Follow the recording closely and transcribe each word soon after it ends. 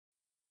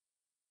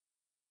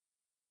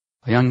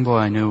A young boy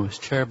I knew was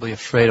terribly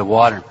afraid of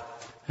water.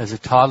 As a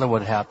toddler,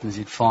 what happened is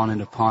he'd fallen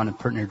into a pond and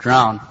pretty near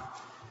drowned.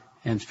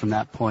 And from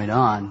that point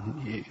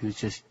on, he was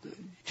just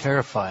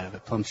terrified of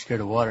it, plumb scared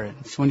of water.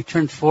 And so when he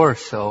turned 4 or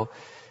so,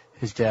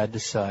 his dad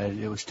decided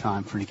it was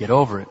time for him to get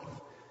over it.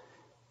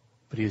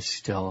 But he was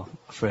still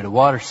afraid of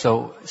water.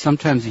 So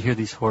sometimes you hear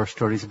these horror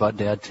stories about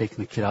Dad taking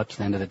the kid out to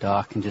the end of the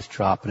dock and just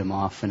dropping him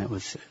off, and it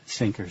was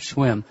sink or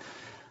swim.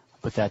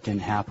 But that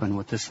didn't happen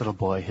with this little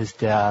boy. His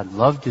dad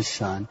loved his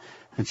son.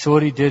 And so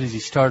what he did is he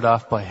started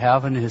off by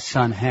having his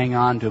son hang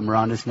on to him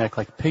around his neck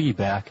like a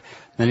piggyback.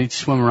 Then he'd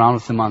swim around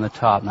with him on the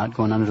top, not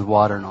going under the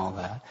water and all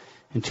that,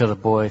 until the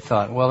boy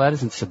thought, well, that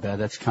isn't so bad.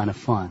 That's kind of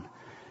fun.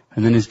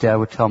 And then his dad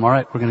would tell him, all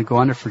right, we're going to go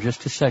under for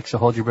just a sec, so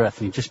hold your breath.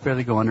 And he'd just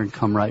barely go under and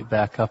come right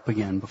back up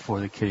again before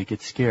the kid would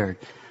get scared.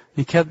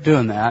 He kept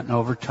doing that, and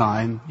over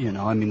time,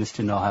 this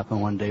didn't all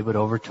happen one day, but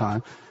over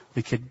time,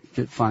 the kid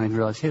finally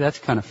realized, hey, that's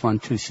kind of fun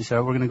too. So he said,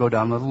 all right, we're going to go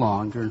down a little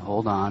longer and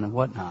hold on and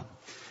whatnot.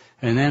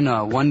 And then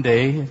one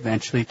day,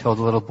 eventually, he told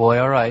the little boy,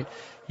 all right,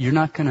 you're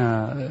not going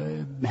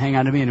to hang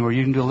on to me anywhere.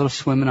 You can do a little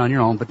swimming on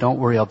your own, but don't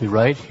worry, I'll be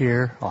right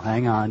here. I'll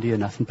hang on to you.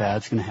 Nothing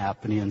bad's going to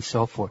happen to you, and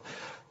so forth.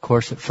 Of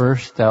course, at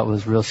first, that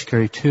was real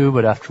scary too,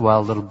 but after a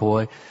while, the little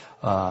boy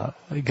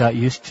got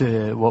used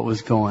to what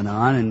was going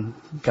on and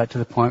got to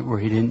the point where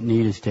he didn't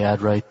need his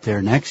dad right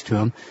there next to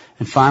him.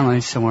 And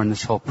finally, somewhere in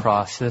this whole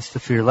process, the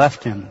fear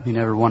left him. He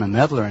never won a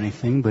medal or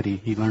anything, but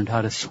he learned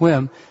how to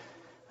swim.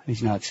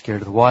 He's not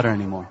scared of the water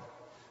anymore.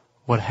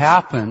 What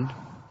happened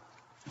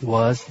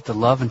was that the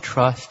love and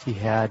trust he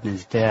had in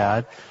his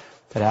dad,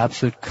 that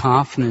absolute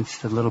confidence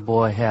the little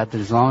boy had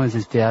that as long as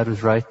his dad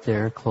was right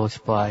there close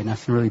by,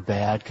 nothing really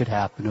bad could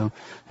happen to him,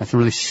 nothing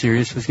really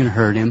serious was going to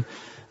hurt him,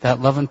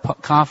 that love and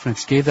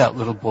confidence gave that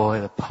little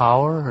boy the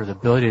power or the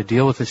ability to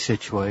deal with the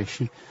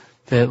situation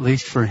that, at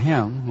least for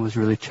him, was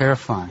really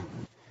terrifying.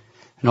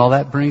 And all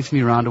that brings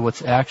me around to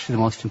what's actually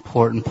the most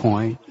important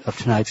point of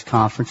tonight's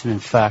conference, and in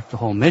fact, the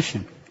whole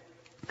mission.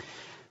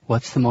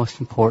 What's the most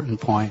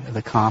important point of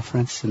the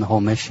conference and the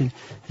whole mission?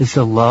 Is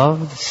the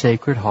love the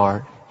Sacred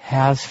Heart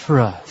has for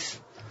us.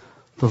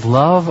 The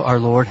love our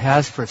Lord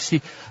has for us.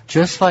 See,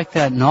 just like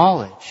that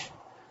knowledge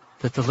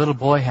that the little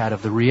boy had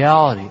of the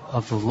reality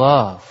of the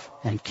love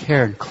and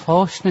care and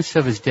closeness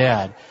of his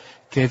dad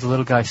gave the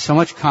little guy so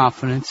much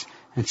confidence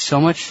and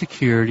so much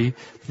security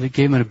that it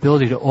gave him an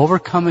ability to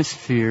overcome his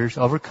fears,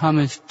 overcome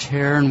his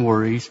terror and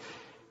worries,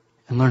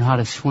 and learn how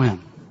to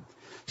swim.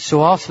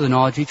 So also the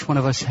knowledge each one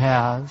of us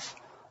has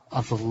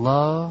of the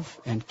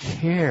love and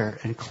care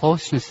and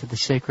closeness that the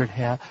Sacred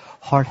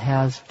Heart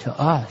has to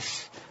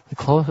us,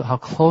 how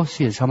close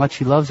He is, how much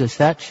He loves us,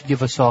 that should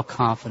give us all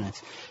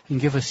confidence and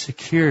give us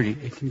security.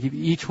 It can give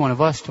each one of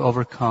us to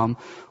overcome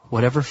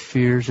whatever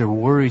fears or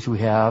worries we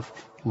have,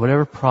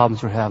 whatever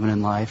problems we're having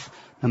in life,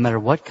 no matter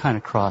what kind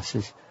of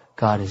crosses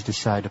God has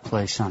decided to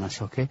place on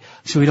us, okay?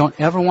 So we don't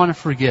ever want to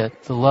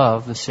forget the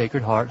love the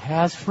Sacred Heart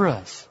has for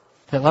us.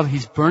 That love,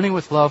 He's burning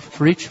with love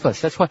for each of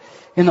us. That's why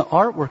in the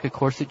artwork, of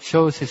course, it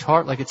shows His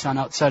heart like it's on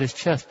outside His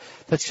chest.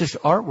 That's just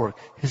artwork.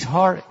 His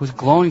heart was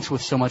glowing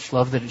with so much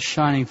love that it's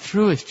shining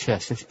through His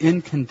chest. It's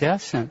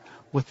incandescent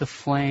with the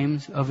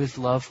flames of His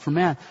love for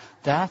man.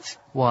 That's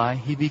why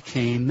He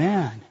became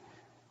man.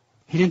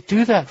 He didn't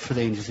do that for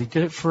the angels. He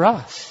did it for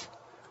us.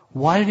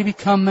 Why did He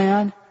become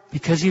man?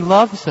 Because He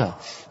loves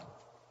us.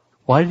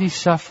 Why did He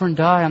suffer and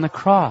die on the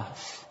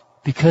cross?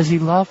 Because He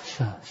loves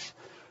us.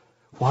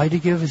 Why did He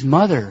give His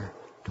mother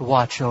to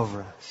watch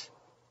over us?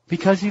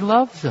 Because He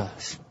loves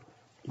us.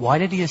 Why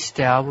did He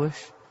establish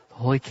the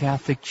Holy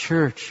Catholic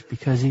Church?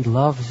 Because He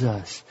loves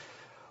us.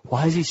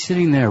 Why is He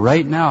sitting there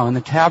right now in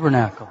the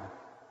tabernacle?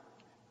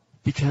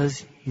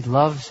 Because He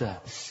loves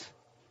us.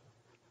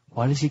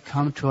 Why does He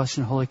come to us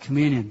in Holy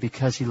Communion?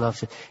 Because He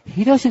loves us.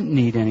 He doesn't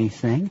need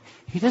anything.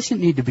 He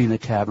doesn't need to be in the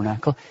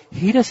tabernacle.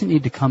 He doesn't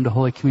need to come to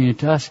Holy Communion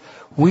to us.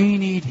 We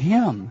need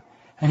Him.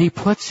 And He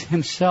puts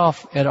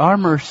Himself at our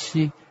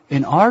mercy,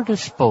 in our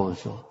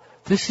disposal.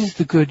 This is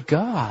the good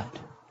God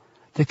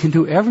that can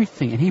do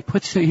everything. And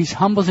He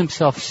humbles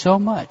Himself so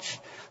much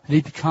that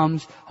He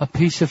becomes a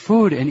piece of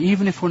food. And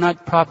even if we're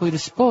not properly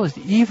disposed,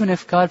 even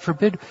if, God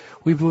forbid,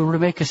 we were to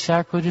make a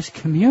sacrilegious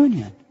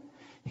communion,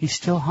 He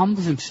still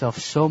humbles Himself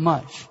so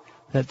much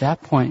that at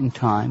that point in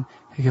time,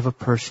 He give a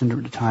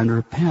person time to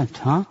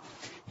repent,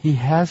 He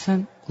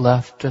hasn't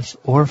left us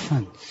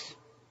orphans.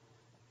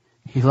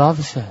 He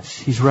loves us.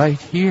 He's right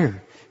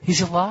here.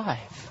 He's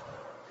alive.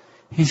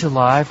 He's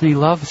alive and He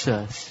loves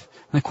us.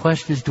 And the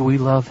question is, do we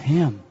love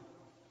Him?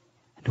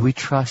 Do we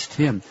trust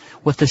Him?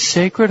 What the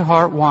Sacred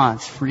Heart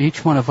wants for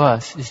each one of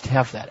us is to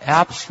have that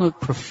absolute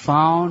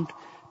profound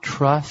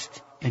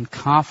trust and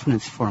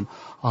confidence for Him,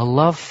 a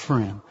love for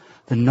Him,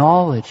 the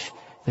knowledge,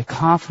 the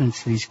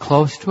confidence that He's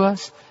close to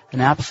us,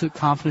 an absolute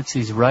confidence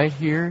He's right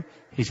here,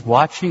 He's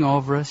watching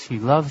over us, He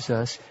loves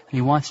us, and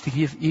He wants to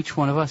give each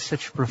one of us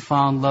such a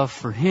profound love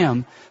for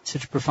Him,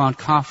 such a profound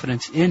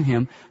confidence in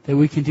Him, that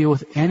we can deal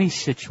with any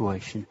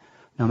situation,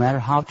 no matter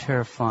how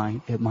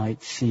terrifying it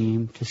might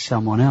seem to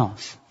someone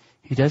else.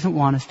 He doesn't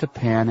want us to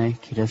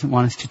panic. He doesn't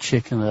want us to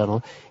chicken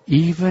little,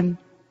 even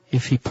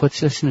if He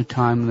puts us in a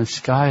time when the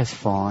sky is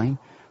falling,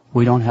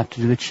 we don't have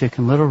to do the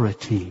Chicken Little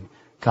routine.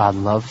 God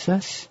loves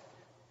us.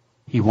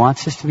 He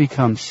wants us to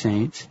become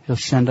saints. He'll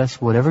send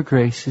us whatever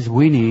graces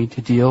we need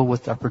to deal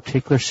with our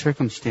particular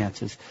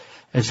circumstances,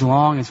 as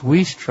long as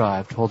we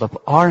strive to hold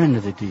up our end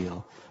of the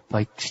deal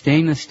by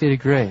staying in the state of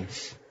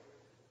grace,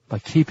 by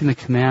keeping the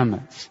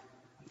commandments,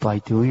 by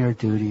doing our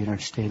duty in our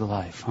state of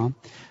life.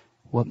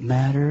 What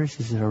matters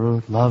is that our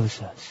Lord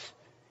loves us.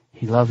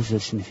 He loves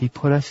us, and if He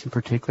put us in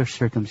particular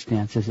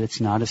circumstances,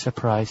 it's not a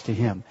surprise to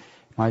Him.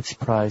 It might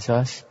surprise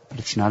us, but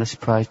it's not a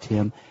surprise to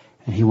Him,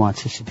 and He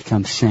wants us to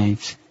become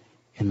saints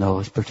in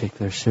those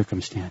particular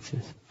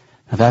circumstances.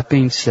 Now, that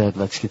being said,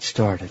 let's get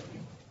started.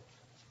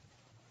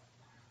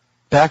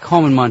 Back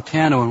home in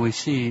Montana, when we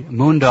see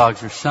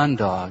moondogs or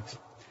sundogs,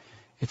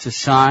 it's a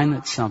sign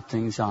that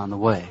something's on the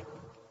way.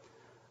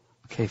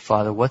 Okay,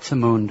 Father, what's a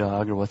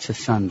moondog or what's a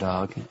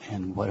sundog,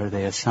 and what are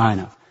they a sign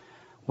of?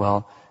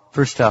 Well,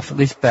 first off, at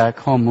least back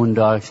home,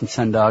 moondogs and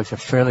sundogs are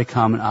fairly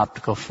common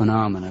optical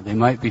phenomena. They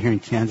might be here in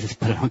Kansas,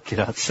 but I don't get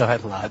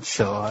outside a lot,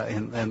 so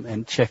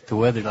and check the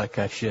weather like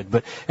I should.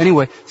 But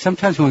anyway,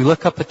 sometimes when we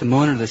look up at the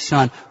moon or the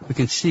sun, we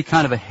can see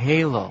kind of a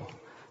halo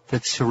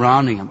that's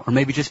surrounding them, or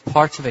maybe just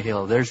parts of a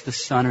halo. There's the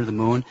sun or the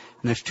moon, and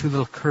there's two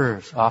little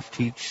curves off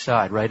to each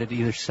side, right at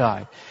either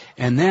side.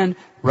 And then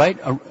right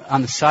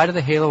on the side of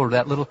the halo, or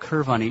that little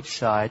curve on each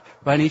side,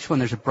 right on each one,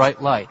 there's a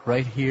bright light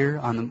right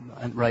here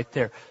and right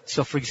there.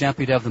 So, for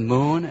example, you'd have the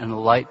moon and a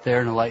light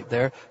there and a light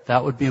there.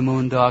 That would be a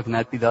moondog, and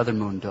that'd be the other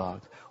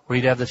moondog. Or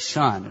you'd have the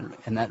sun,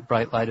 and that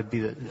bright light would be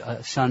the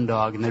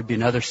sundog, and there'd be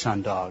another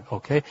sundog.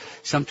 Okay?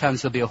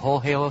 Sometimes there'll be a whole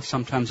halo,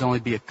 sometimes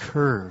only be a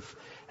curve.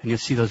 And you'll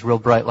see those real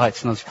bright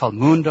lights. And those are called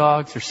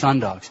moondogs or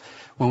sundogs.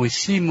 When we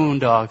see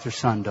moondogs or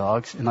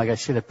sundogs, and like I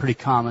say, they're pretty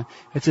common,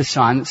 it's a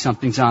sign that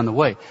something's on the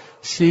way.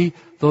 See,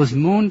 those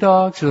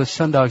moondogs or those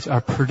sundogs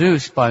are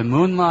produced by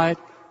moonlight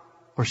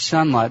or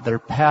sunlight that are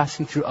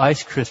passing through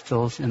ice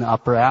crystals in the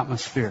upper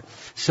atmosphere.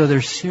 So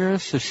there's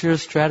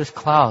cirrostratus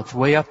clouds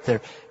way up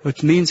there,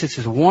 which means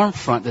it's a warm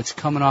front that's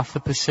coming off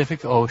the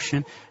Pacific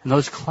Ocean, and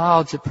those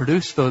clouds that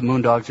produce those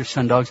moondogs or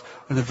sundogs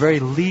are the very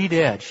lead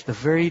edge, the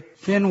very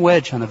thin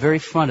wedge on the very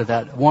front of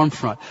that warm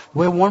front. The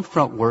way a warm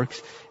front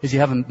works is you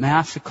have a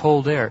mass of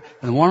cold air,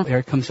 and the warm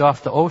air comes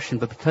off the ocean,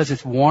 but because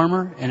it's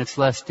warmer and it's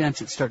less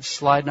dense, it starts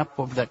sliding up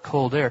over that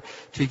cold air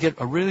till you get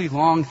a really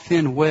long,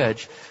 thin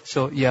wedge.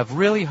 So you have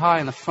really high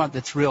in the front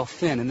that's real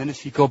thin, and then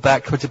as you go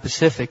back towards the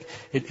Pacific,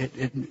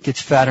 it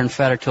gets fatter and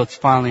fatter till it's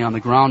finally on the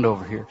ground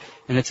over here.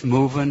 And it's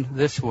moving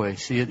this way.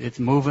 See, it's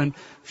moving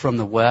from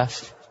the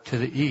west to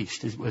the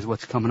east is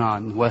what's coming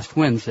on. The west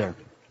wind's there.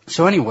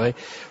 So anyway,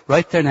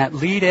 right there in that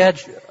lead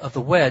edge of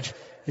the wedge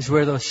is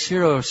where those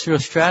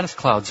cirrostratus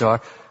clouds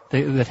are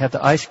that have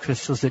the ice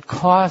crystals that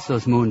cause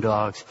those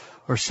moondogs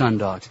or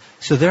sundogs.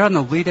 So they're on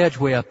the lead edge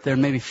way up there,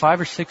 maybe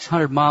 500 or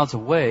 600 miles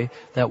away.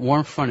 That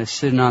warm front is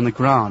sitting on the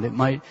ground. It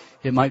might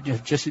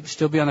just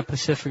still be on the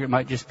Pacific. It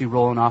might just be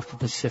rolling off the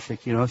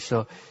Pacific, you know.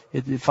 So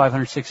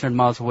 500, 600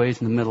 miles away is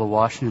in the middle of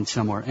Washington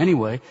somewhere.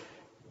 Anyway,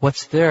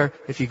 what's there,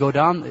 if you go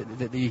down,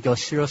 you go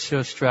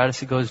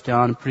cirrostratus, it goes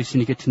down, and pretty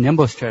soon you get to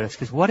nimbostratus.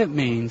 Because what it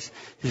means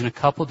is in a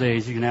couple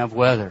days you're going to have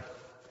weather.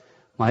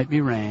 Might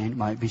be rain,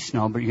 might be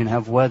snow, but you're going to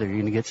have weather. You're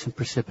going to get some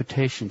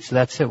precipitation. So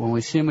that's it. When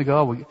we see them, we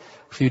go,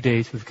 a few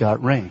days we've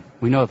got rain.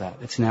 We know that.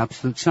 It's an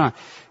absolute sign.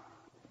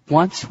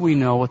 Once we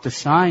know what the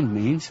sign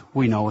means,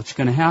 we know what's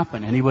going to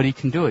happen. Anybody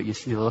can do it.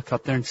 You look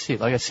up there and see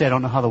it. Like I say, I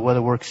don't know how the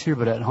weather works here,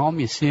 but at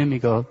home you see them, you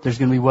go, there's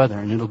going to be weather,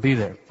 and it'll be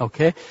there.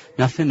 Okay?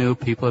 Nothing new.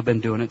 People have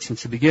been doing it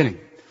since the beginning.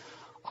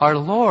 Our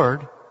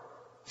Lord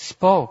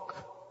spoke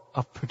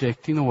of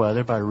predicting the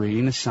weather by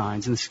reading the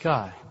signs in the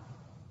sky.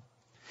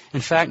 In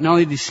fact, not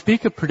only did He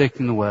speak of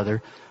predicting the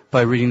weather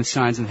by reading the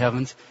signs in the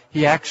heavens,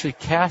 He actually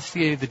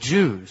castigated the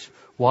Jews.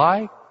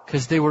 Why?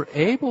 Because they were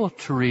able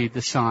to read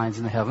the signs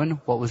in the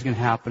heaven, what was going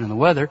to happen in the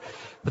weather,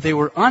 but they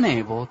were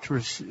unable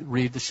to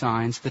read the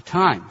signs of the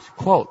times.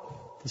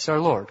 Quote, this is our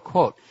Lord,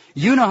 quote,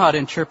 "You know how to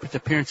interpret the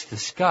appearance of the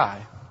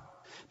sky,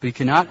 but you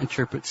cannot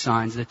interpret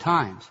signs of the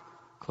times."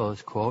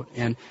 Close quote.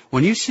 And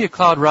when you see a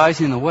cloud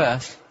rising in the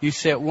west, you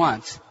say at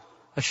once,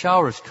 a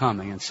shower is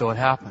coming, and so it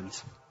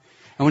happens.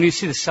 And when you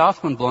see the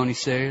south wind blowing, you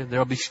say, there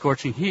will be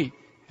scorching heat,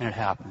 and it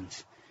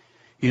happens.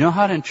 You know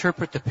how to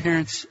interpret the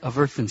appearance of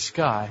earth and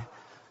sky,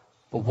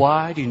 but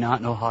why do you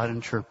not know how to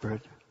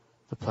interpret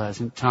the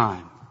present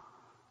time?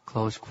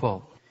 Close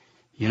quote.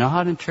 You know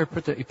how to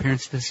interpret the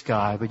appearance of the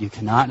sky, but you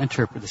cannot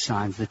interpret the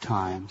signs of the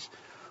times.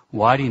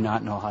 Why do you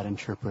not know how to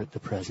interpret the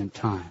present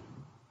time?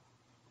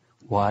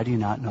 Why do you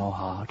not know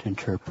how to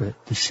interpret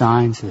the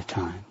signs of the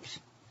times?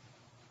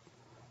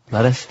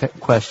 Let us that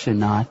question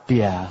not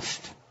be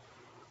asked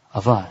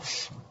of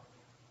us.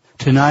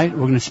 Tonight,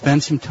 we're going to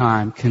spend some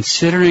time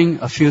considering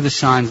a few of the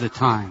signs of the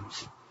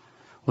times.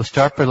 We'll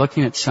start by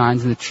looking at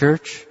signs in the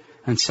church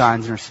and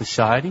signs in our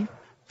society.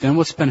 Then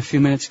we'll spend a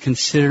few minutes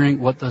considering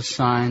what those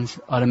signs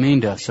ought to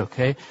mean to us,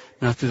 okay?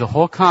 Now, through the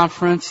whole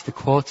conference, the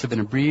quotes have been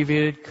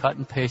abbreviated, cut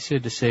and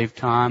pasted to save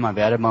time. I've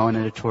added my own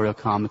editorial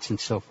comments and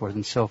so forth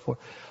and so forth.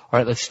 All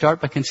right, let's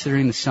start by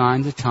considering the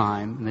signs of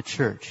time in the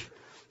church.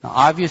 Now,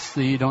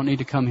 obviously, you don't need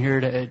to come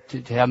here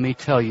to have me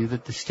tell you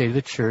that the state of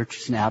the church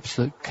is an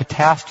absolute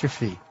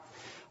catastrophe.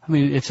 I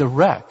mean, it's a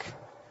wreck.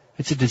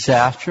 It's a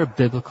disaster of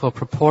biblical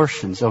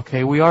proportions,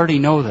 okay? We already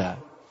know that.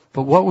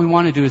 But what we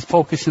want to do is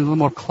focus in a little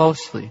more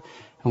closely.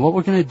 And what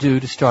we're going to do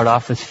to start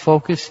off is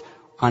focus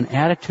on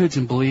attitudes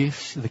and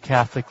beliefs of the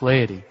Catholic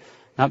laity.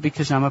 Not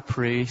because I'm a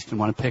priest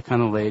and want to pick on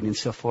the laity and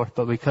so forth,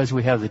 but because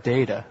we have the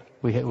data.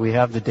 We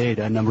have the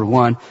data, number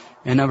one.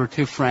 And number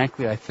two,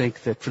 frankly, I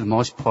think that for the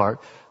most part,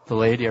 the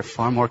laity are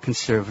far more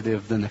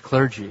conservative than the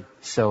clergy.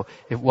 So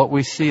if what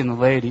we see in the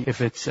laity,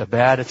 if it's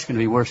bad, it's going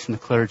to be worse than the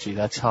clergy.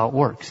 That's how it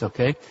works,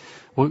 okay?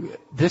 Well,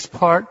 this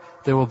part,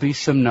 there will be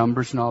some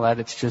numbers and all that.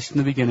 It's just in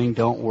the beginning.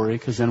 Don't worry,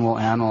 because then we'll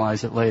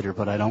analyze it later.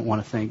 But I don't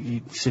want to think,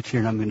 you sit here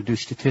and I'm going to do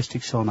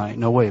statistics all night.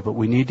 No way. But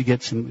we need to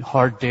get some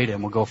hard data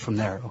and we'll go from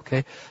there,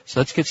 okay?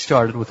 So let's get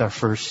started with our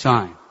first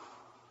sign.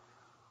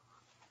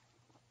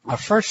 Our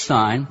first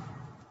sign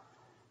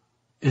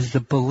is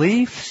the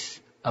beliefs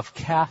of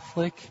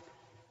Catholic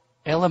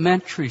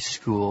elementary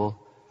school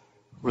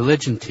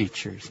religion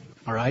teachers.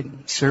 All right?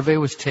 Survey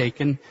was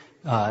taken,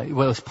 it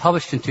was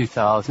published in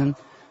 2000.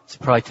 It's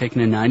probably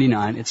taken in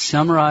 99. It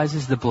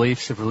summarizes the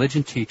beliefs of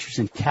religion teachers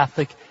in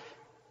Catholic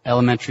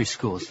elementary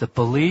schools. The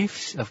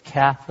beliefs of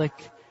Catholic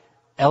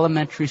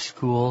elementary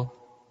school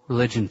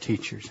religion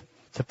teachers.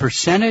 The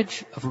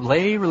percentage of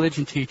lay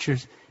religion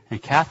teachers in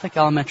Catholic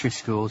elementary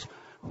schools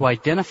who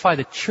identify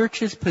the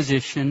church's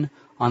position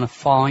on the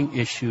following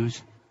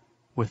issues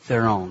with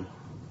their own.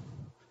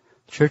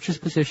 Church's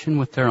position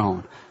with their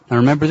own. Now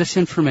remember, this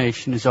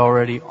information is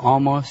already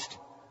almost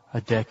a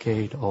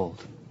decade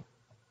old.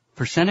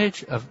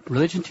 Percentage of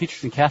religion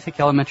teachers in Catholic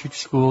elementary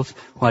schools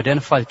who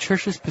identify the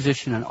church's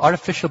position on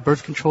artificial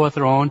birth control with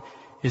their own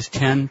is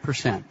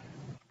 10%.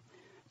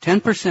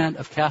 10%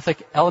 of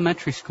Catholic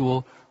elementary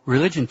school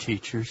religion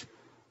teachers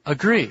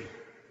agree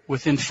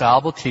with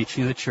infallible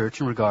teaching of the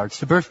church in regards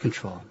to birth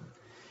control.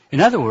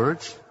 In other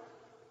words,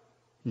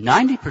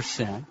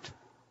 90%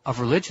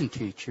 of religion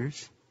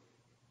teachers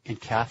in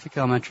Catholic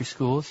elementary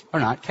schools are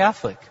not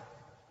Catholic.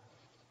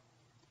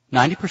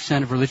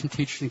 90% of religion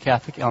teachers in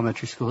Catholic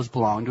elementary schools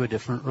belong to a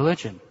different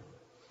religion.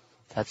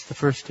 That's the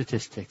first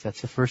statistic.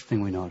 That's the first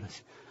thing we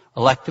notice.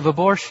 Elective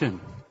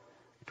abortion,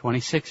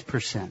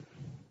 26%.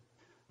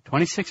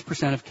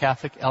 26% of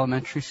Catholic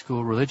elementary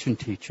school religion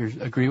teachers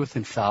agree with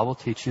infallible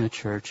teaching of the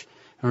church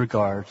in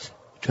regards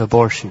to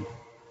abortion.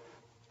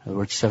 In other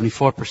words,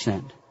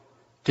 74%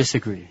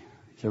 disagree.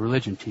 These are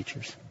religion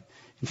teachers.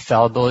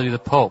 Infallibility of the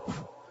Pope.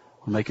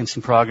 We're making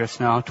some progress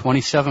now.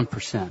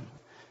 27%.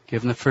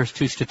 Given the first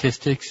two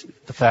statistics,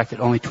 the fact that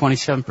only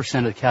 27%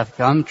 of the Catholic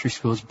elementary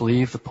schools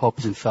believe the Pope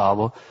is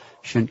infallible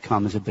shouldn't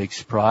come as a big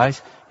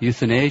surprise.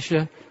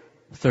 Euthanasia,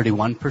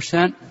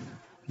 31%.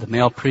 The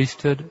male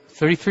priesthood,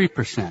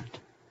 33%.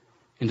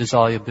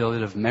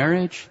 Indissolubility of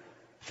marriage,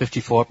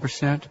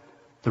 54%.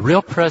 The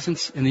real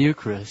presence in the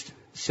Eucharist,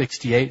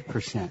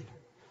 68%.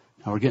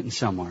 Now we're getting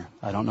somewhere.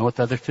 I don't know what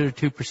the other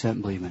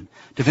 32% believe in.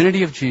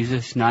 Divinity of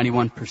Jesus,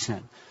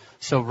 91%.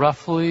 So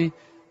roughly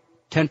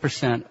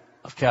 10%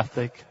 of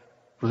Catholic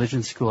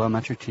religion school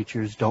elementary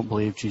teachers don't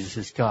believe Jesus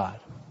is God.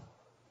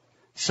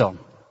 So,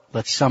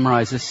 let's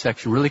summarize this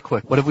section really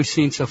quick. What have we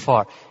seen so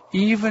far?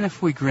 Even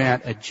if we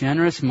grant a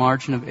generous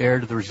margin of error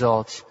to the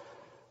results,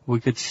 we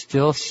could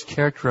still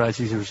characterize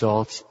these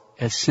results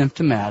as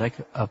symptomatic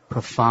of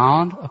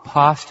profound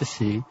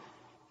apostasy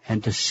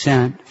and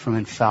dissent from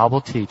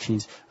infallible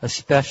teachings,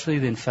 especially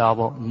the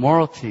infallible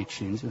moral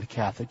teachings of the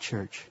Catholic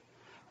Church.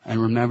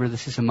 And remember,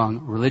 this is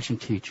among religion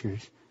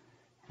teachers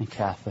in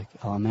Catholic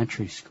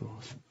elementary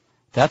schools.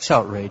 That's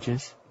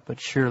outrageous, but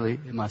surely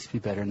it must be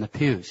better in the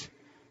pews.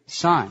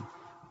 Sign.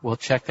 We'll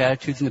check the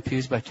attitudes in the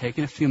pews by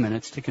taking a few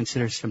minutes to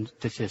consider some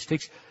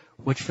statistics,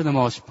 which for the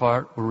most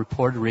part were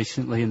reported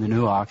recently in the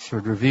New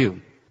Oxford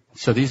Review.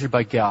 So these are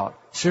by Gallup.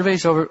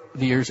 Surveys over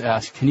the years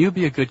ask, can you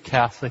be a good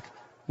Catholic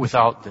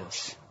without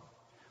this?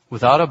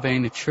 Without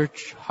obeying the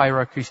church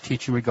hierarchy's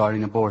teaching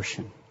regarding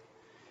abortion?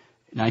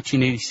 In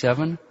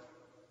 1987,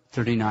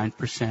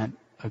 39%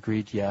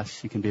 agreed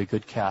yes, you can be a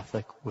good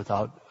Catholic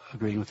without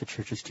agreeing with the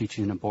church's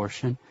teaching on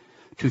abortion.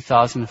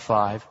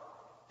 2005,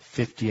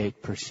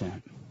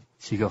 58%.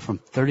 So you go from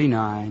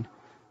 39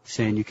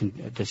 saying you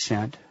can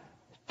dissent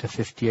to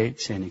 58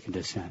 saying you can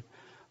dissent.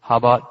 How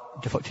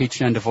about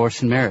teaching on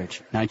divorce and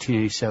marriage?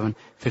 1987,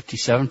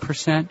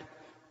 57%.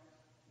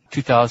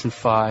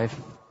 2005,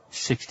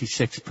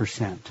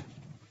 66%.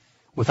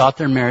 Without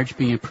their marriage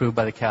being approved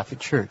by the Catholic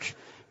Church.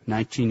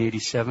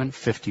 1987,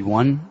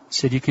 51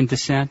 said you can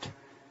dissent.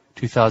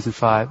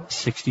 2005,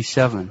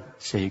 67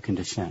 say you can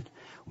dissent.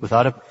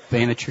 Without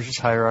obeying the church's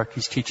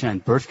hierarchy's teaching on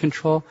birth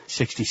control,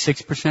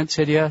 66%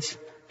 said yes.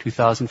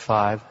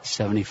 2005,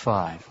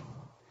 75.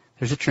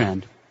 There's a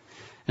trend.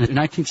 In the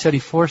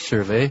 1974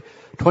 survey,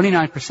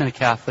 29% of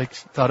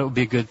Catholics thought it would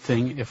be a good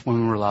thing if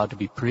women were allowed to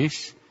be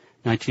priests.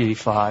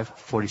 1985,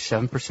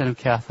 47% of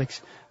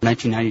Catholics.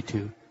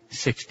 1992,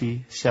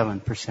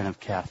 67% of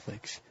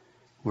Catholics.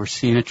 We're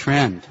seeing a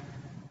trend.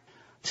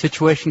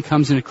 Situation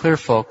comes into clear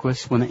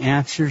focus when the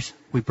answers,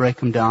 we break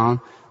them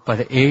down by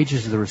the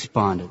ages of the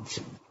respondents.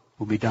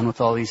 We'll be done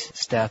with all these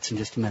stats in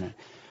just a minute.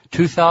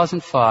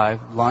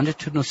 2005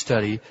 longitudinal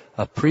study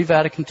of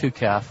pre-Vatican II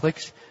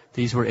Catholics.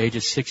 These were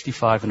ages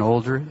 65 and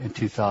older in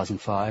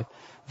 2005.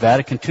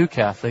 Vatican II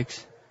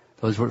Catholics,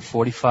 those were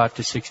 45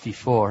 to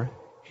 64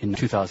 in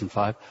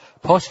 2005.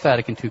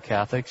 Post-Vatican II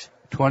Catholics,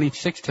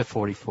 26 to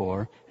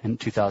 44 in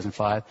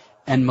 2005.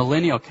 And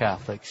millennial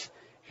Catholics,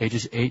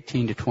 ages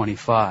 18 to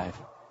 25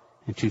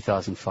 in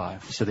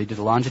 2005. So they did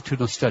a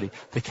longitudinal study.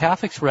 The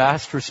Catholics were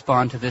asked to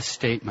respond to this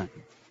statement.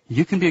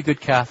 You can be a good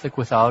Catholic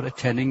without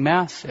attending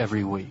Mass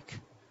every week.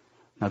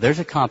 Now there's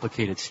a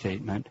complicated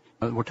statement.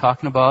 We're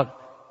talking about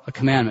a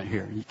commandment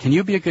here. Can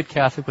you be a good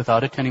Catholic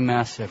without attending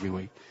Mass every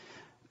week?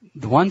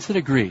 The ones that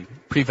agree,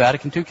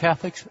 pre-Vatican II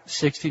Catholics,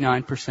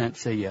 69%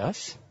 say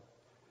yes.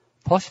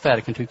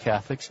 Post-Vatican II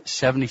Catholics,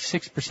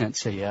 76%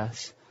 say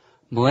yes.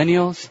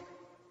 Millennials,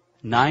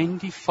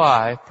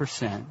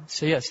 95%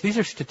 say yes. These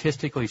are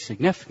statistically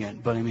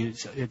significant, but I mean,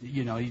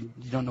 you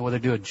don't know whether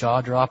to do a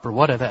jaw drop or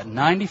what of that.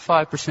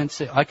 95%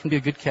 say, I can be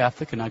a good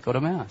Catholic and not go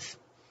to Mass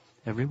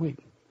every week.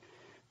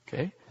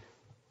 Okay?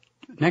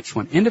 Next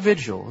one.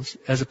 Individuals,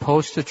 as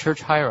opposed to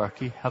church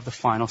hierarchy, have the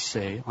final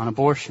say on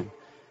abortion.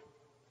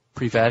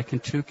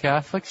 Pre-Vatican II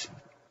Catholics,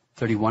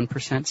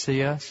 31% say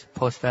yes.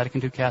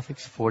 Post-Vatican II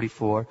Catholics,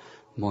 44%.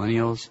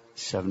 Millennials,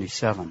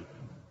 77%.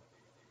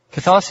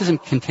 Catholicism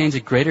contains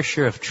a greater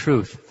share of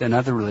truth than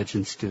other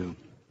religions do.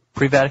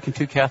 Pre-Vatican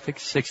II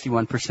Catholics,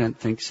 61%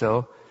 think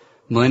so.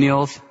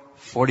 Millennials,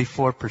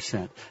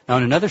 44%. Now,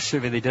 in another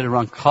survey they did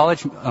around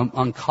college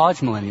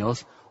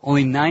millennials,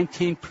 only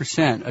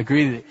 19%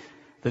 agree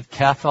that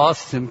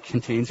Catholicism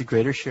contains a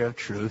greater share of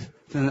truth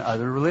than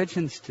other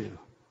religions do.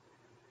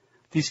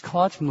 These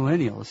college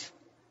millennials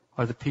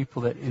are the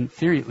people that, in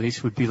theory at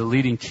least, would be the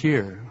leading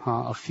tier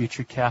of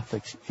future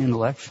Catholics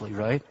intellectually,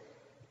 right?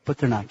 But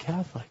they're not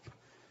Catholic.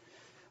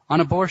 On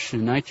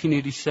abortion in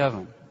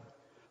 1987,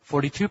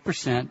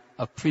 42%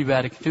 of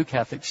pre-Vatican II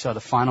Catholics saw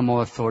the final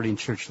moral authority in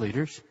church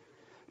leaders.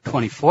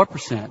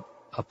 24%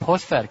 of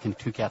post-Vatican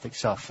II Catholics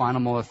saw final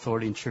moral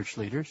authority in church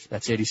leaders.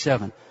 That's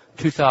 87.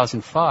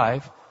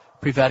 2005,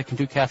 pre-Vatican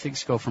II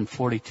Catholics go from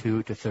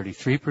 42 to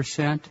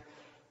 33%.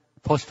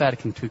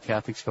 Post-Vatican II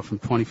Catholics go from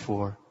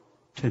 24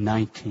 to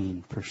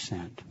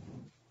 19%.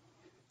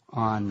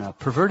 On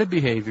perverted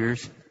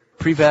behaviors,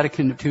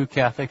 pre-Vatican II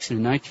Catholics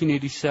in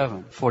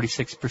 1987,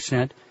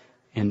 46%.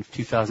 In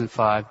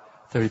 2005,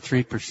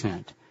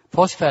 33%.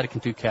 Post-Vatican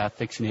II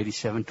Catholics in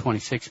 87,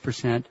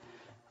 26%.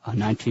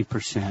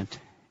 19%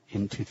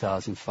 in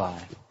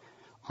 2005.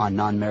 On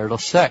non-marital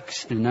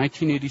sex in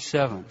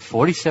 1987,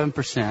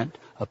 47%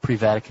 of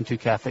pre-Vatican II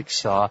Catholics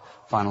saw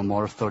final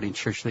moral authority in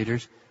church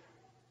leaders.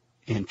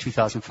 In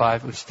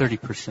 2005, it was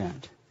 30%.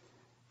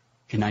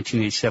 In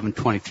 1987,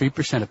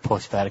 23% of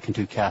post-Vatican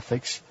II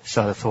Catholics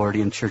saw authority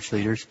in church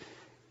leaders.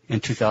 In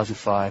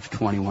 2005,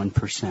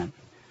 21%.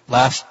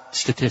 Last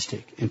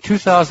statistic. In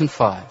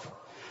 2005,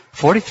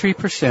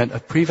 43%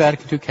 of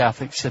pre-Vatican II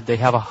Catholics said they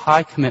have a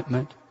high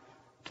commitment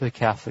to the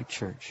Catholic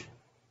Church.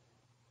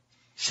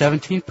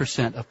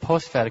 17% of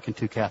post-Vatican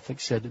II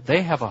Catholics said that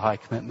they have a high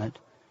commitment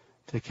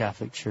to the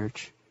Catholic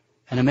Church.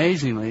 And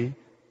amazingly,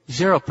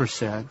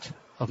 0%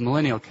 of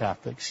millennial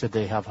Catholics said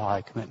they have a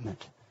high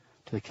commitment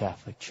to the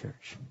Catholic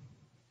Church.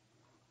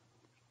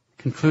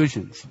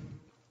 Conclusions.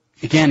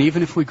 Again,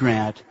 even if we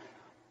grant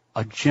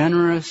a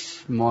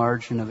generous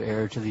margin of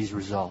error to these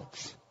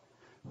results,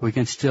 we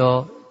can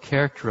still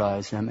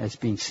characterize them as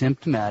being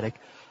symptomatic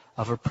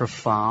of a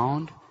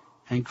profound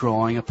and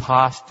growing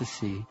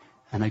apostasy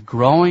and a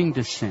growing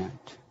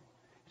dissent.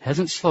 It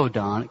hasn't slowed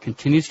down. It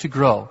continues to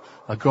grow.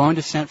 A growing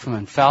dissent from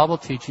infallible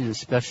teachings,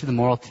 especially the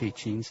moral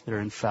teachings that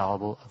are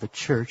infallible of the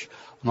Church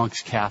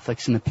amongst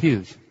Catholics in the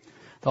pews.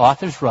 The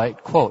authors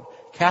write,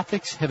 quote,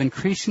 Catholics have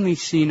increasingly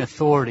seen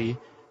authority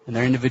in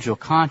their individual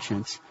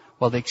conscience,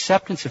 while the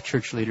acceptance of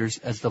church leaders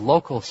as the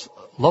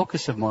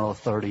locus of moral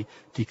authority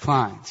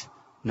declines.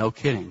 No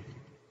kidding.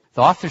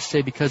 The authors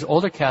say because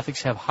older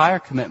Catholics have higher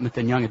commitment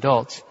than young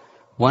adults,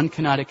 one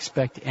cannot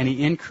expect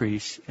any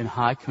increase in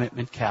high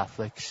commitment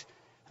Catholics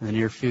in the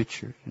near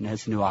future. And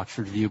as the New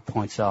Oxford Review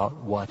points out,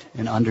 what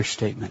an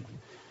understatement.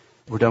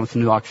 We're done with the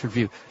New Oxford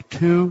Review.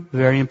 Two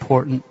very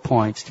important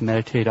points to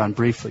meditate on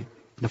briefly.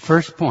 The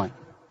first point,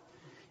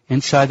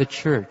 inside the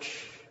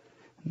church,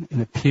 in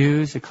the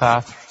pews, the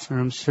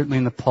classrooms, certainly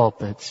in the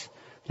pulpits,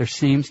 there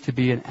seems to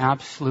be an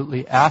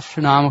absolutely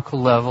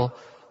astronomical level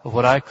of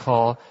what I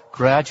call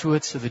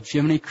graduates of the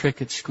Jiminy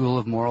Cricket School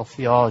of Moral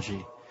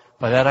Theology.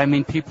 By that I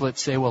mean people that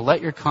say, well,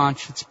 let your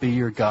conscience be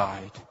your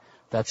guide.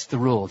 That's the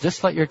rule.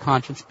 Just let your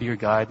conscience be your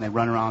guide, and they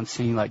run around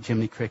singing like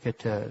Jiminy Cricket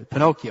to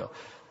Pinocchio.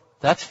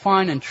 That's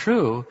fine and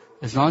true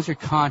as long as your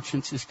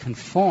conscience is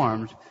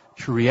conformed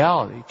to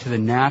reality, to the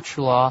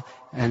natural law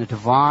and the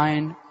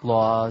divine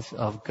laws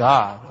of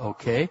God,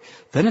 okay?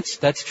 Then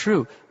that's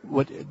true.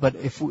 But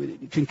if we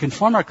can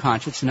conform our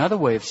conscience, another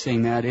way of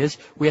saying that is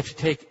we have to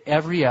take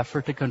every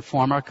effort to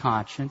conform our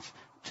conscience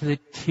to the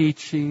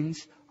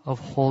teachings of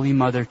Holy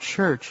Mother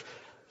Church.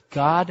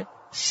 God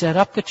set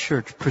up the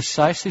church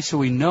precisely so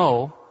we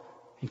know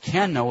and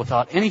can know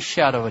without any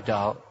shadow of a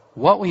doubt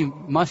what we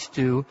must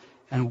do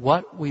and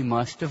what we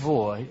must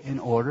avoid in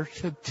order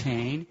to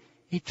obtain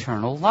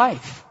eternal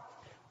life.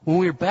 When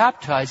we were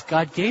baptized,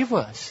 God gave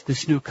us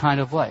this new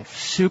kind of life,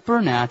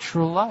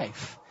 supernatural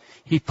life.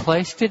 He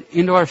placed it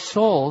into our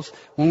souls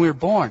when we were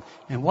born.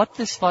 And what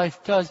this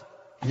life does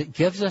is it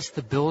gives us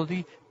the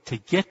ability to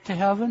get to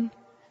heaven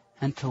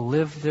and to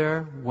live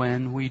there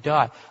when we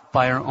die.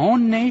 By our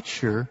own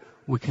nature,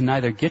 we can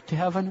neither get to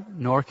heaven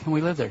nor can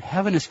we live there.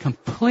 Heaven is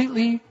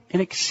completely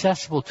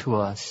inaccessible to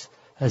us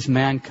as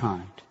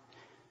mankind.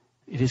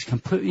 It is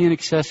completely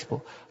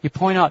inaccessible. You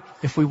point out,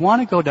 if we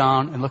want to go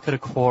down and look at a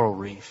coral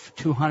reef,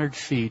 200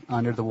 feet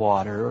under the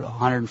water, or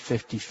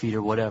 150 feet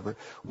or whatever,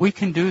 we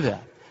can do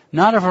that.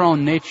 Not of our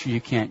own nature you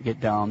can't get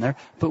down there,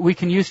 but we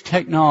can use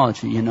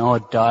technology, a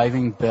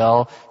diving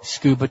bell,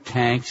 scuba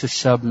tanks, a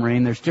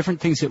submarine. There's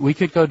different things that we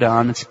could go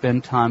down and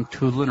spend time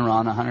tootling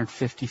around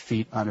 150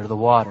 feet under the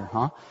water,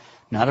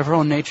 Not of our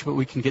own nature, but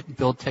we can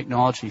build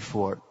technology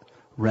for it,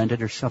 rent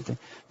it or something.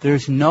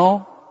 There's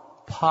no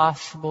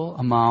possible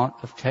amount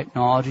of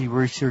technology,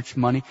 research,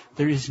 money.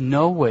 There is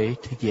no way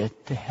to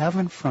get to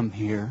heaven from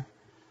here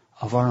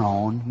of our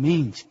own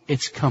means.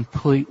 It's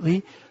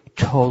completely,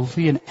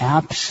 totally, and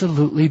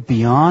absolutely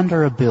beyond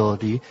our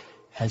ability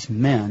as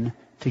men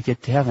to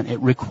get to heaven. It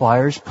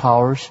requires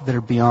powers that are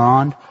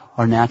beyond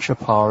our natural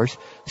powers,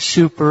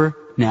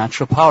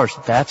 supernatural powers.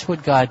 That's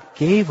what God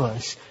gave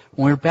us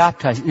when we were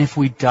baptized. And if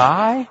we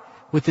die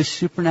with this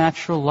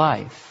supernatural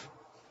life,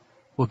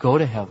 we'll go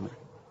to heaven.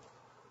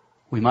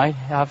 We might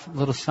have a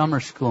little summer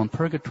school in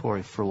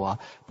purgatory for a while,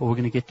 but we're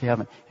going to get to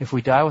heaven. If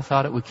we die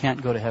without it, we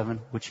can't go to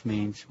heaven, which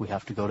means we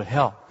have to go to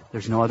hell.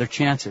 There's no other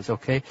chances,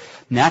 okay?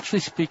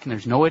 Naturally speaking,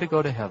 there's no way to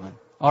go to heaven.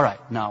 All right,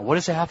 now, what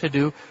does it have to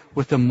do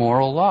with the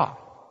moral law?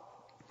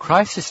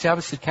 Christ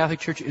established the Catholic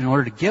Church in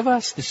order to give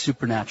us the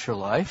supernatural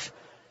life.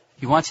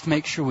 He wants to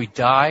make sure we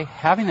die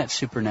having that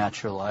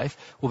supernatural life.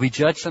 We'll be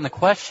judged on the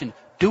question,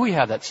 do we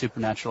have that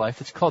supernatural life?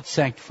 It's called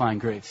sanctifying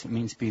grace. It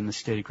means being in the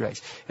state of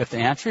grace. If the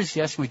answer is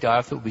yes, we die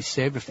with it, we'll be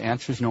saved. If the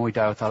answer is no, we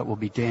die without it, we'll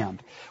be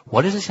damned.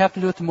 What does this have to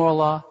do with the moral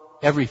law?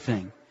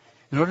 Everything.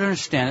 In order to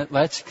understand it,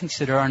 let's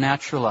consider our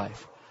natural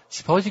life.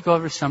 Suppose you go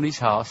over to somebody's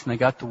house and they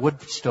got the wood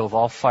stove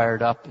all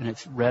fired up and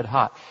it's red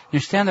hot. And you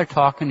stand there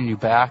talking and you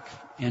back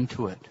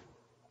into it.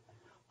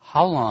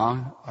 How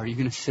long are you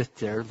going to sit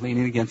there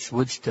leaning against the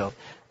wood stove?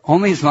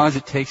 Only as long as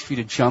it takes for you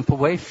to jump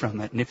away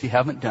from it. And if you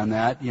haven't done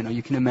that,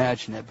 you can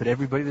imagine it. But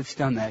everybody that's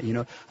done that,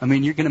 you're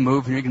going to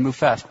move and you're going to move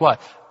fast. Why?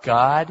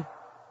 God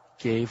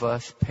gave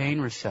us pain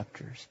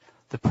receptors.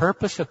 The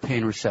purpose of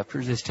pain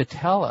receptors is to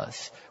tell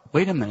us,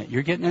 wait a minute,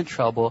 you're getting in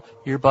trouble,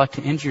 you're about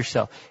to injure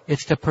yourself.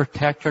 It's to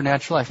protect our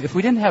natural life. If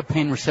we didn't have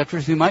pain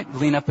receptors, we might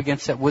lean up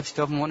against that wood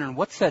stove and wondering,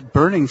 what's that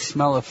burning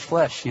smell of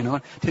flesh,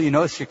 until you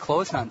notice your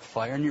clothes on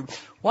fire and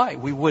why?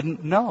 We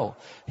wouldn't know.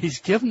 He's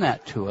given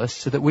that to us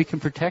so that we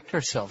can protect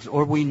ourselves,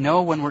 or we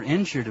know when we're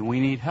injured and we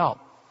need help.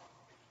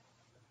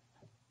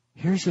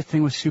 Here's the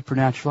thing with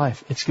supernatural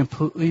life. It's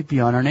completely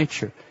beyond our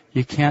nature.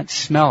 You can't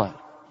smell it.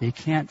 You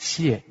can't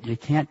see it. You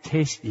can't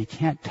taste it. You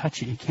can't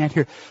touch it. You can't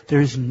hear it.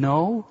 There's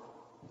no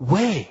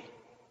way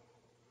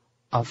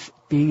of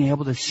being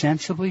able to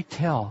sensibly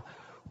tell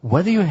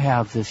whether you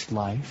have this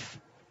life,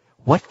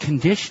 what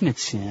condition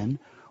it's in,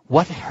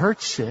 what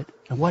hurts it,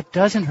 and what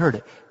doesn't hurt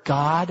it.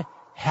 God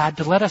had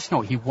to let us know.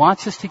 He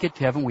wants us to get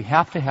to heaven. We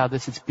have to have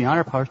this. It's beyond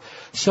our powers.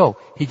 So,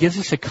 He gives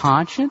us a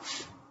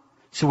conscience.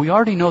 So we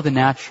already know the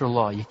natural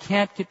law. You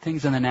can't get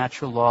things on the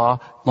natural law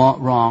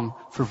wrong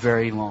for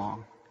very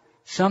long.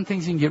 Some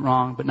things you can get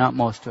wrong, but not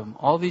most of them.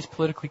 All these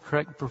politically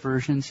correct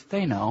perversions,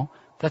 they know.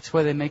 That's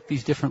why they make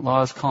these different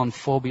laws calling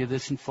phobia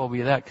this and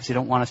phobia that, because they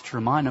don't want us to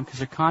remind them, because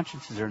their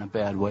consciences are in a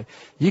bad way.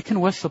 You can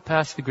whistle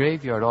past the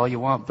graveyard all you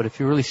want, but if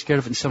you're really scared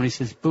of it and somebody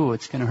says boo,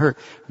 it's going to hurt.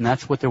 And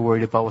that's what they're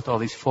worried about with all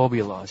these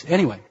phobia laws.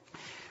 Anyway,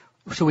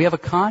 so we have a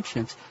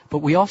conscience, but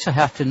we also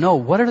have to know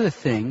what are the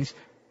things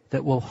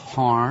that will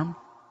harm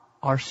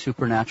our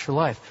supernatural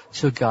life.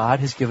 So God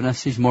has given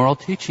us these moral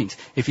teachings.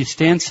 If you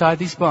stay inside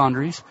these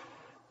boundaries,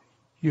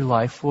 your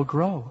life will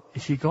grow.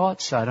 If you go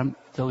outside them,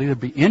 they'll either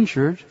be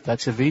injured,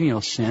 that's a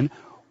venial sin,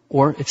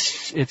 or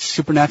it's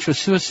supernatural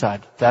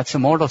suicide, that's a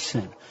mortal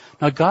sin.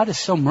 Now God is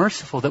so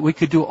merciful that we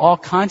could do all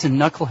kinds of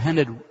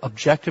knuckle-headed,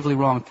 objectively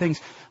wrong things,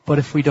 but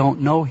if we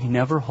don't know, He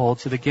never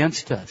holds it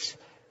against us.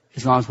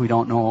 As long as we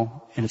don't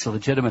know, and it's a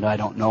legitimate I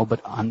don't know,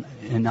 but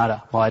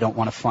I don't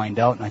want to find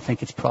out, and I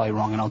think it's probably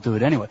wrong, and I'll do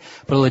it anyway.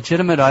 But a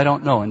legitimate I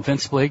don't know,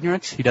 invincible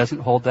ignorance, He doesn't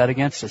hold that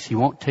against us. He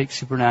won't take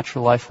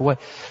supernatural life away.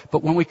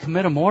 But when we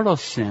commit a mortal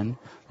sin,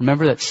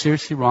 remember that's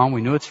seriously wrong,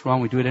 we knew it's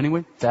wrong, we do it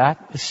anyway,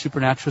 that is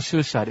supernatural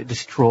suicide. It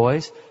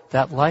destroys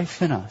that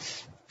life in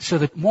us. So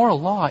the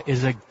moral law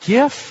is a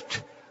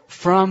gift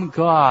from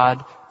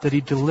God that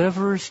He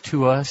delivers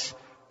to us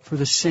for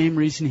the same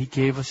reason He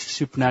gave us a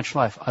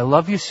supernatural life. I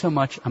love you so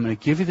much, I'm going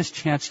to give you this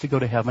chance to go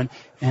to heaven,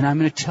 and I'm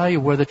going to tell you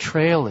where the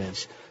trail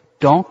is.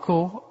 Don't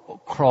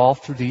go crawl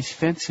through these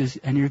fences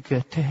and you'll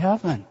get to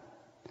heaven.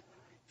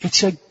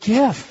 It's a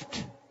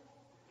gift.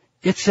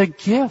 It's a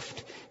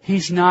gift.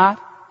 He's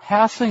not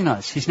hassling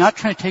us. He's not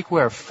trying to take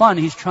away our fun.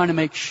 He's trying to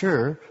make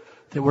sure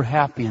that we're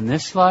happy in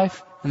this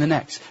life and the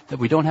next. That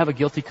we don't have a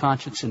guilty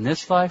conscience in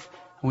this life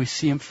and we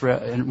see Him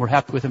forever, and we're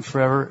happy with Him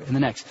forever in the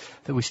next.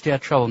 That we stay out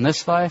of trouble in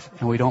this life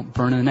and we don't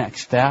burn in the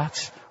next.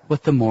 That's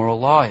what the moral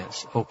law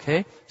is.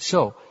 Okay?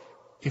 So,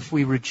 if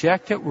we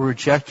reject it, we're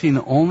rejecting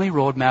the only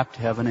roadmap to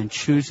heaven and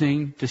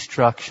choosing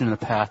destruction and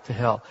the path to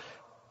hell.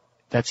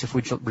 That's if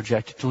we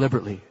reject it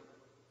deliberately.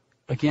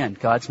 Again,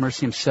 God's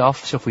mercy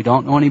Himself, so if we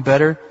don't know any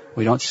better,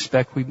 we don't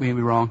suspect we may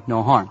be wrong,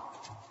 no harm.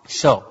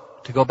 So,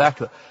 to go back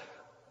to it,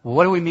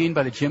 what do we mean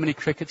by the Jiminy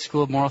Cricket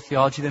School of Moral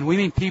Theology? Then we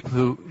mean people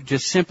who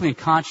just simply and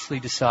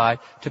consciously decide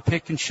to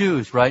pick and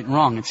choose right and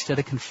wrong instead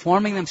of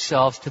conforming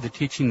themselves to the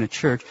teaching of the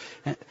church.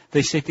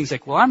 They say things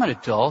like, well, I'm an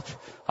adult.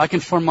 I can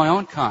form my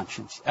own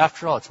conscience.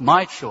 After all, it's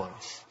my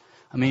choice.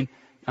 I mean,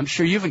 I'm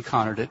sure you've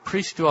encountered it.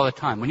 Priests do all the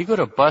time. When you go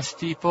to a bus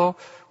depot,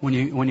 when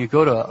you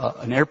go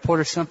to an airport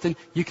or something,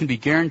 you can be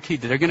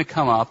guaranteed that they're going to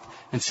come up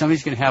and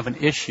somebody's going to have an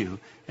issue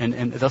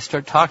and they'll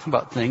start talking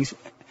about things.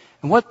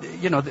 And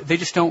they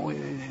just don't,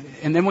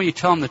 and then when you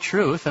tell them the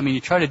truth, I mean,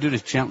 you try to do it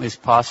as gently as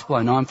possible.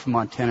 I know I'm from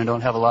Montana,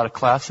 don't have a lot of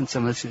class in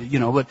some of this,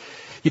 but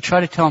you try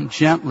to tell them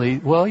gently,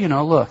 well,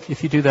 look,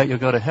 if you do that, you'll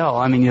go to hell.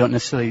 I mean, you don't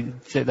necessarily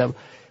say that,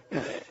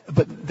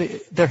 but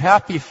they're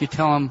happy if you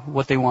tell them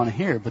what they want to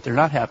hear, but they're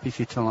not happy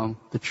if you tell them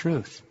the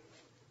truth.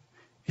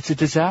 It's a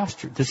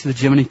disaster. This is the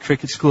Jiminy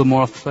Cricket School of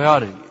Moral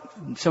Theology.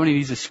 Somebody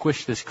needs to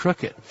squish this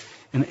crooked.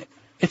 And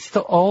it's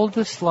the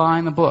oldest lie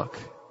in the book.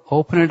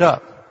 Open it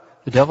up.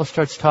 The devil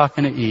starts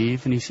talking to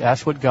Eve, and he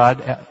asks what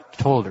God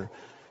told her.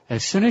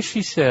 As soon as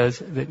she says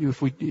that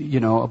if we,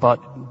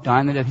 about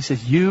dying the death, he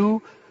says,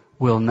 you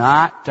will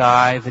not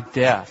die the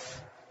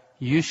death.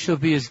 You shall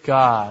be as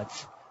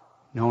gods,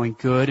 knowing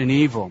good and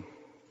evil.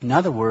 In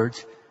other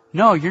words,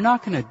 no, you're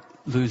not going to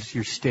lose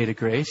your state of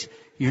grace.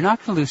 You're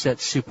not going to lose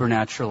that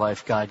supernatural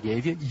life God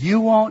gave you.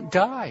 You won't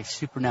die,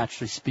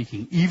 supernaturally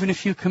speaking, even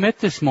if you commit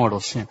this mortal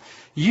sin.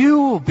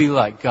 You will be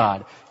like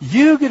God.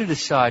 You get to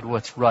decide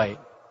what's right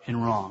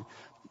and wrong.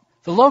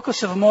 The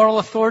locus of moral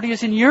authority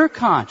is in your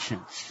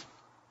conscience.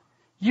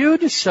 You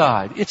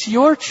decide. It's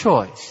your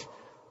choice.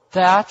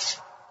 That's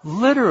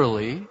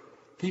literally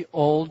the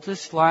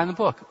oldest lie in the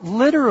book.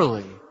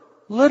 Literally.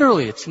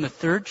 It's in the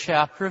 3rd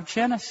chapter of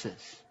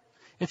Genesis.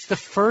 It's the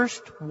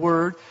first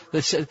word,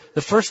 the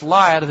first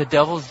lie out of the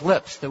devil's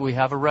lips that we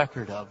have a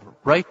record of.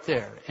 Right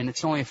there. And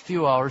it's only a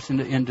few hours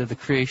into the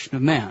creation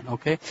of man.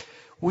 Okay?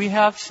 We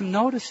have some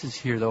notices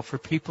here, though, for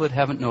people that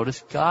haven't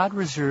noticed. God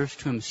reserves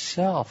to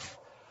Himself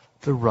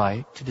the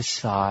right to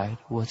decide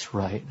what's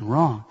right and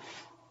wrong.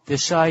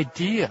 This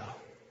idea,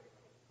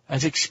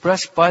 as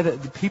expressed by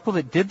the people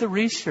that did the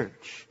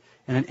research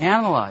and then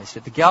analyzed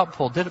it, the Gallup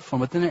poll did it for them,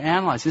 but then they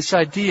analyzed this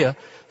idea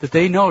that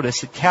they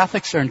noticed that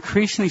Catholics are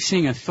increasingly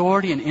seeing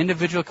authority in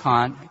individual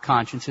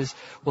consciences,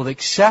 while the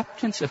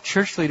acceptance of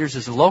church leaders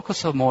as the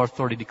locus of moral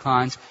authority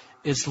declines,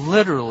 is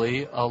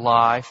literally a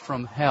lie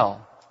from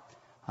hell.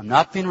 I'm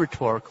not being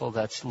rhetorical.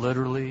 That's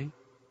literally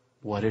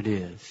what it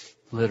is.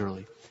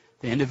 Literally.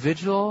 The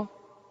individual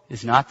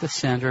is not the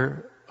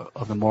center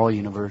of the moral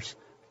universe.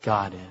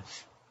 God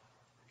is.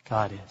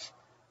 God is.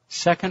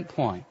 Second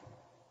point.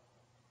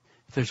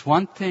 If there's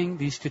one thing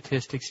these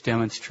statistics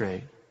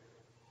demonstrate,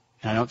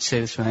 and I don't say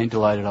this with any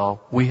delight at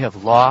all, we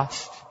have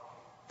lost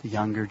the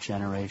younger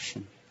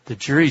generation. The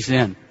jury's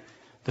in.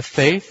 The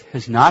faith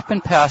has not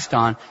been passed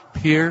on,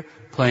 pure,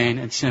 plain,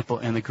 and simple.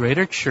 In the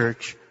greater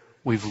church,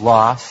 we've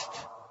lost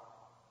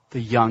the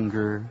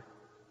younger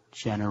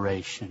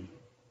generation.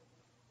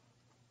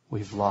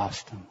 We've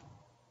lost them.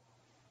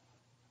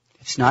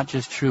 It's not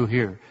just true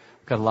here.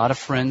 I've got a lot of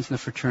friends in the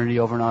fraternity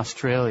over in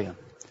Australia.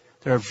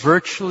 There are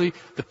virtually,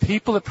 the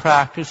people that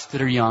practice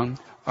that are young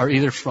are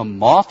either from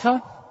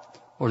Malta,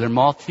 or they're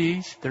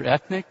Maltese, they're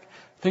ethnic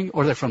thing,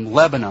 or they're from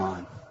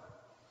Lebanon.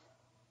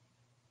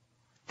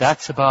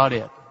 That's about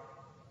it.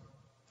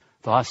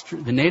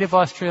 The native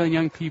Australian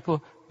young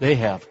people, they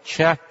have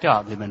checked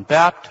out. They've been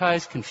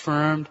baptized,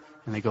 confirmed,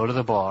 and they go to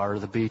the bar or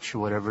the beach or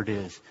whatever it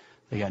is.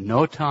 They got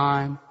no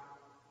time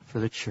for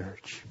the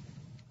church.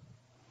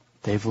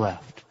 They've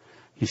left.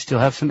 You still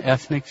have some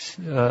ethnic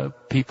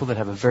people that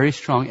have a very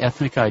strong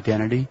ethnic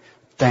identity.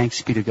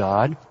 Thanks be to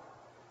God.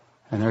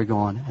 And they're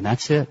going, and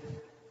that's it.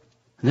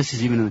 And this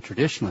is even in the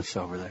traditionalists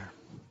over there.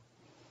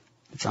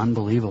 It's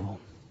unbelievable.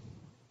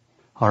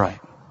 All right.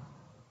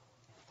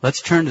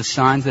 Let's turn to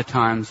signs of the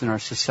times in our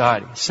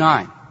society.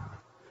 Sign.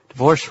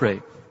 Divorce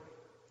rate.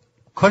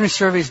 According to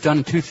surveys done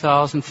in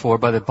 2004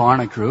 by the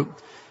Barna Group,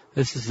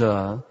 this is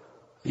a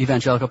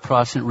Evangelical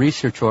Protestant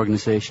Research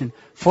Organization,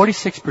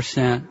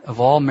 46% of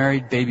all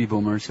married baby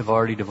boomers have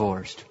already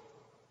divorced.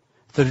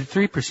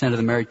 33% of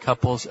the married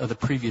couples of the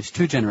previous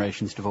 2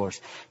 generations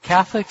divorced.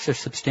 Catholics are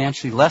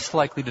substantially less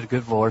likely to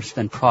divorce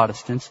than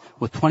Protestants,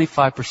 with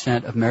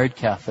 25% of married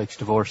Catholics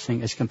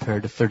divorcing as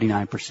compared to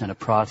 39% of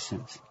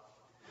Protestants.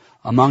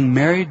 Among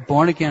married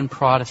born-again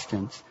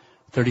Protestants,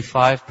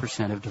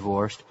 35% have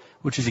divorced,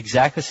 which is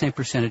exactly the same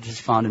percentage as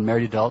found in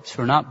married adults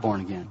who are not born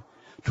again.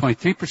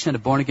 23%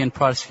 of born-again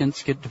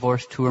Protestants get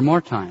divorced 2 or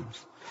more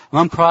times.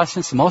 Among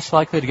Protestants, the most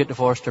likely to get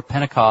divorced are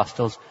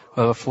Pentecostals,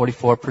 who have a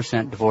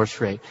 44% divorce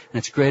rate. And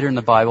it's greater in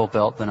the Bible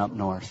Belt than up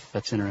north.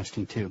 That's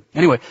interesting, too.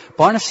 Anyway,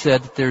 Barna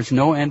said that there's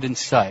no end in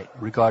sight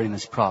regarding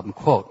this problem.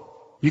 Quote,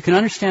 "You can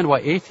understand why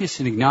atheists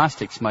and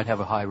agnostics might have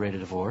a high rate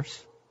of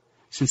divorce,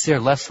 since they are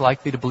less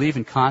likely to believe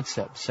in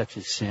concepts such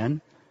as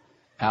sin,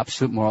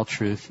 absolute moral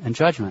truth, and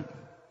judgment.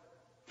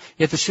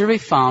 Yet the survey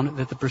found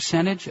that the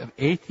percentage of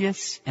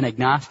atheists and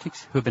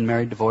agnostics who have been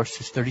married divorced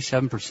is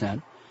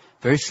 37%,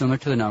 very similar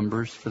to the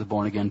numbers for the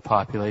born-again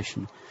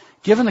population.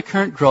 Given the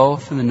current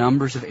growth in the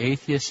numbers of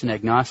atheists and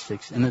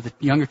agnostics, and that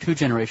the younger 2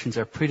 generations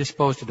are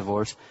predisposed to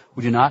divorce,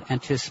 we do not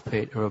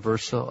anticipate a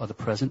reversal of the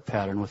present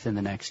pattern within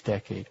the next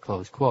decade."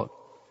 Close quote.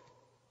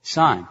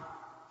 Sign.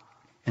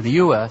 In the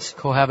U.S.,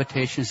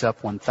 cohabitation is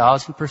up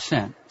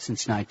 1,000%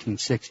 since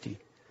 1960.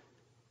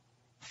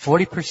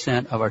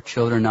 40% of our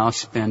children now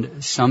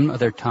spend some of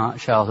their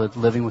childhood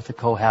living with a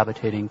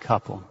cohabitating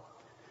couple.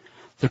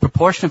 The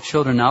proportion of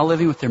children now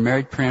living with their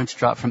married parents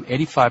dropped from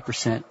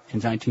 85%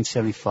 in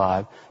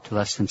 1975 to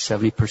less than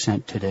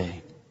 70%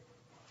 today.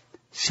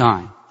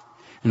 Sign.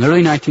 In the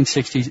early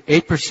 1960s,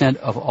 8%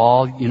 of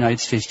all United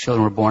States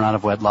children were born out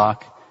of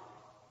wedlock.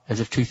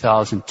 As of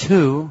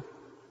 2002,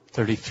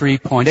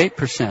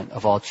 33.8%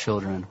 of all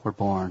children were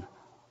born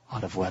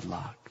out of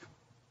wedlock.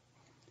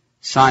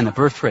 Sign. The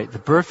birth rate. The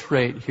birth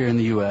rate here in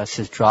the U.S.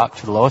 has dropped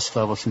to the lowest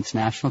level since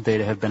national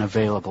data have been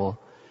available.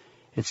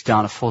 It's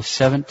down a full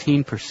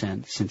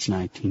 17% since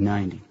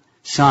 1990.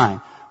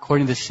 Sign.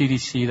 According to the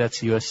CDC,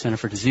 that's the U.S. Center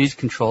for Disease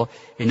Control,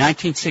 in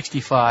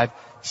 1965,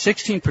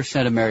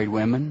 16% of married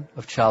women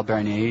of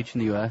childbearing age in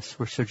the U.S.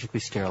 were surgically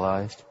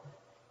sterilized.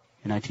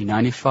 In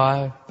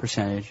 1995,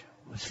 percentage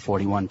was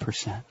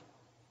 41%.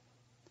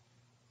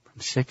 From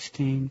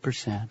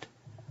 16%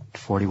 to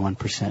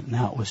 41%.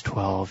 Now it was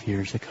 12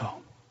 years ago.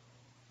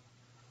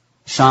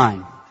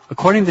 Sign.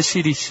 According to the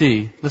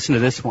CDC, listen to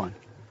this one.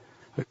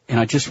 And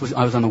I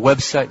was on the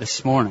website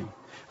this morning.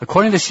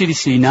 According to the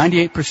CDC,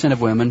 98%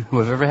 of women who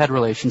have ever had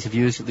relations have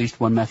used at least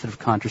one method of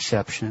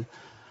contraception.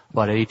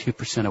 About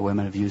 82% of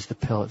women have used the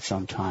pill at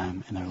some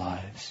time in their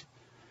lives.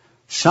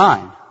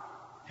 Sign.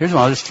 Here's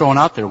one I was just throwing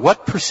out there.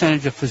 What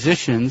percentage of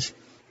physicians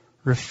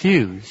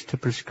refuse to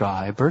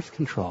prescribe birth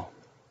control?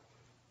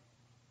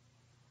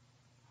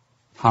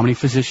 How many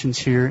physicians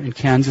here in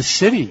Kansas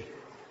City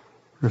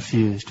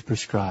refuse to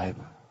prescribe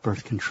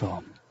birth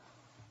control?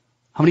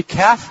 How many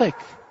Catholic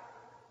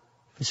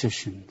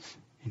physicians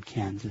in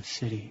Kansas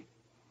City?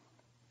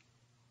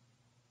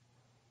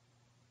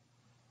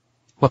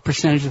 What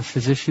percentage of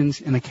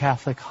physicians in the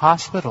Catholic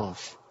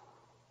hospitals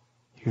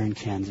here in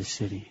Kansas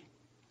City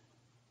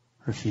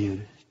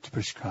refuse to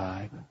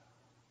prescribe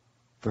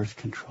birth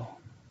control?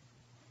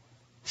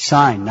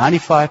 Sign.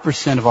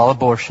 95% of all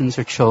abortions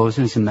are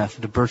chosen as a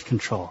method of birth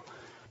control.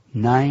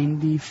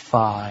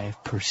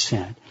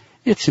 95%.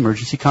 It's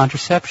emergency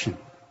contraception.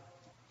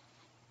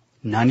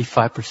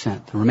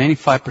 95%. The remaining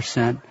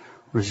 5%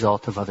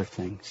 result of other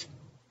things.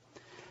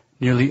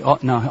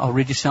 Now, I'll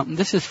read you something.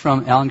 This is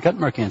from Alan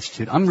Guttmark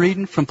Institute. I'm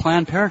reading from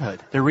Planned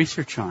Parenthood, their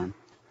research arm.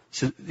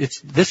 So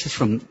this is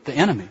from the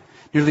enemy.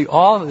 Nearly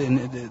all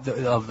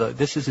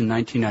this is in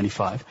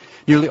 1995.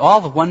 Nearly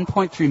all the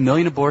 1.3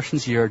 million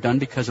abortions a year are done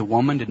because a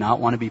woman did not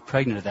want to be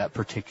pregnant at that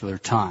particular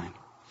time.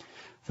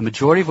 The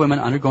majority of women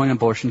undergoing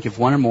abortion give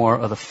one or more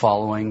of the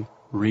following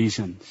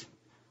reasons.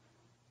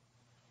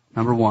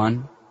 Number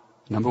one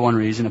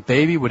reason, a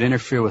baby would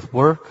interfere with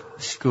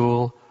work,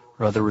 school,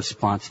 or other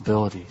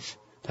responsibilities.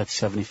 That's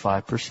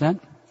 75%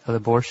 of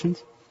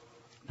abortions.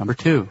 Number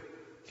two,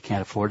 they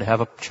can't afford to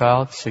have a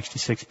child,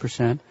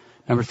 66%.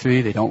 Number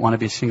three, they don't want to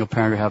be a single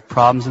parent or have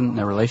problems in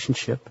their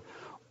relationship.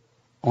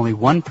 Only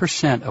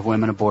 1% of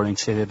women aborting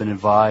say they've been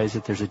advised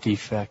that there's a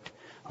defect.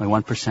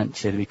 Only 1%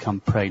 say they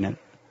become pregnant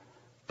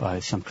by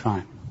some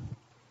crime.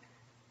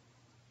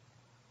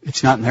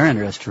 It's not in their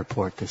interest to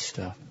report this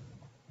stuff.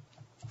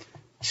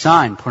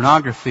 Sign.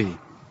 Pornography.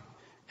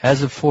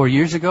 As of 4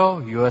 years ago,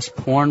 U.S.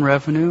 porn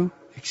revenue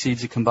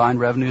exceeds the combined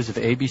revenues of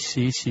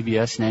ABC,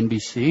 CBS, and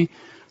NBC.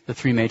 The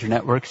 3 major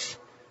networks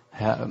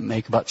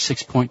make about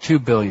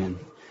 $6.2 billion.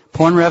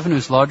 Porn revenue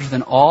is larger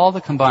than all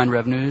the combined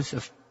revenues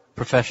of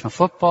professional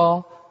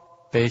football,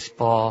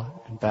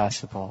 baseball, and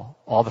basketball,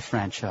 all the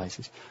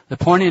franchises. The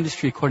porn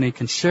industry, according to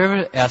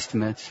conservative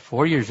estimates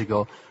 4 years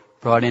ago,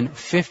 brought in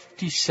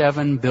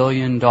 $57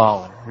 billion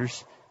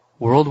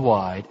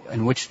worldwide,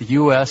 in which the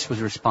U.S.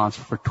 was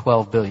responsible for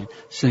 $12 billion.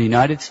 So in the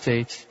United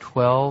States,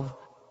 $12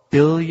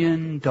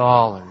 billion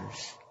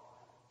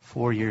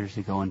 4 years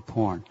ago in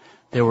porn.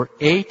 There were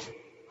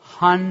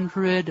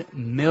 800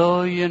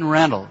 million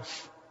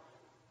rentals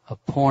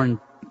of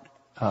porn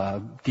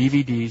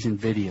DVDs and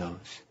videos.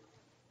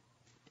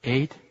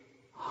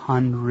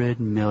 800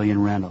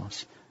 million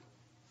rentals.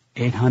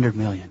 800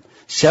 million.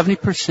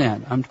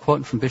 70%, I'm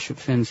quoting from Bishop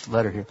Finn's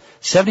letter here,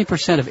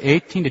 70% of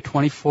 18 to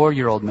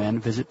 24-year-old men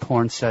visit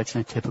porn sites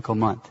in a typical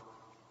month.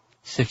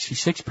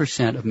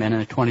 66% of men in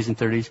their 20s and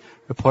 30s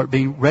report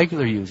being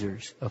regular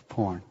users of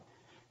porn.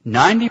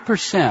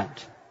 90%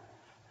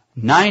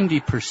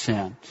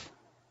 90%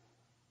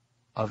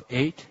 of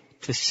 8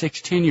 to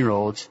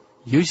 16-year-olds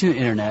using the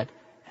internet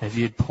have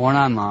viewed porn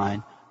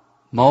online,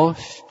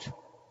 most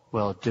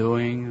while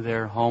doing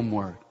their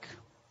homework.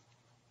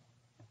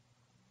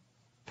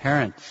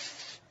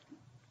 Parents,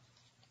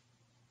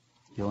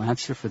 you'll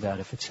answer for that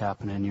if it's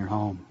happening in your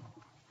home.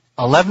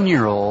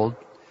 11-year-old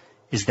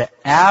is the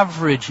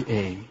average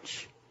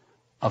age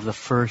of the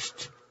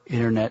first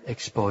internet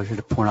exposure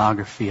to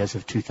pornography as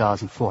of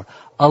 2004.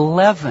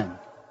 11.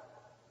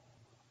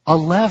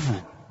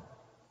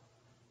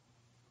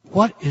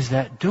 What is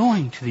that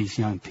doing to these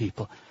young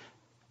people?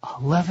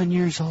 11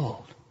 years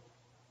old.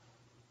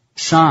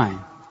 Sign.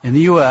 In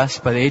the U.S.,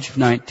 by the age of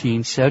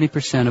 19,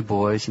 70% of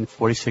boys and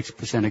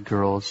 46% of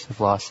girls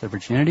have lost their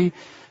virginity.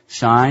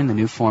 Sign. The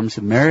new forms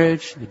of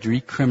marriage, the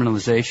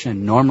decriminalization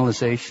and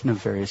normalization of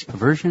various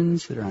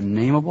perversions that are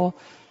unnameable.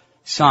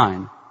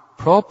 Sign.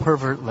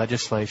 Pro-pervert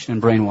legislation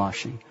and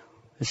brainwashing.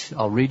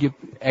 I'll read you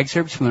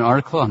excerpts from an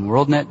article on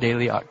WorldNet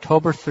Daily,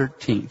 October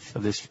 13th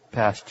of this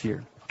past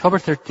year. October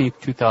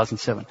 13th,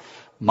 2007.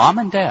 Mom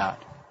and dad,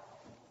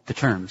 the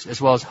terms, as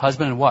well as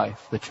husband and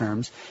wife, the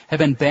terms, have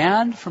been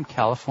banned from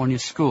California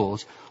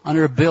schools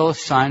under a bill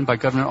signed by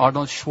Governor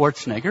Arnold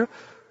Schwarzenegger,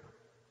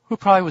 who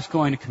probably was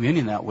going to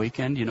communion that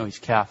weekend. You know he's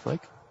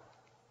Catholic.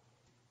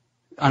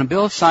 On a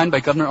bill signed by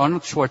Governor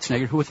Arnold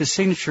Schwarzenegger, who with his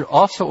signature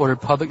also ordered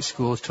public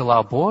schools to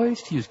allow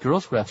boys to use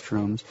girls'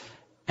 restrooms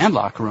and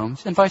locker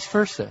rooms, and vice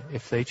versa,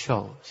 if they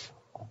chose.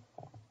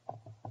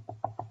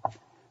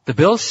 The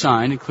bills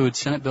signed include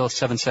Senate Bill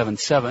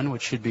 777,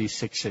 which should be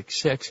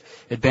 666.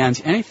 It bans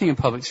anything in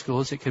public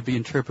schools that could be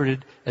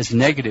interpreted as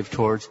negative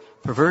towards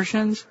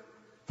perversions,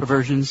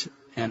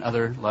 and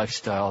other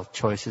lifestyle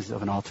choices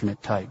of an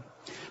alternate type.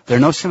 There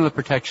are no similar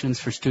protections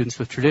for students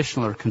with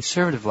traditional or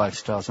conservative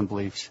lifestyles and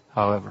beliefs,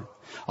 however.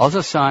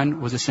 Also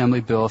signed was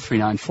Assembly Bill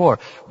 394,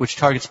 which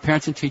targets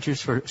parents and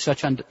teachers for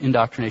such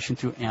indoctrination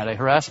through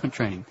anti-harassment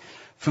training.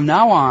 From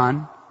now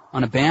on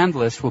a banned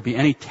list will be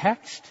any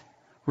text,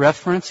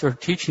 reference, or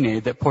teaching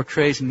aid that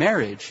portrays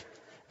marriage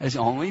as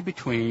only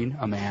between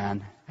a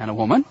man and a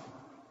woman.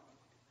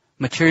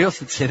 Materials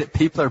that say that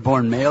people are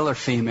born male or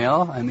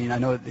female. I mean, I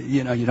know,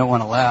 you don't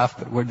want to laugh,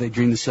 but where did they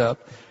dream this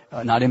up?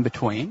 Not in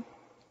between.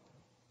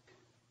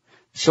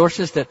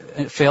 Sources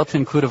that fail to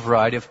include a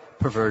variety of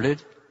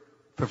perverted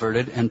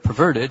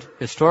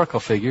historical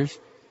figures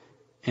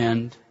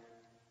and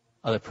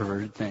other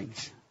perverted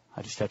things.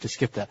 I just have to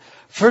skip that.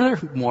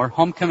 Furthermore,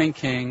 homecoming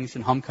kings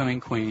and homecoming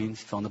queens,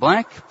 fill in the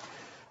blank.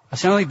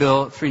 Assembly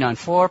Bill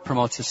 394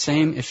 promotes the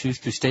same issues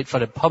through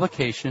state-funded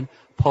publication,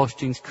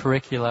 postings,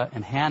 curricula,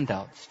 and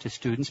handouts to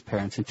students,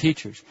 parents, and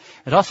teachers.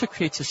 It also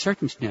creates a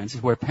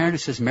circumstances where a parent who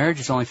says marriage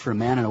is only for a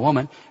man and a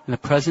woman in the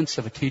presence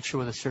of a teacher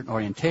with a certain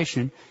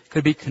orientation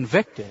could be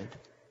convicted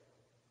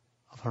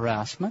of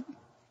harassment.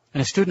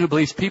 And a student who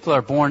believes people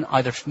are born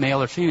either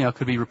male or female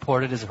could be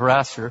reported as a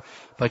harasser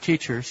by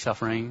teachers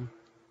suffering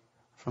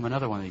from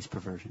another one of these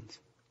perversions.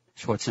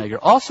 Schwarzenegger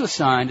also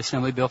signed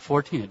Assembly Bill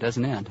 14. It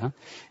doesn't end, huh?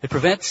 It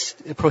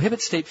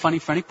prohibits state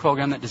funding for any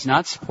program that does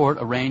not support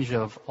a range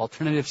of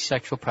alternative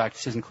sexual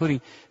practices,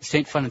 including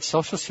state-funded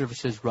social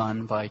services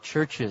run by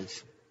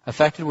churches.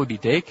 Affected would be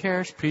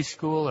daycares,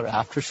 preschool or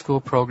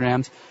after-school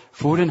programs,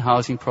 food and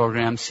housing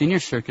programs, senior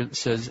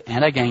services,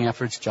 anti-gang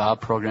efforts,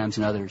 job programs,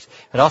 and others.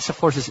 It also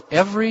forces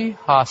every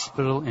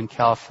hospital in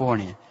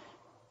California,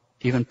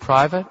 even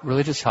private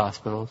religious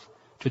hospitals,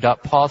 to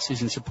adopt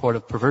policies in support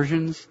of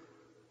perversions,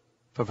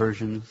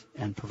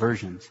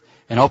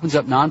 and opens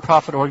up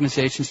nonprofit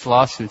organizations to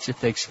lawsuits if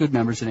they exclude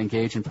members that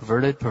engage in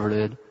perverted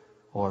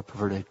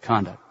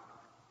conduct.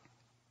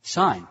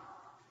 Sign.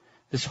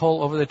 This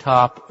whole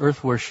over-the-top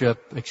earth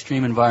worship,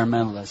 extreme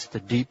environmentalist, the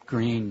deep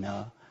green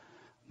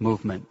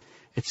movement,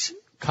 it's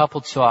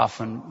coupled so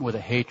often with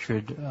a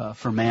hatred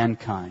for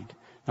mankind.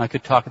 Now, I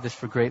could talk about this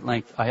for great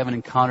length. I haven't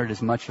encountered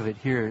as much of it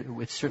here.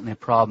 It's certainly a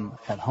problem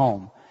at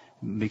home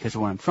because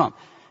of where I'm from.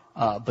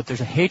 But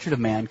there's a hatred of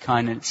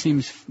mankind, and it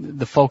seems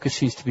the focus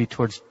seems to be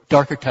towards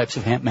darker types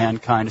of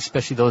mankind,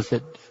 especially those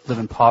that live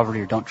in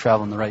poverty or don't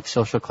travel in the right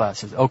social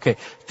classes. Okay,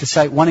 to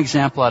cite one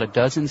example out of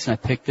dozens, and I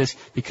picked this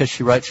because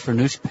she writes for a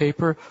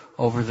newspaper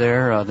over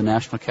there, the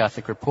National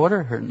Catholic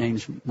Reporter. Her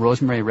name's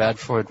Rosemary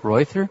Radford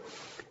Reuther,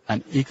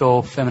 an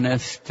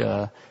eco-feminist.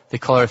 They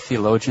call her a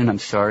theologian. I'm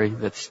sorry,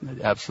 that's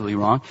absolutely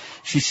wrong.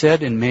 She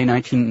said in May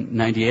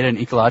 1998 at an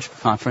ecological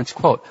conference,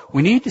 quote,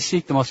 "We need to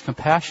seek the most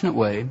compassionate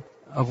way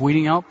of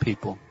weeding out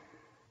people.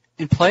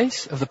 In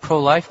place of the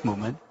pro-life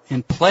movement,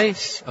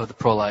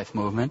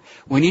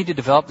 we need to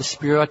develop the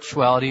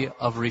spirituality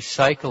of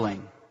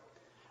recycling.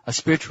 A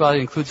spirituality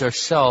that includes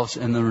ourselves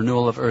in the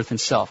renewal of earth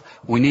and self.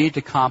 We need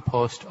to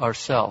compost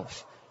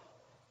ourselves."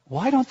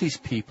 Why don't these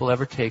people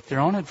ever take their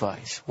own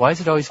advice? Why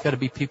has it always got to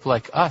be people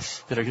like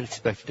us that are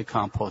expected to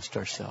compost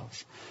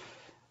ourselves?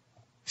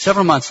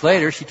 Several months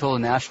later, she told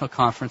a national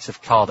conference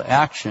of Call to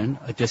Action,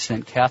 a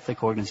dissident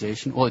Catholic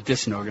organization,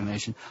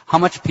 how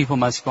much people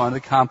must go on the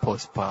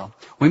compost pile.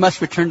 We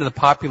must return to the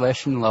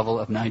population level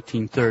of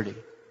 1930.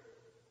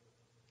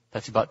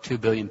 That's about 2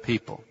 billion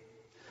people.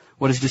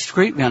 What is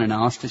discreetly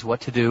unannounced is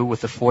what to do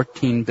with the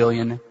 14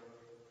 billion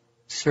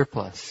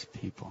surplus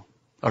people.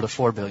 Or the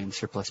 4 billion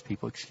surplus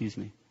people, excuse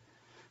me.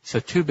 So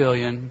 2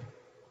 billion,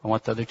 I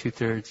want the other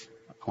 2/3.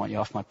 I want you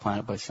off my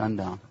planet by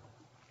sundown.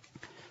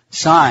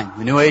 Sign,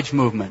 the New Age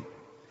movement.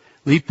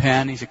 Lee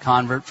Penn, he's a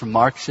convert from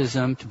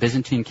Marxism to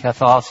Byzantine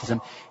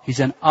Catholicism. He's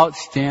done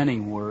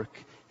outstanding work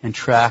in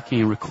tracking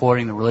and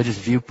recording the religious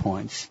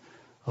viewpoints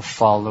of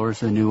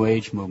followers of the New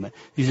Age movement.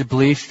 These are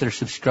beliefs that are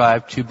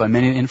subscribed to by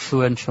many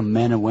influential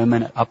men and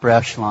women at upper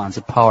echelons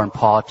of power and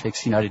politics,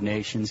 the United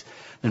Nations,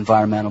 the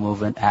environmental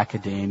movement,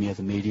 academia,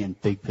 the media,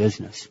 and big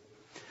business.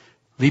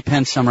 Lee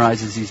Penn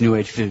summarizes these New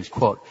Age views,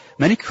 quote,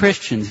 "Many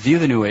Christians view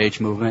the New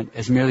Age movement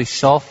as merely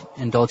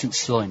self-indulgent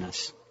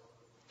silliness.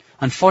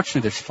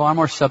 Unfortunately, there's far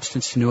more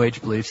substance to New Age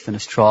beliefs than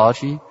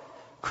astrology,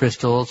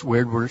 crystals,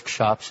 weird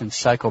workshops, and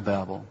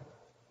psychobabble.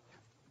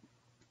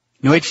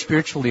 New Age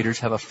spiritual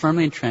leaders have a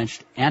firmly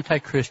entrenched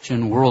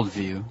anti-Christian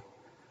worldview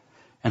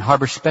and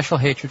harbor special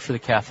hatred for the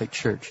Catholic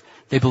Church.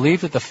 They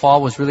believe that the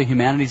fall was really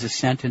humanity's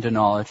ascent into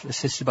knowledge,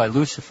 assisted by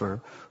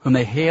Lucifer, whom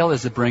they hail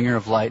as the bringer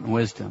of light and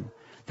wisdom.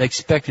 They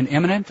expect an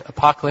imminent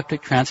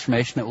apocalyptic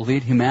transformation that will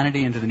lead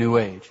humanity into the New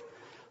Age.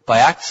 By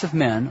acts of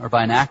men or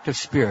by an act of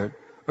spirit,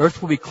 Earth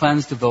will be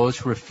cleansed of those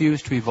who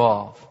refuse to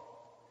evolve.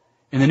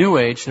 In the New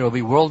Age, there will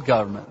be world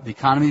government. The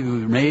economy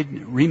will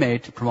be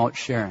remade to promote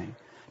sharing.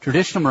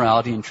 Traditional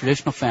morality and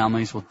traditional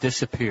families will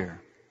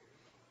disappear.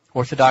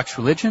 Orthodox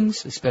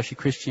religions, especially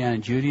Christianity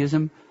and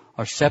Judaism,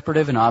 are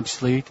separative and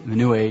obsolete. In the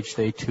New Age,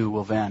 they too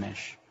will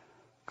vanish."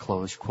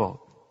 Close quote.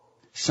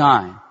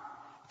 Sign,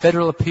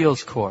 Federal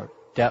Appeals Court,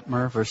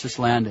 Detmer versus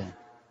Landon.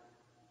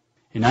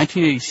 In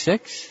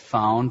 1986,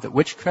 found that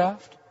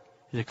witchcraft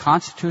is a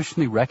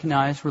constitutionally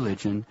recognized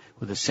religion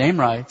with the same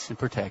rights and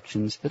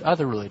protections that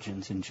other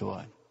religions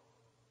enjoy.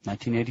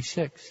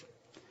 1986.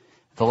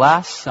 The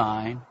last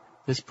sign,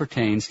 this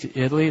pertains to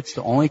Italy. It's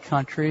the only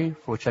country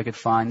for which I could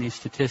find these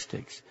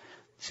statistics.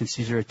 Since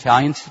these are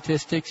Italian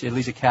statistics,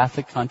 Italy's a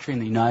Catholic country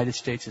and the United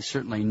States is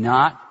certainly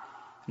not,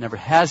 never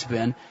has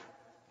been.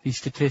 These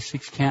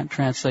statistics can't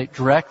translate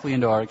directly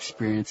into our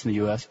experience in the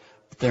U.S.,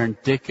 but they're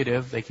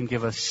indicative. They can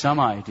give us some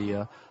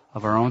idea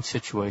of our own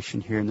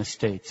situation here in the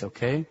States,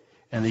 okay?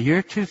 In the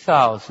year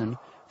 2000,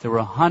 there were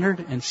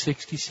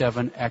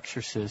 167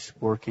 exorcists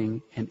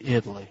working in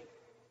Italy.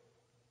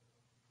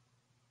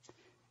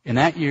 In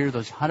that year,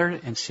 those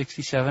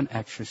 167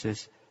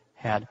 exorcists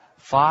had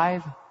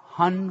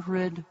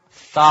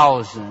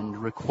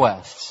 500,000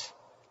 requests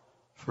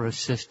for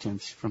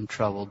assistance from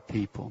troubled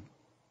people.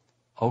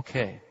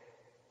 Okay.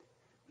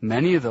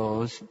 Many of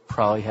those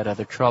probably had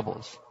other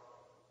troubles.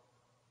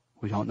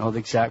 We don't know the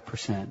exact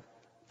percent,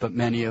 but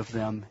many of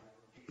them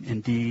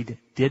indeed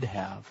did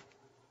have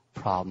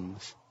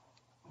problems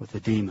with the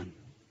demon.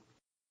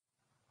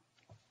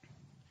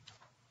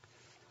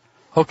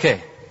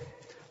 Okay.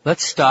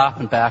 Let's stop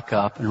and back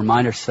up and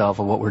remind ourselves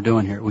of what we're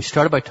doing here. We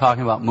started by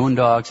talking about moon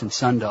dogs and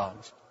sun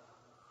dogs.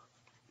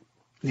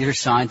 These are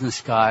signs in the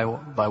sky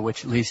by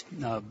which, at least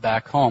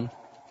back home,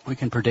 we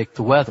can predict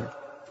the weather.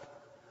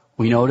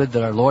 We noted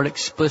that our Lord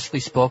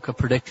explicitly spoke of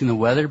predicting the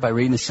weather by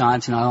reading the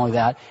signs, and not only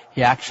that,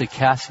 He actually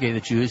castigated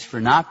the Jews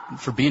for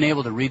being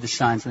able to read the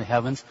signs in the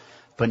heavens,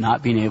 but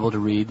not being able to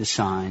read the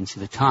signs of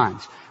the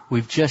times.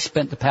 We've just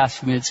spent the past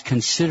few minutes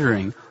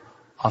considering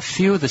a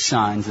few of the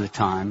signs of the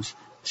times,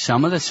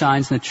 some of the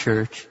signs in the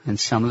church, and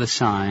some of the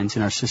signs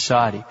in our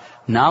society.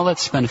 Now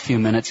let's spend a few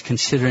minutes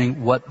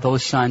considering what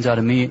those signs ought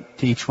to mean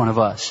to each one of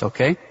us,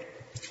 okay?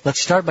 Let's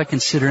start by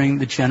considering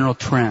the general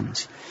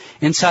trends.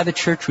 Inside the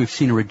church, we've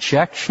seen a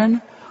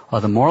rejection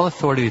of the moral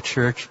authority of the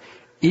church,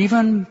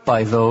 even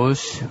by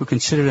those who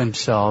consider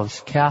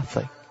themselves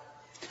Catholic.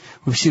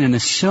 We've seen an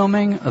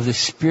assuming of the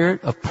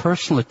spirit of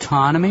personal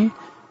autonomy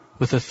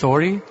with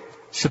authority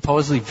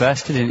supposedly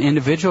vested in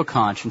individual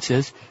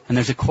consciences, and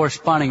there's a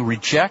corresponding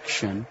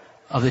rejection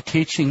of the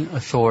teaching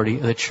authority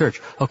of the church,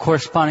 a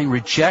corresponding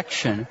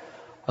rejection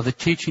of the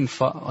teaching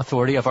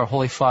authority of our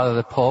Holy Father,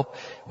 the Pope,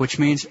 which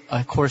means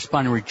a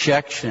corresponding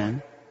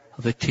rejection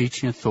of the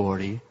teaching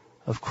authority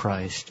of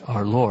Christ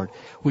our Lord.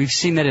 We've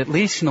seen that at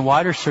least in the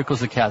wider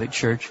circles of the Catholic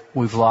Church,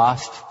 we've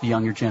lost the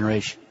younger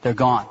generation. They're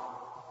gone.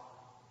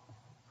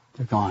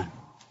 They're gone.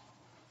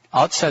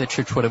 Outside the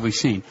church, what have we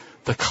seen?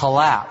 The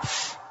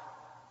collapse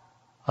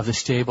of the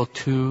stable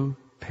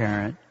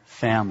two-parent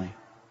family.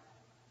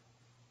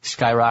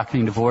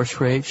 Skyrocketing divorce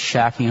rates,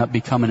 shacking up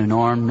becoming a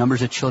norm,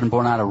 numbers of children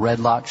born out of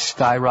wedlock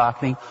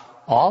skyrocketing,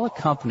 all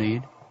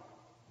accompanied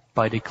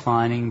by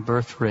declining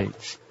birth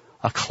rates,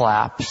 a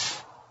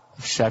collapse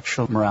of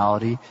sexual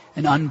morality,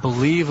 an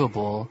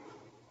unbelievable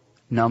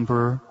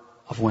number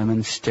of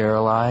women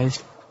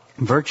sterilized,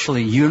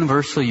 virtually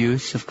universal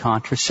use of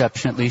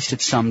contraception, at least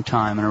at some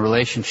time in a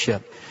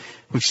relationship.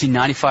 We've seen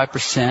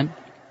 95%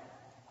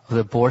 of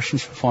the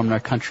abortions performed in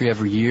our country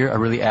every year are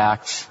really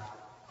acts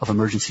of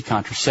emergency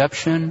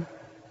contraception,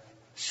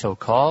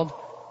 so-called.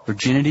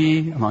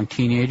 Virginity among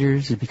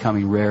teenagers is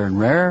becoming rarer and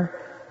rarer.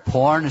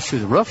 Porn is through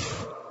the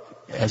roof,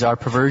 as are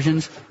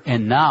perversions.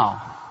 And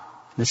now,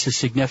 this is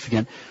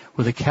significant,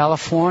 with the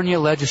California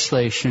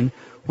legislation,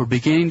 we're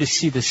beginning to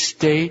see the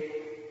state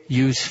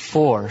use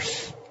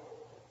force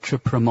to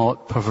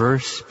promote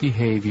perverse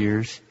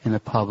behaviors in the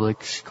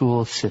public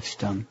school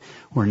system.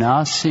 We're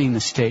now seeing the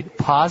state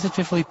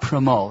positively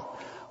promote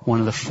one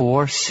of the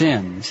 4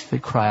 sins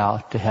that cry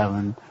out to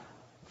heaven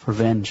for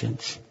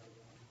vengeance.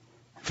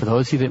 For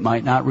those of you that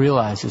might not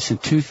realize this, in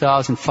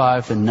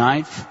 2005, the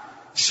Ninth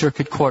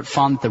Circuit Court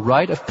found that the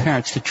right of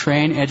parents to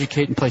train,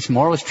 educate, and place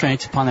moral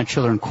restraints upon their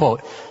children,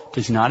 quote,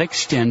 does not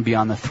extend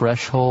beyond the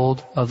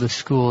threshold of the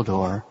school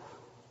door,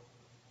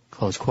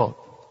 close quote.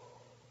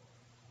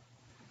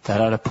 That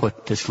ought to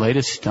put this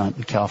latest stunt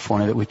in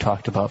California that we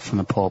talked about from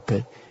the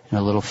pulpit in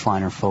a little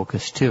finer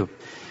focus too.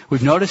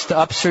 We've noticed the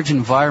upsurge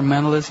in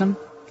environmentalism.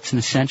 It's an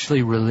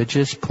essentially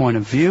religious point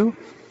of view.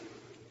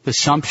 The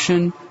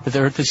assumption that the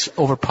earth is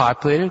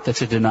overpopulated,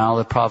 that's a denial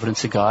of the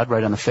providence of God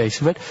right on the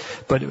face of it.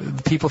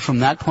 But people from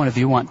that point of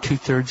view want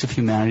 2/3 of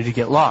humanity to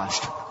get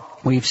lost.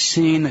 We've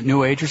seen that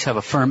New Agers have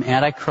a firm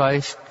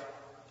Antichrist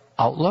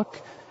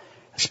outlook,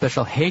 a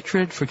special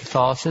hatred for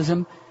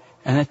Catholicism,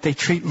 and that they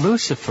treat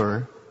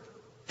Lucifer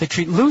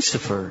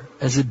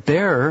as a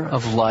bearer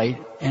of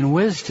light and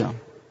wisdom.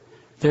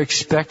 They're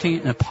expecting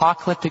an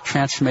apocalyptic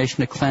transformation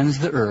to cleanse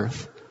the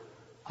earth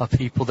of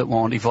people that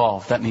won't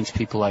evolve. That means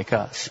people like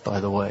us, by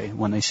the way.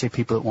 When they say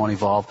people that won't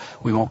evolve,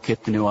 we won't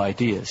get the new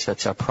ideas.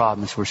 That's our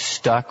problem, is we're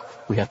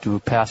stuck. We have to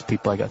move past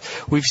people like us.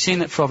 We've seen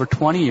that for over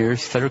 20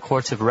 years, federal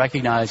courts have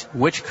recognized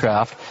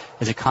witchcraft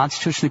as a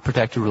constitutionally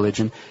protected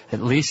religion.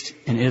 At least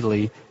in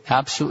Italy,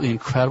 absolutely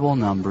incredible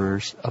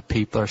numbers of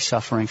people are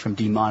suffering from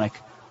demonic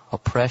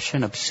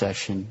oppression,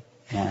 obsession,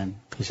 and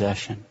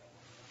possession.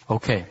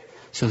 Okay,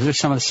 so those are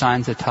some of the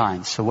signs of the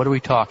times. So what are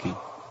we talking?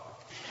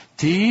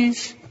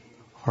 These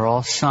are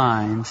all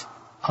signs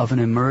of an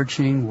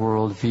emerging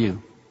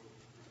worldview.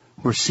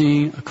 We're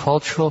seeing a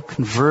cultural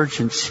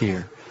convergence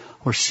here.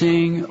 We're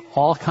seeing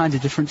all kinds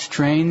of different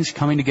strains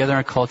coming together in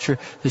our culture.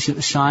 This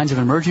is signs of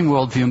an emerging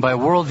worldview. And by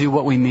worldview,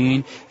 what we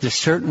mean is a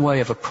certain way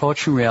of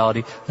approaching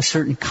reality, a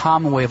certain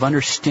common way of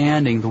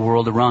understanding the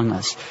world around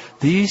us.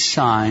 These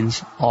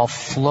signs all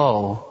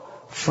flow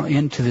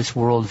into this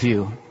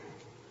worldview.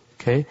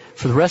 Okay?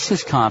 For the rest of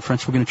this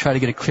conference, we're going to try to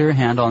get a clear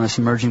handle on this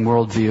emerging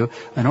worldview.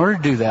 In order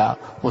to do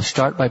that, we'll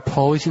start by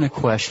posing a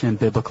question in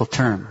biblical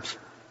terms.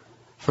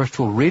 First,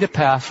 we'll read a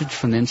passage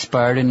from the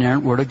inspired and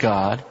inerrant Word of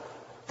God.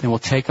 Then we'll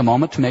take a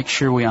moment to make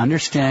sure we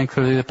understand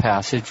clearly the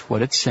passage,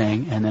 what it's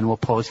saying, and then we'll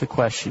pose the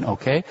question.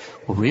 Okay?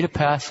 We'll read a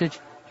passage,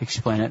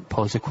 explain it,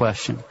 pose a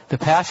question. The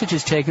passage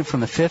is taken from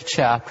the 5th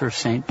chapter of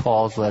St.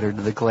 Paul's letter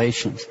to the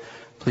Galatians.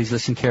 Please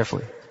listen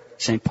carefully.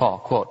 St. Paul,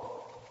 quote,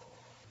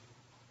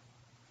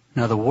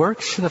 "Now the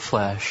works of the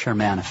flesh are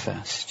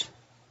manifest,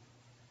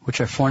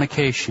 which are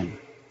fornication,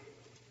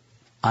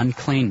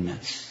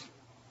 uncleanness,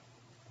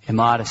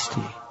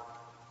 immodesty,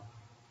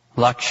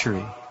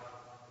 luxury,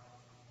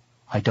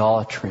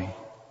 idolatry,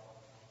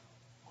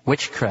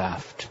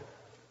 witchcraft,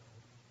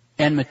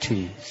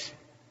 enmities,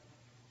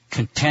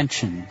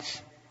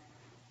 contentions,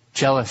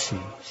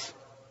 jealousies,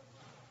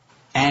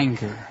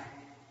 anger,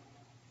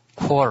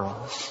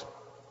 quarrels,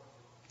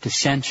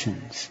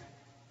 dissensions,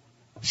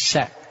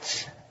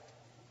 sects,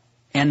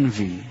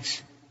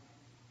 envies,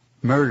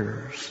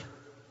 murders,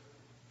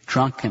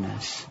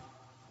 drunkenness,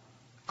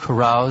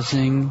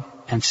 carousing,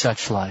 and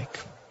such like,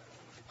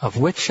 of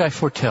which I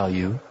foretell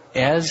you,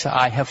 as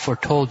I have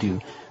foretold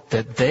you,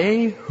 that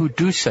they who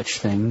do such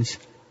things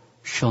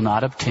shall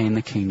not obtain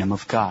the kingdom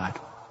of God.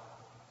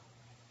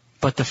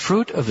 But the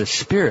fruit of the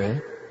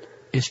Spirit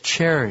is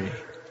charity,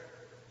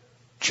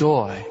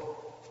 joy,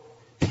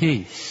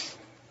 peace,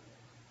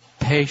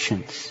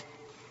 patience,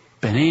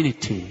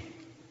 benignity,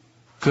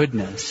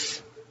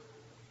 goodness,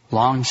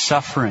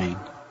 long-suffering,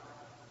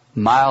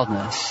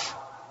 mildness,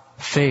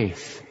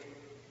 faith,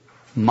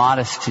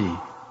 modesty,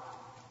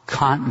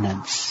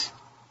 continence,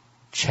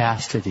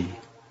 chastity.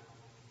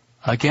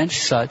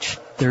 Against such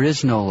there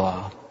is no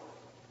law.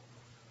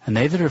 And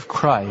they that are of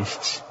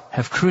Christ's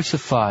have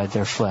crucified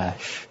their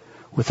flesh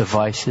with the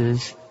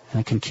vices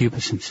and the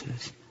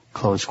concupiscences."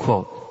 Close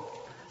quote.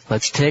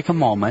 Let's take a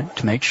moment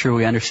to make sure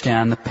we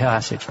understand the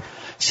passage.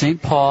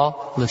 St.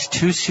 Paul lists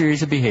 2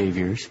 series of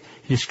behaviors.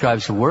 He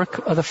describes the work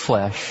of the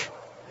flesh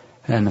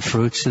and the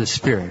fruits of the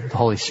Spirit, the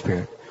Holy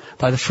Spirit.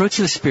 By the fruits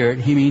of the Spirit,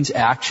 he means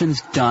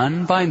actions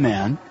done by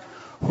men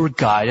who are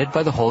guided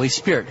by the Holy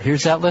Spirit.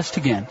 Here's that list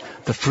again.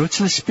 The fruits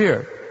of the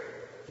Spirit: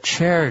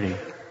 charity,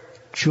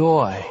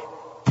 joy,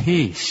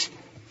 peace,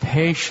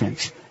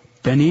 patience,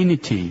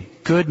 benignity,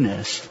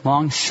 goodness,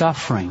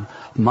 long-suffering,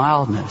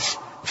 mildness,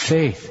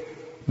 faith,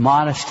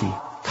 modesty,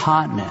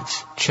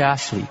 continence,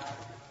 chastity.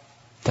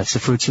 That's the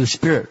fruits of the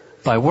Spirit.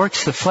 By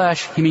works of the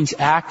flesh, he means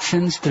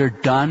actions that are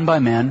done by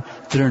men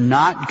that are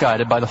not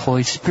guided by the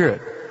Holy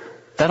Spirit.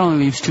 That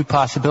only leaves 2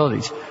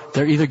 possibilities.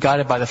 They're either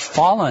guided by the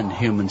fallen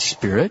human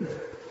spirit,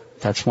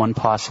 that's one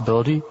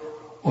possibility,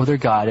 or they're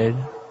guided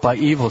by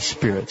evil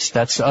spirits.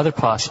 That's the other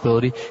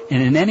possibility.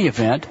 And in any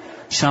event,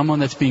 someone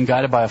that's being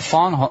guided by a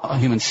fallen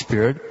human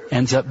spirit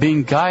ends up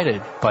being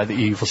guided by the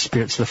evil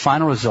spirit. So the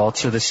final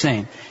results are the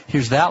same.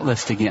 Here's that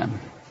list again.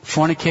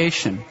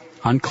 Fornication,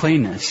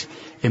 uncleanness,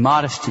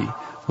 immodesty,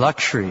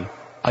 luxury,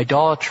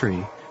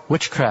 idolatry,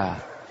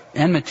 witchcraft,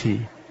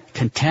 enmity,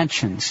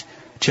 contentions,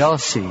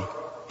 jealousy,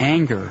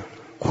 anger,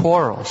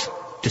 quarrels,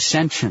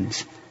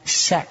 dissensions,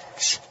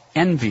 sects,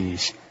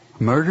 envies,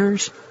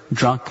 murders,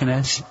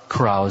 drunkenness,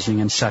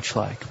 carousing, and such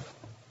like.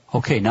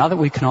 Okay, now that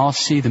we can all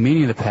see the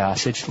meaning of the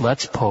passage,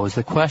 let's pose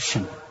the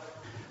question.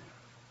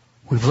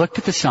 We've looked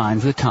at the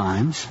signs of the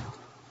times,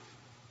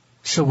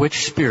 so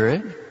which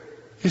spirit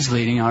is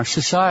leading our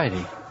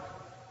society?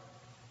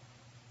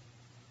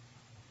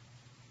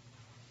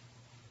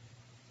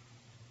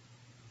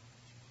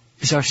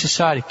 Is our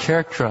society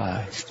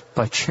characterized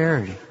by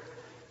charity,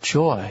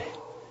 joy,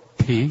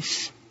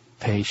 peace,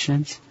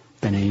 patience,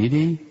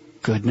 benignity,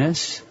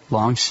 goodness,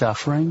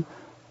 long-suffering,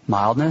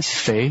 mildness,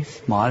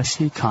 faith,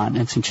 modesty,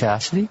 continence, and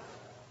chastity?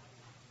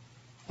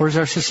 Or is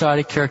our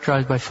society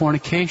characterized by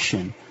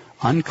fornication,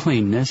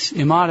 uncleanness,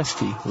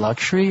 immodesty,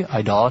 luxury,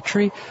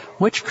 idolatry,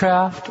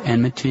 witchcraft,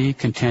 enmity,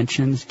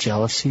 contentions,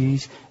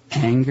 jealousies,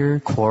 anger,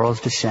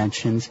 quarrels,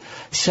 dissensions,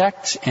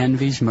 sects,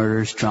 envies,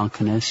 murders,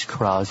 drunkenness,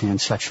 carousing,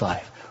 and such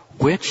like?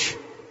 Which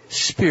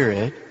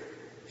spirit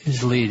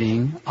is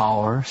leading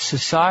our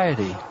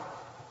society?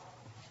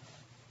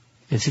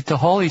 Is it the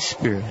Holy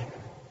Spirit?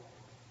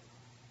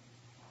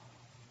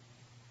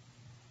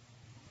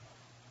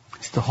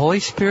 Is it the Holy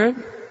Spirit?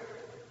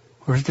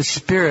 Or is it the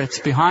spirits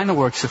behind the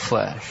works of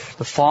flesh?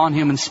 The fallen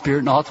human spirit,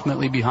 and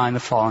ultimately behind the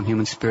fallen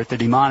human spirit, the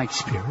demonic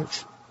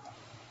spirits.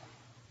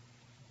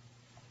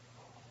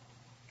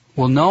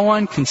 Well, no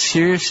one can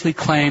seriously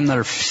claim that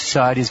our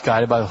society is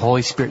guided by the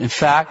Holy Spirit. In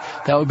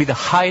fact, that would be the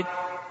height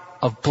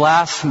of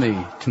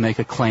blasphemy to make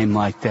a claim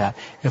like that.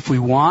 If we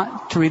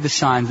want to read the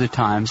signs of the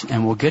times,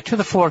 and we'll get to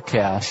the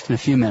forecast in a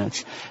few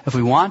minutes, if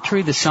we want to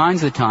read the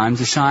signs of the times,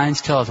 the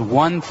signs tell us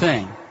one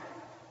thing.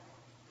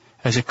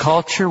 As a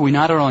culture, we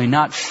not only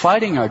not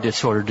fighting our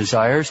disordered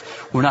desires,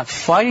 we're not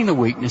fighting the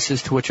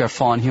weaknesses to which our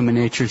fallen human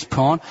nature is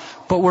prone,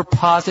 but we're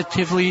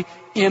positively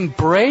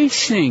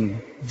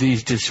embracing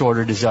these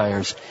disordered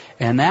desires.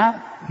 And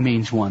that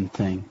means one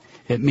thing.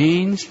 It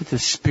means that the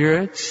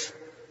spirits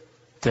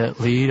that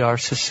lead our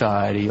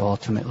society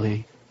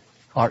ultimately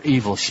are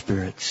evil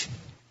spirits.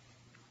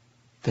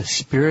 The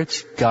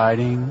spirits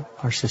guiding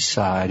our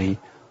society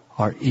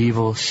are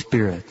evil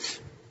spirits.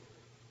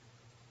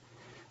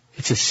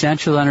 It's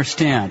essential to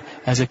understand,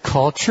 as a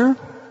culture,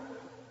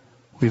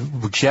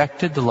 we've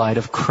rejected the light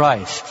of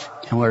Christ.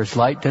 And where His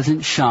light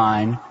doesn't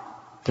shine,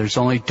 there's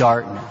only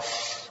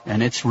darkness.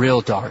 And it's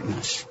real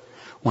darkness.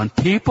 When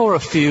people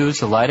refuse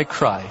the light of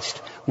Christ,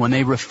 when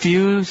they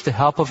refuse the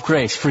help of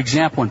grace, for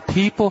example, when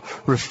people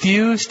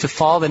refuse to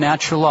follow the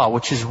natural law,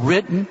 which is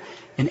written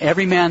in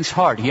every man's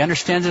heart, he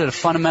understands it at a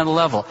fundamental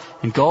level,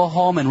 and go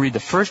home and read the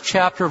first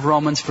chapter of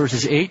Romans,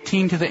 verses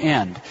 18 to the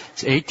end.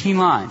 It's 18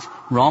 lines.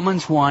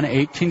 Romans 1,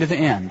 18 to the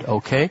end,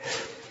 okay?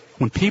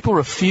 When people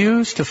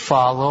refuse to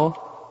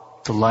follow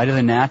the light of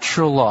the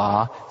natural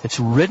law that's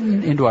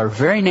written into our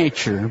very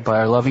nature by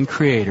our loving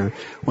Creator,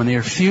 when they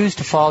refuse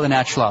to follow the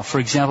natural law, for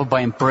example,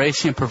 by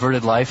embracing a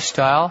perverted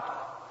lifestyle,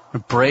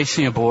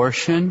 embracing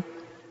abortion,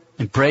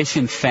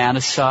 embracing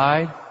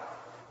infanticide,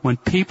 when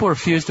people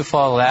refuse to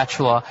follow the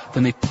natural law,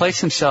 then they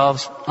place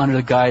themselves under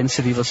the guidance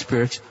of evil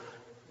spirits,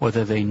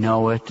 whether they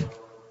know it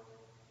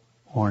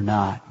or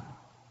not.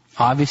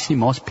 Obviously,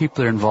 most people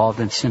that are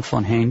involved in sinful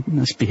and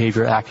heinous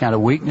behavior acting out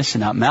of weakness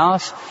and not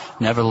malice.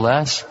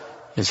 Nevertheless,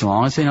 as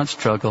long as they don't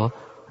struggle,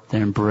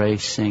 they're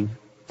embracing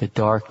the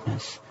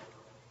darkness.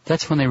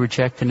 That's when they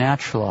reject the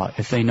natural law.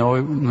 If they know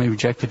when they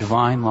reject the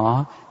divine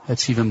law,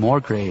 that's even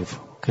more grave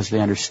because they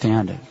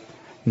understand it.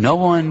 No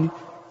one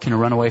can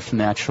run away from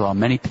the natural law.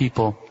 Many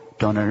people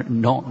don't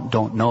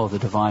know the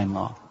divine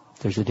law.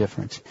 There's a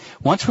difference.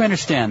 Once we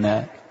understand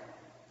that,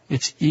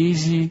 it's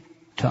easy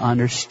to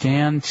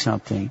understand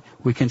something.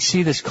 We can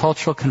see this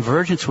cultural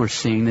convergence we're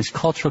seeing, this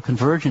cultural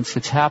convergence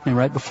that's happening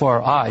right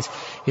before our eyes,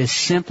 is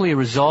simply a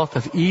result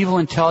of evil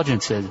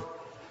intelligences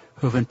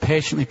who have been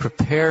patiently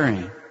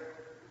preparing,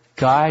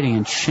 guiding,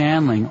 and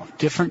channeling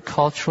different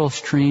cultural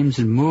streams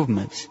and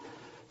movements,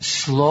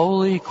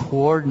 slowly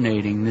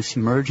coordinating this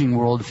emerging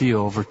worldview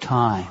over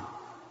time.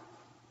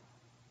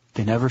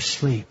 They never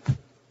sleep.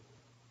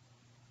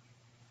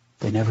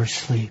 They never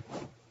sleep.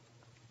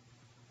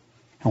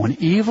 And when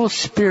evil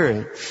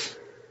spirits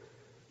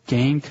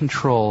gain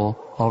control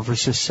over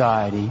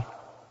society,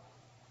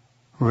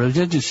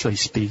 religiously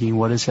speaking,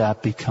 what does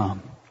that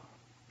become?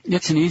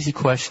 It's an easy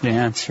question to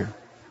answer.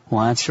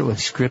 We'll answer it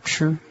with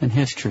Scripture and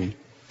history.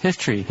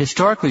 History,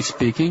 historically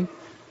speaking,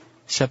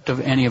 except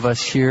of any of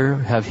us here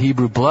have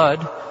Hebrew blood,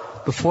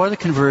 before the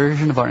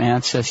conversion of our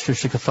ancestors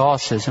to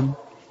Catholicism,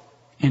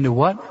 into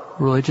what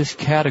religious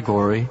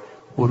category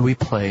would we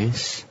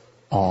place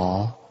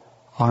all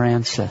our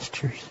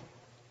ancestors?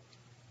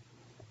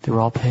 They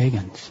were all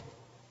pagans.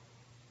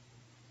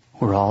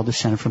 We're all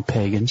descended from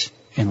pagans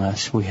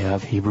unless we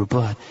have Hebrew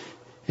blood.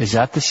 Is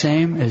that the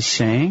same as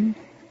saying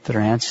that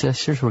our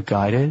ancestors were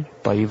guided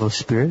by evil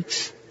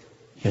spirits?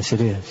 Yes,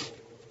 it is.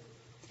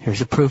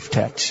 Here's a proof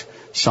text.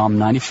 Psalm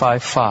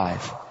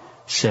 95:5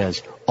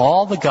 says,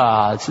 all the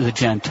gods of the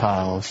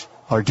Gentiles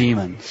are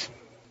demons.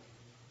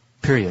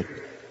 Period.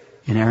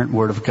 Inerrant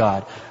word of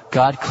God.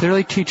 God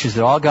clearly teaches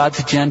that all gods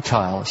of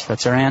Gentiles,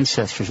 that's our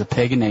ancestors, the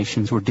pagan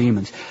nations, were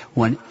demons.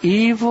 When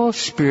evil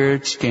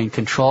spirits gain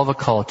control of a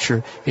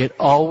culture, it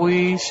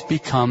always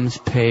becomes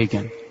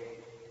pagan.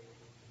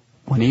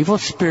 When evil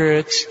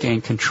spirits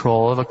gain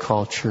control of a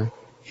culture,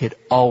 it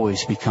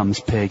always becomes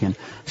pagan.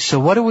 So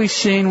what are we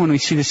seeing when we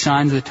see the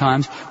signs of the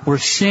times? We're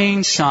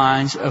seeing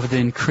signs of the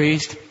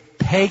increased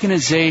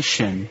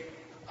paganization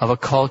of a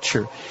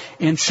culture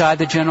inside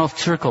the general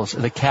circles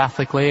of the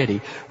Catholic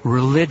laity,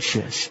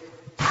 religious,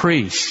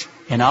 priests,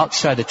 and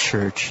outside the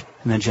church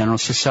and the general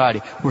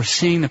society. We're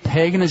seeing the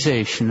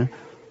paganization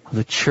of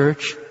the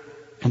church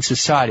and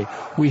society.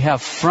 We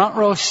have front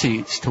row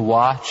seats to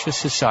watch the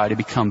society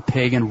become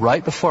pagan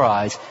right before our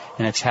eyes,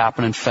 and it's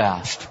happening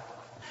fast.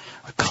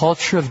 A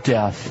culture of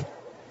death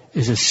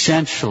is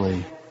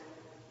essentially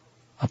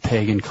a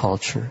pagan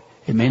culture.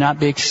 It may not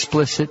be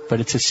explicit, but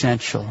it's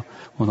essential.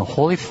 When the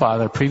Holy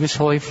Father, previous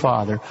Holy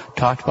Father,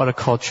 talked about a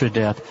culture of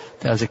death,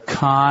 that was a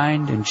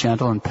kind and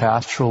gentle and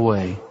pastoral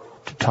way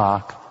to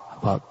talk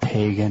about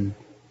pagan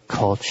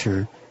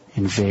culture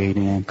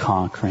invading and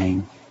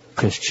conquering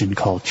Christian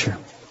culture.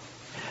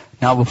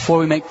 Now, before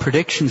we make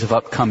predictions of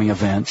upcoming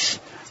events,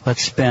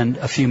 let's spend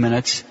a few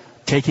minutes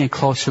taking a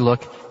closer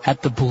look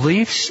at the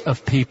beliefs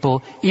of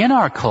people in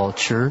our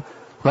culture,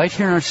 right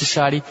here in our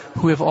society,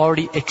 who have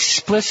already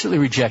explicitly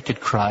rejected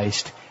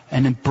Christ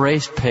and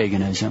embraced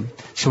paganism.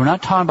 So we're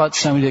not talking about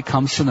somebody that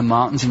comes from the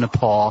mountains in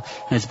Nepal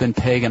and has been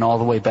pagan all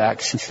the way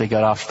back since they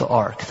got off the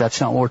ark.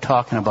 That's not what we're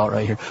talking about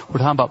right here. We're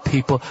talking about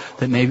people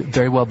that may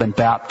very well have been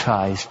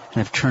baptized and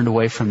have turned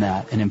away from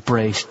that and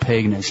embraced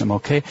paganism,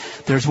 okay?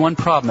 There's one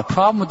problem. The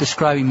problem with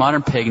describing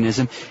modern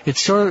paganism,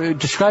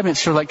 describing it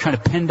sort of like trying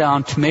to pin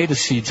down tomato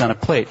seeds on a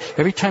plate.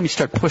 Every time you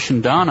start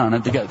pushing down on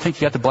it,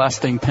 think you got the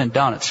blast thing pinned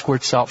down, it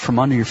squirts out from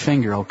under your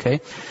finger, okay?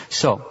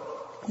 So,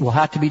 we'll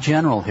have to be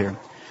general here.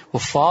 We'll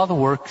follow the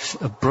works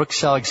of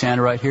Brooks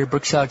Alexander right here.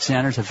 Brooks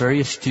Alexander is a very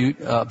astute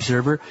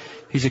observer.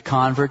 He's a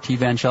convert to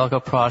evangelical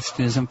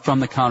Protestantism from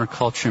the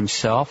counterculture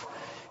himself.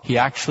 He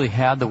actually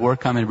had the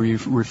work I'm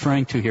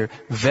referring to here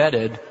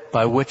vetted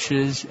by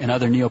witches and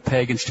other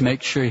neo-pagans to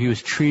make sure he was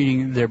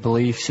treating their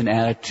beliefs and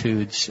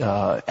attitudes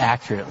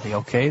accurately,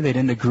 okay? They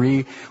didn't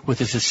agree with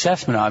his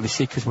assessment,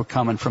 obviously, because we're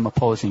coming from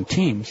opposing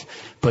teams,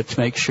 but to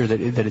make sure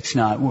that it's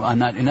not,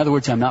 in other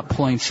words, I'm not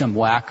pulling some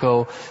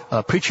wacko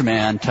preacher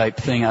man type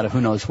thing out of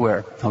who knows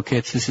where, okay?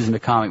 This isn't a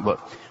comic book.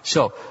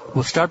 So,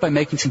 we'll start by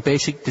making some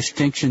basic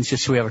distinctions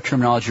just so we have our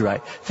terminology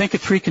right. Think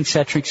of 3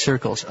 concentric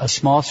circles. A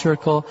small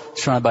circle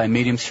surrounded by a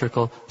medium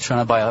circle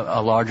surrounded by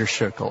a larger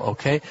circle,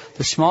 okay?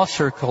 The small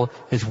circle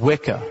is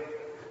Wicca.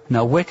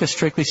 Now, Wicca,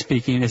 strictly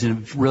speaking, is a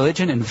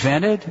religion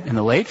invented in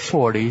the late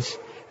 40s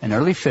and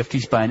early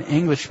 50s by an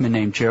Englishman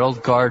named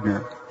Gerald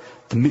Gardner.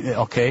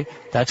 Okay?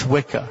 That's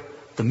Wicca.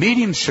 The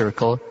medium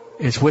circle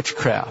is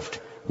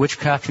witchcraft.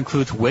 Witchcraft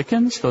includes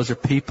Wiccans. Those are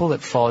people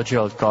that follow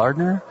Gerald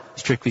Gardner,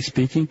 strictly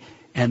speaking,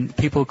 and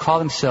people who call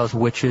themselves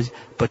witches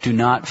but do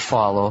not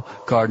follow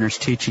Gardner's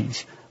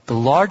teachings. The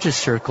largest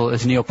circle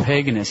is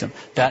neo-paganism.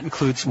 That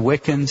includes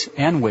Wiccans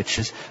and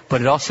witches,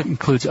 but it also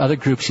includes other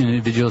groups and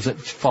individuals that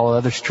follow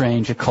other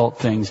strange occult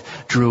things,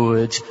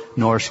 Druids,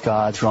 Norse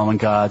gods, Roman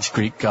gods,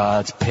 Greek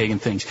gods, pagan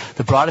things.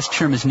 The broadest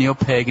term is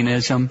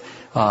neo-paganism.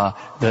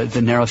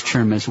 The narrowest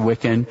term is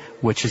Wiccan,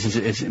 which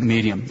is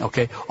medium.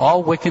 Okay?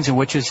 All Wiccans and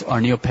witches are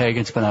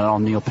neo-pagans, but not all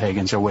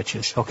neo-pagans are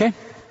witches. Okay?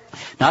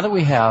 Now that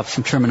we have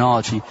some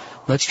terminology,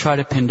 let's try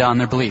to pin down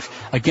their belief.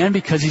 Again,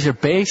 because these are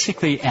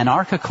basically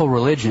anarchical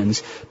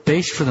religions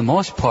based for the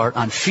most part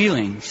on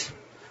feelings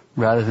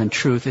rather than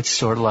truth, it's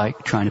sort of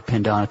like trying to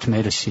pin down a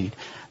tomato seed.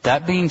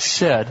 That being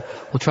said,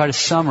 we'll try to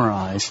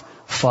summarize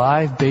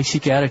 5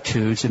 basic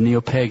attitudes of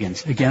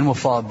neo-pagans. Again, we'll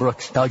follow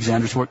Brooks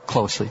Alexander's work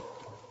closely.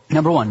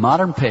 Number 1,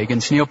 modern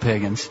pagans,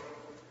 neo-pagans,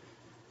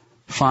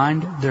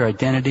 find their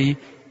identity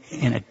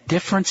in a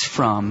difference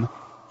from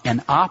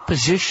and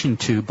opposition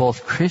to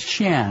both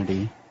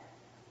Christianity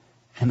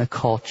and the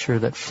culture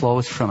that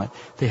flows from it.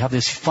 They have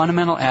this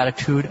fundamental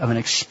attitude of an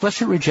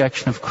explicit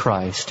rejection of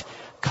Christ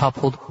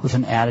coupled with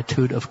an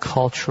attitude of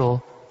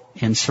cultural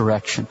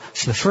insurrection.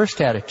 So the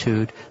first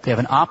attitude, they have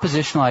an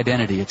oppositional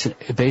identity. It's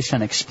based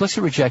on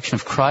explicit rejection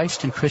of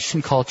Christ and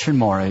Christian culture and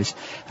mores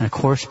and a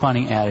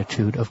corresponding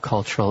attitude of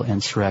cultural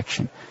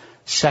insurrection.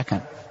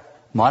 Second,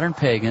 modern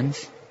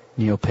pagans,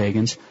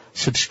 neo-pagans,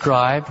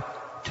 subscribe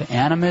to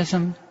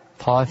animism,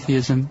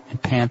 polytheism, and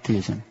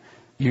pantheism.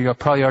 You're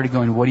probably already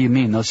going, what do you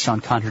mean? Those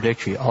sound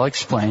contradictory. I'll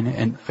explain.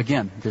 And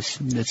again,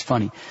 it's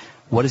funny.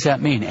 What does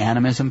that mean?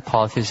 Animism,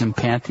 polytheism,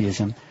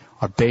 pantheism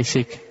are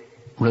basic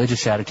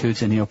religious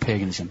attitudes in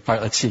neo-paganism. All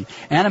right, let's see.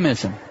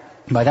 Animism.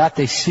 By that,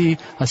 they see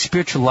a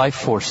spiritual life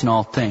force in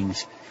all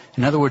things.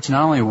 In other words,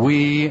 not only are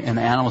we and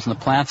the animals and the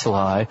plants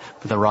alive,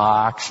 but the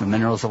rocks, the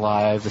minerals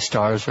alive, the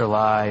stars are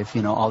alive,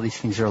 all these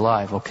things are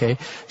alive, okay?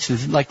 So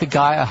it's like the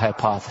Gaia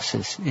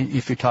hypothesis,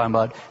 if you're talking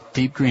about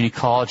deep green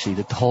ecology,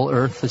 that the whole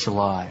earth is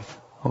alive,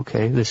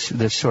 okay?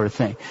 This sort of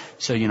thing.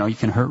 So, you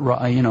can hurt,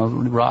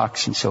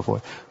 rocks and so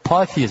forth.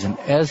 Polytheism,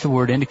 as the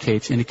word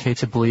indicates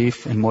a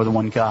belief in more than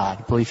one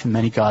God, belief in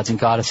many gods and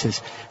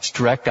goddesses. It's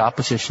direct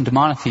opposition to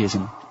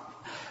monotheism.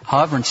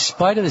 However, in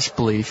spite of this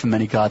belief in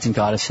many gods and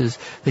goddesses,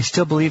 they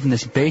still believe in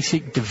this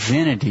basic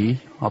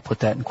divinity, I'll put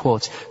that in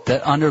quotes,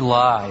 that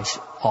underlies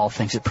all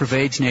things. It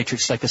pervades nature.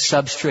 It's like a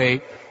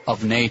substrate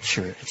of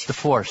nature. It's the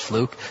force,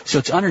 Luke. So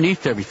it's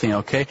underneath everything,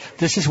 okay?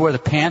 This is where the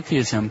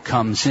pantheism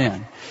comes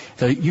in.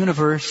 The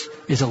universe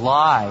is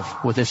alive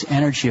with this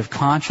energy of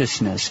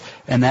consciousness,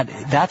 and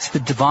that's the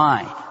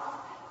divine.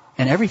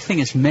 And everything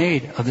is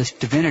made of this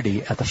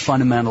divinity at the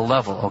fundamental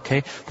level,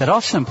 okay? That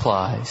also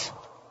implies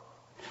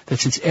that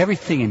since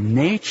everything in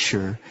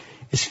nature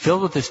is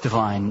filled with this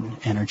divine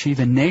energy,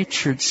 then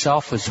nature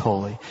itself is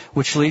holy,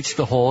 which leads to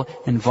the whole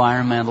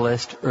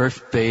environmentalist,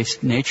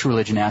 earth-based, nature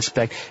religion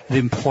aspect, the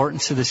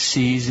importance of the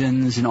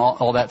seasons and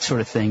all that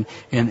sort of thing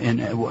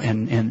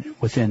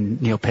within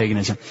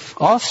neo-paganism.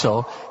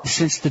 Also,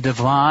 since the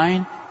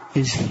divine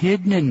is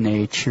hidden in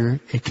nature,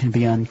 it can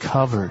be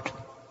uncovered.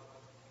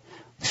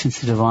 Since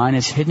the divine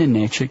is hidden in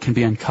nature, it can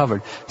be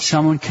uncovered.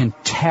 Someone can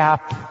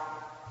tap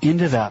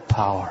into that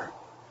power.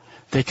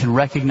 They can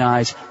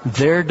recognize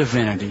their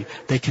divinity.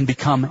 They can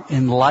become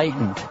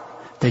enlightened.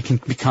 They can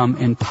become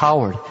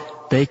empowered.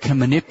 They can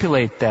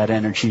manipulate that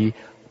energy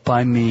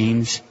by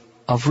means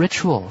of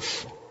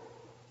rituals.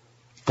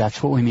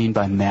 That's what we mean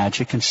by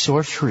magic and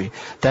sorcery.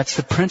 That's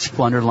the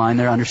principle underlying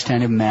their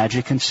understanding of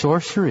magic and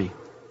sorcery.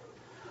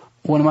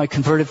 One of my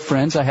converted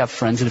friends, I have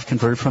friends that have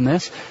converted from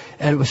this,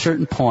 at a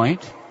certain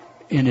point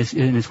in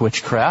his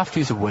witchcraft,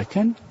 he's a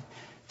Wiccan,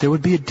 there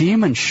would be a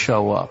demon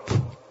show up.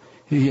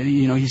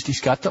 He's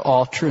got the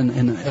altar in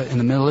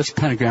the middle of this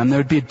pentagram. There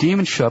would be a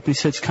demon show up. And he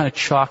said it's kind of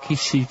chalky,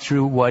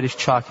 see-through, whitish,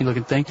 chalky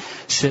looking thing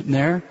sitting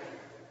there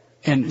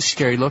and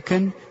scary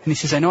looking. And he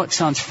says, I know it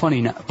sounds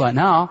funny but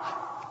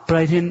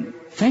I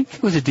didn't think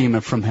it was a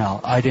demon from hell.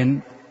 I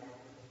didn't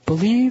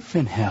believe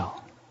in hell.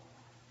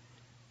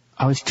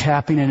 I was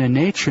tapping into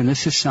nature, and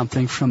this is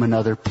something from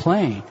another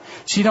plane.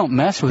 So you don't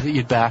mess with it,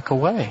 you back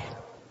away.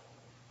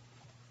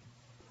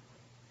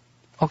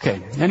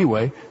 Okay,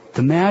 anyway,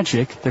 the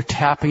magic, they're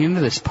tapping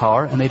into this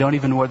power, and they don't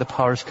even know where the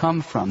powers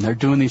come from. They're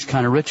doing these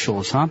kind of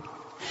rituals, huh?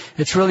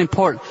 It's really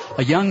important.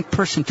 A young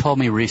person told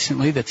me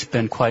recently that's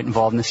been quite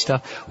involved in this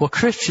stuff, well,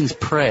 Christians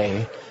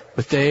pray,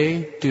 but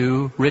they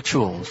do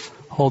rituals.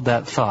 Hold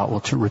that thought.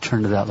 We'll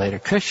return to that later.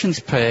 Christians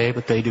pray,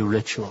 but they do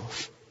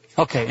rituals.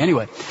 Okay,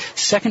 anyway,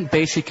 second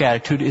basic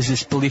attitude is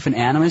this belief in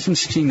animism,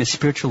 seeing the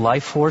spiritual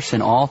life force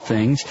in all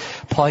things.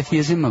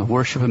 Polytheism, the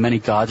worship of many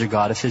gods or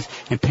goddesses.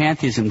 And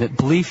pantheism, that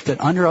belief that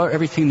under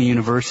everything in the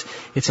universe,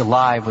 it's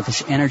alive with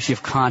this energy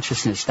of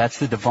consciousness. That's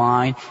the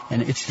divine,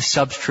 and it's the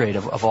substrate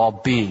of all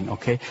being,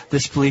 okay?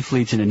 This belief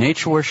leads into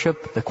nature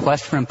worship, the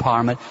quest for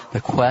empowerment,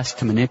 the quest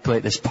to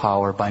manipulate this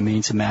power by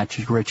means of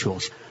magic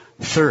rituals.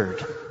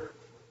 Third,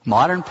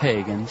 modern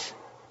pagans,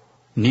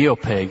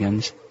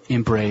 neo-pagans,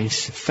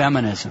 embrace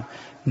feminism.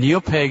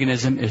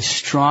 Neo-paganism is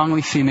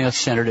strongly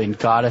female-centered and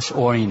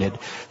goddess-oriented.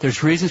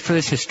 There's reasons for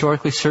this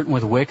historically certain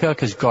with Wicca,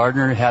 because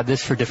Gardner had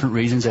this for different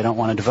reasons. I don't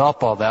want to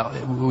develop all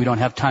that. We don't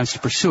have time to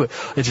pursue it.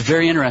 It's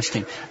very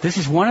interesting. This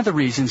is one of the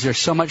reasons there's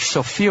so much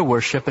Sophia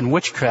worship and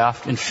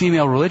witchcraft in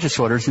female religious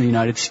orders in the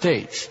United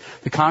States.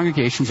 The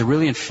congregations are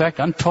really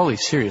infected. I'm totally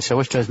serious. I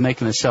wish I was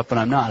making this up, but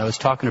I'm not. I was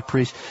talking to a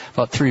priest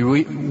about 3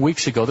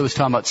 weeks ago that was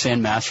talking about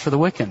saying Mass for the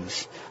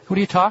Wiccans. What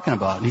are you talking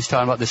about? And he's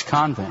talking about this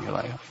convent. You're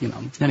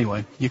like,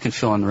 anyway, you can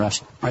fill in the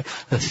rest. Right?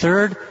 The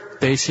third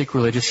basic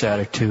religious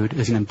attitude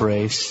is an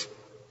embrace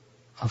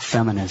of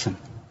feminism.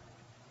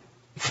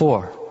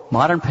 4,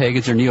 modern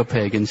pagans or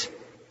neo-pagans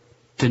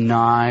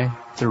deny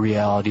the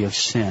reality of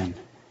sin.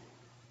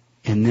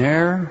 In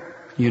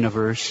their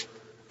universe,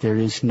 there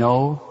is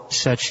no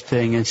such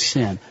thing as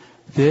sin.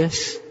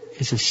 This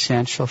is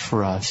essential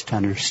for us to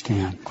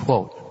understand.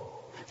 Quote,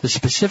 the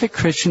specific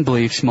Christian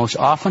beliefs most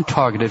often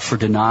targeted for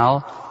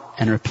denial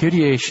and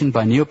repudiation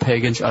by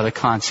neo-pagans are the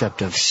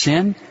concept of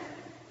sin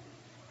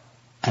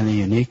and the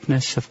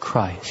uniqueness of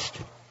Christ.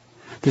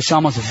 This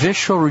almost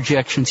visceral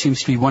rejection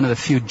seems to be one of the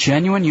few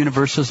genuine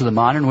universals of the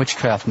modern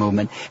witchcraft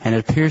movement, and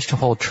it appears to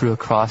hold true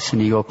across the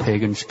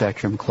neo-pagan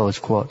spectrum, close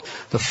quote.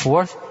 The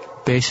fourth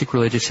basic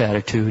religious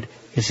attitude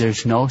is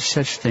there's no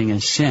such thing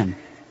as sin.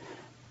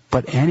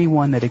 But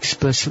anyone that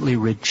explicitly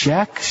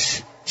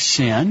rejects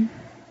sin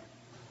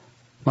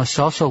must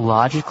also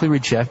logically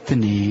reject the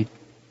need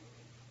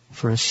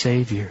for a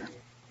Savior.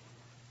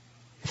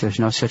 If there's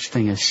no such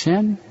thing as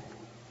sin,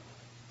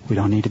 we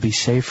don't need to be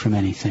saved from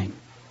anything.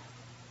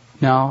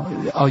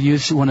 Now, I'll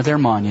use one of their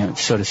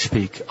monuments, so to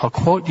speak. I'll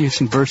quote you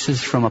some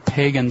verses from a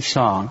pagan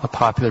song, a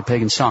popular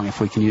pagan song, if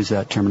we can use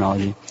that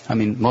terminology. I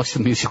mean, most of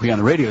the music we on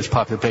the radio is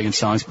popular pagan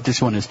songs, but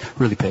this one is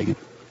really pagan.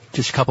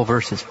 Just a couple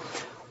verses.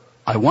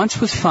 I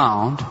once was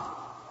found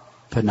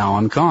but now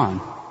I'm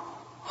gone,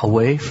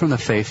 away from the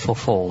faithful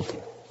fold,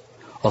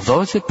 of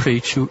those that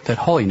preach that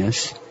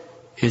holiness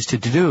is to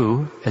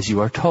do as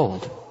you are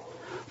told.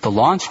 The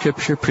law and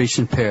Scripture, priest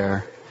and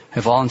pair,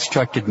 have all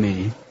instructed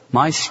me.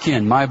 My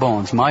skin, my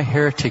bones, my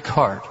heretic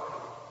heart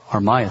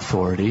are my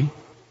authority.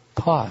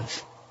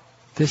 Pause.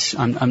 This,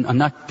 I'm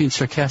not being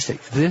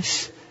sarcastic.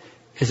 This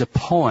is a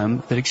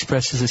poem that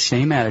expresses the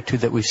same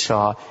attitude that we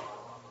saw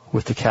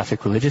with the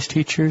Catholic religious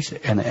teachers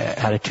and the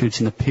attitudes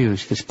in the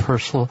pews. This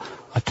personal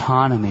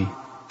autonomy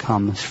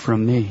comes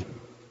from me.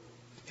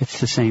 It's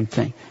the same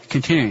thing.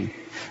 Continuing.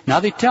 Now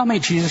they tell me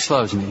Jesus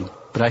loves me,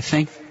 but I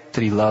think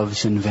that he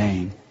loves in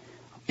vain.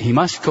 He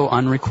must go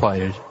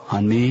unrequited.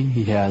 On me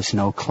he has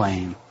no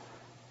claim.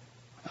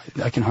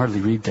 I can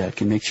hardly read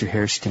that. It makes your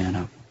hair stand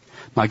up.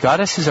 My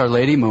goddess is Our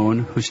Lady Moon,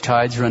 whose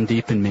tides run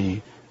deep in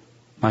me.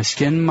 My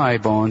skin, my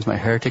bones, my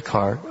heretic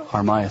heart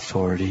are my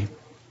authority.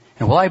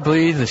 And while I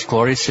breathe this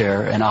glorious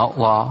air, an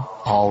outlaw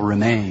I'll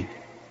remain.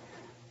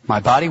 My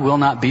body will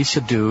not be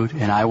subdued,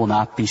 and I will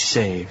not be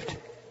saved.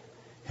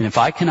 And if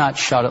I cannot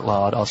shout it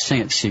loud, I'll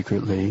sing it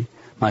secretly.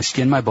 My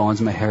skin, my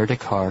bones, my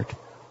heretic heart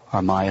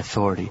are my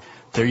authority.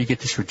 There you get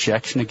this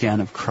rejection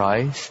again of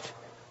Christ.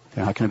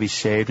 They're not going to be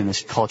saved in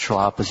this cultural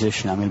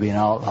opposition. I'm going to be an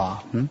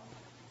outlaw.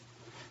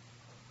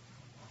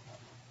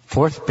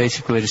 Fourth,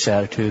 basic religious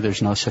attitude,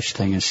 there's no such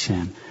thing as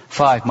sin.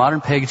 5,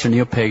 modern pagans or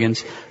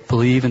neo-pagans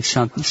believe in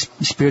some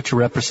spiritual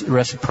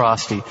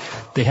reciprocity.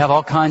 They have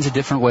all kinds of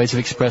different ways of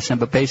expressing it,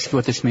 but basically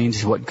what this means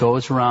is what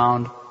goes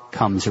around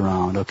comes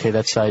around. Okay,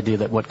 that's the idea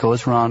that what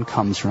goes around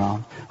comes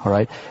around. All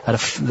right,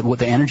 what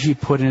the energy you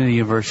put into the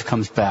universe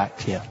comes back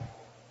to you.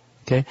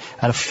 Okay,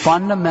 at a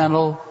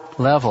fundamental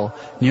level,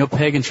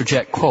 neo-pagans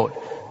reject, quote,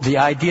 the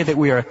idea that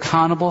we are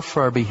accountable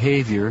for our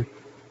behavior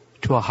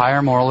to a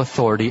higher moral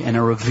authority and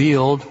a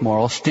revealed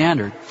moral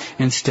standard.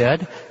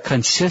 Instead,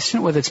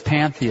 consistent with its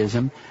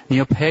pantheism,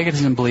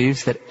 neo-paganism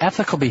believes that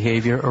ethical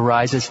behavior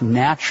arises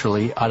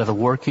naturally out of the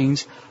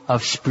workings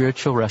of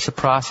spiritual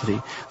reciprocity.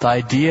 The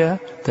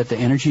idea that the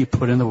energy you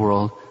put in the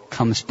world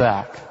comes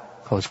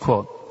back, close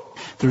quote.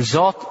 The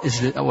result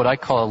is what I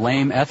call a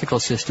lame ethical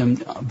system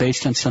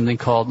based on something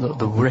called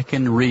the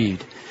Rickon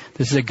Reed.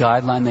 This is a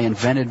guideline they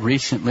invented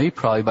recently,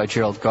 probably by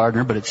Gerald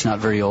Gardner, but it's not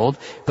very old.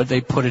 But they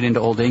put it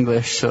into Old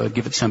English, so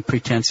give it some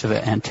pretense of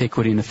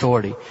antiquity and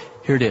authority.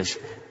 Here it is.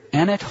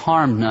 "And it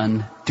harm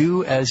none,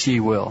 do as ye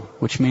will,"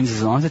 which means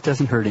as long as it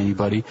doesn't hurt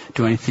anybody,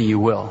 do anything you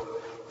will.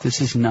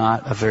 This is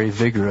not a very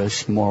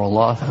vigorous moral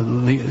law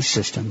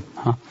system.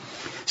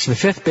 So the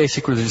fifth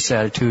basic religious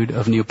attitude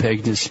of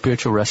neo-paganism is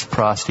spiritual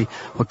reciprocity.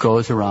 What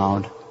goes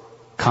around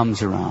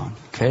comes around.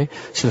 Okay?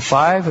 So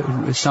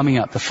summing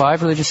up, the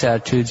 5 religious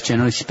attitudes,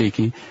 generally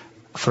speaking,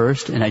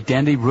 first, an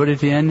identity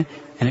rooted in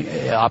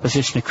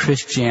opposition to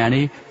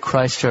Christianity,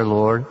 Christ our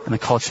Lord, and the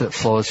culture that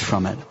flows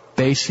from it.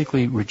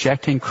 Basically,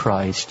 rejecting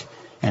Christ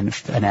and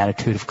an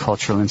attitude of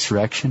cultural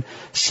insurrection.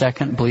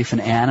 Second, belief in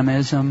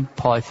animism,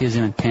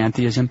 polytheism, and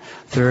pantheism.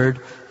 Third,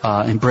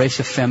 embrace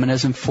of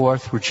feminism.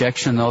 Fourth,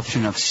 rejection of the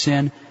notion of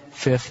sin.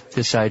 Fifth,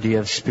 this idea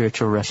of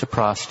spiritual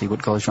reciprocity.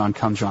 What goes around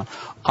comes around.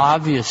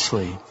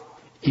 Obviously,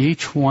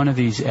 each one of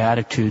these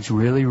attitudes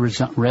really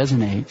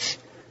resonates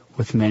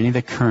with many of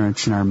the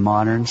currents in our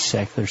modern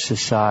secular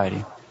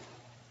society.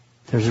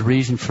 There's a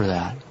reason for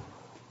that.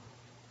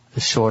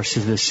 The source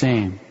is the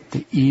same.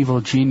 The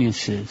evil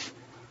geniuses,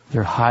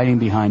 they're hiding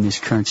behind these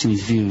currents and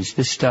these views.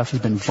 This stuff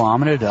has been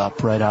vomited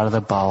up right out of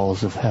the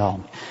bowels of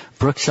hell.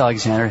 Brooks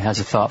Alexander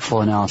has a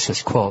thoughtful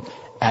analysis, quote,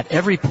 "At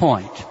every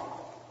point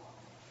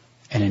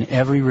and in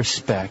every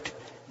respect,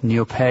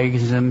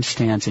 neo-paganism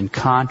stands in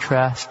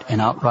contrast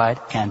and outright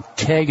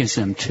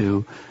antagonism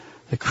to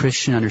the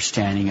Christian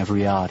understanding of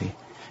reality.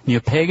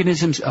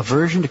 Neo-paganism's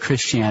aversion to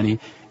Christianity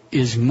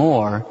is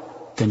more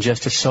than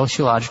just a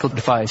sociological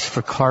device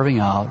for carving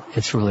out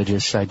its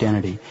religious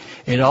identity.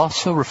 It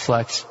also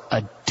reflects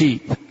a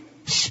deep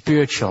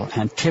spiritual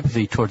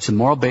antipathy towards the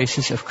moral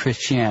basis of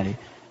Christianity.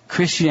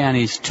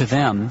 Christianity's, to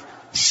them,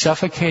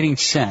 suffocating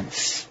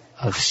sense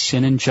of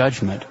sin and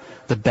judgment,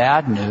 the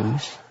bad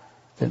news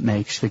that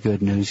makes the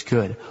good news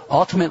good.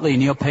 Ultimately,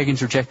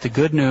 neo-pagans reject the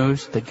good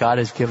news that God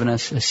has given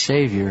us a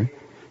Savior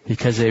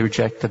because they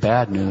reject the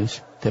bad news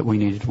that we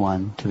needed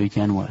one to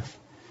begin with.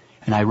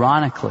 And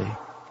ironically,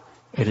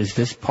 it is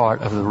this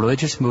part of the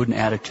religious mood and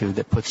attitude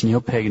that puts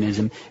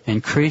neo-paganism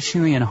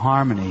increasingly in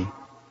harmony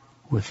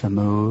with the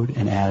mood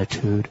and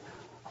attitude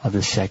of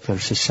the secular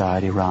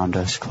society around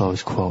us,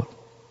 close quote.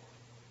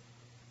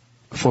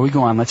 Before we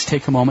go on, let's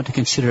take a moment to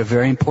consider a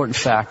very important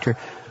factor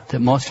that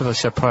most of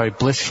us are probably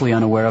blissfully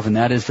unaware of, and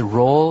that is the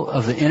role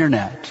of the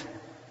Internet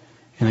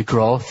in the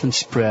growth and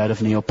spread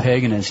of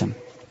neo-paganism.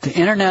 The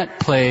Internet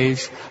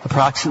plays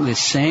approximately the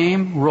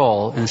same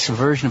role in the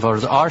subversion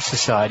of our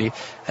society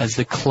as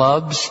the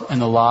clubs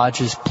and the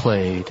lodges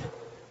played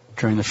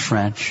during the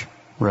French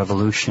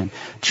Revolution.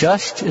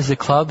 Just as the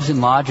clubs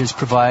and lodges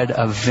provided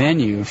a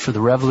venue for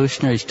the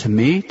revolutionaries to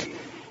meet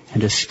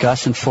and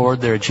discuss and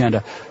forward their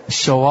agenda.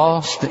 So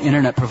also the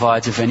Internet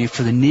provides a venue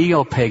for the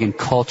neo-pagan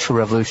cultural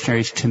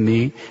revolutionaries to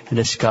meet and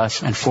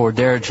discuss and forward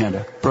their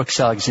agenda. Brooks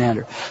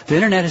Alexander. The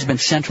Internet has been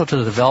central to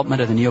the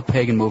development of the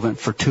neo-pagan movement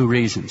for two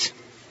reasons.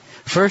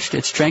 First,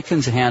 it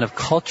strengthens the hand of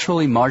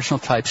culturally marginal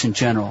types in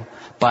general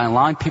by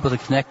allowing people to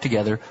connect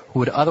together who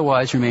would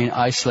otherwise remain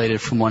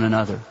isolated from one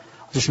another.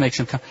 Just makes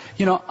them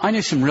I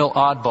knew some real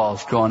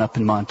oddballs growing up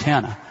in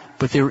Montana,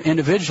 but they were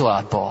individual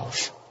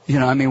oddballs.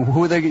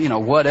 Who are they,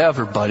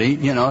 whatever, buddy,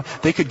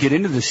 they could get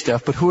into this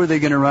stuff, but who are they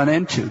going to run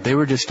into? They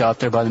were just out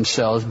there by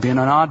themselves being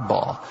an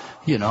oddball.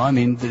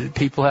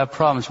 People have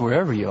problems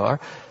wherever you are,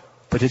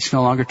 but it's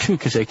no longer true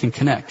because they can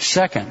connect.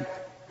 Second,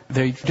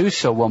 they do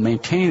so while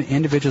maintaining the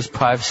individual's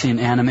privacy and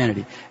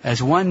anonymity.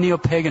 As one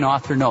neo-pagan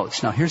author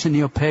notes, now here's a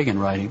neo-pagan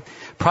writing,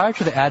 prior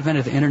to the advent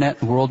of the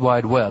Internet and World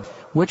Wide Web,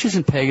 witches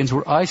and pagans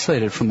were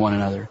isolated from one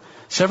another.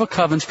 Several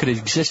covens could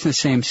exist in the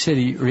same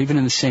city or even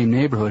in the same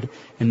neighborhood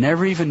and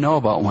never even know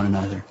about one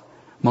another.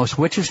 Most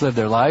witches lived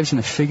their lives in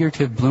a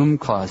figurative bloom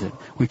closet.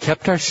 We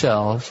kept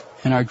ourselves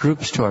and our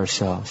groups to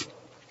ourselves.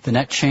 The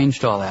net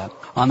changed all that.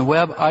 On the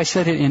web,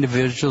 isolated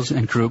individuals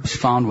and groups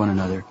found one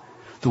another.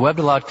 The web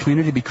allowed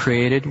community to be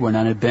created where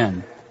none had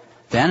been.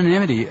 The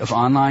anonymity of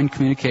online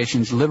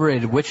communications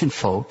liberated witch and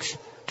folks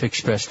to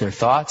express their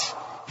thoughts,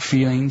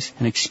 feelings,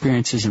 and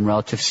experiences in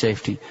relative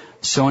safety.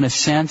 So in a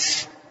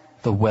sense,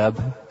 the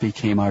web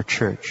became our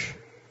church.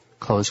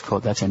 Close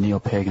quote. That's a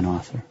neo-pagan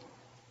author.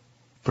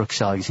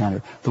 Brooks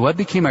Alexander. The web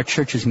became our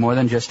church is more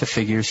than just a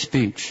figure of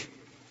speech.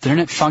 The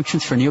Internet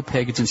functions for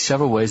neo-pagans in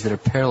several ways that are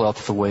parallel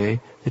to the way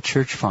the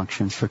church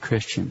functions for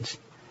Christians.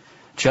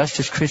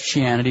 Just as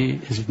Christianity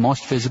is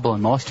most visible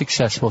and most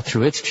accessible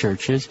through its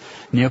churches,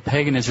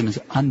 neo-paganism is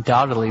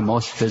undoubtedly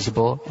most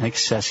visible and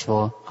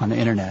accessible on the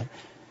Internet,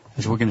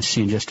 as we're going to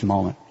see in just a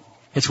moment.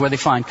 It's where they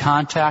find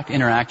contact,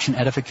 interaction,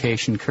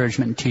 edification,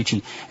 encouragement, and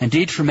teaching.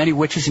 Indeed, for many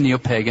witches and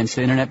neo-pagans,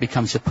 the Internet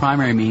becomes the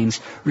primary means,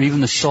 or even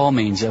the sole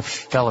means, of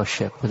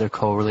fellowship with their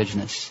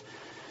co-religionists.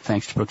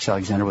 Thanks to Brooks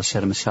Alexander, we'll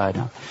set him aside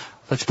now.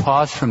 Let's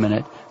pause for a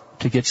minute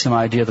to get some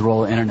idea of the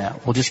role of the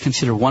Internet. We'll just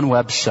consider one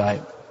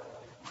website.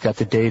 We've got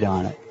the date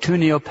on it. Two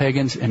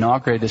neo-pagans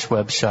inaugurated this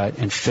website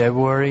in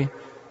February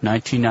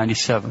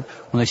 1997.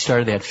 When they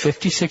started, they had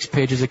 56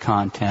 pages of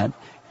content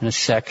and a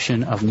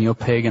section of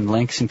neo-pagan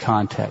links and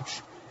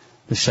context.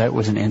 The site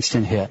was an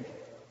instant hit.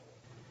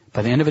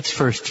 By the end of its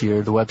first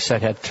year, the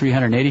website had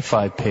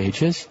 385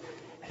 pages.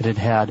 It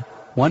had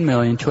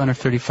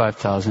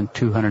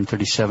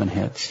 1,235,237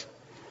 hits.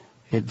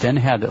 It then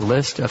had a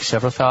list of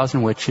several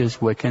thousand witches,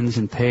 Wiccans,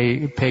 and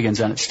pagans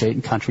on its state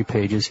and country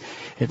pages.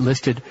 It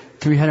listed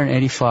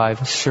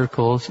 385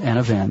 circles and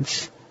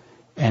events,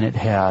 and it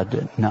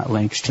had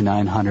links to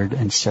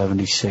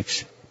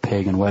 976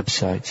 pagan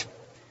websites.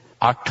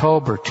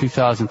 October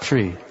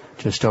 2003,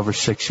 just over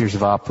 6 years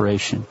of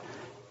operation.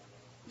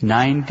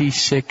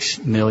 96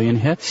 million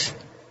hits.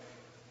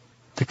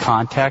 The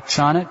contacts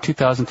on it,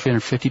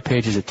 2,350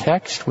 pages of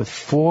text with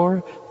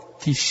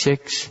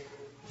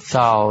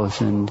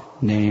 46,000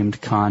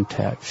 named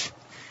contacts.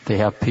 They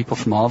have people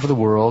from all over the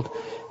world,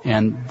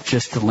 and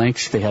just the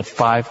links, they had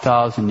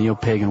 5,000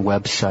 neo-pagan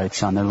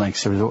websites on their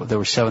links. There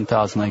were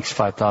 7,000 links,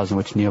 5,000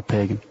 which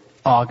neo-pagan.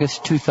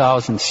 August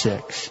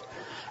 2006,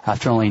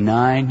 after only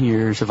 9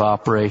 years of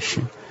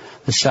operation,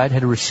 the site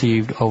had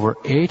received over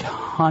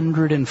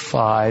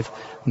 805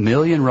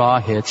 million raw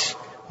hits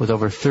with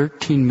over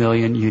 13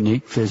 million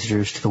unique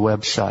visitors to the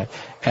website.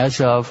 As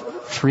of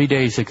 3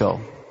 days ago,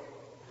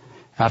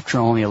 after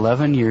only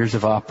 11 years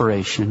of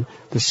operation,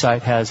 the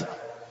site has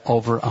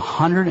over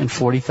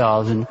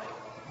 140,000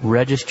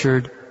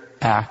 registered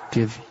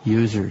active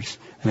users.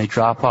 And they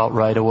drop out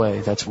right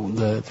away. That's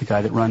the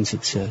guy that runs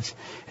it says.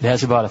 It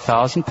has about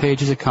 1,000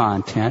 pages of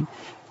content,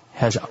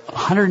 has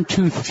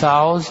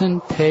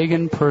 102,000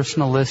 pagan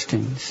personal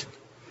listings,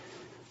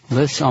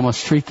 lists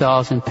almost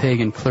 3,000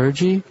 pagan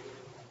clergy,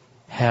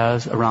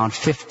 has around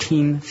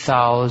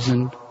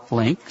 15,000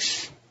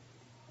 links.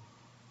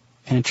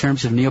 And in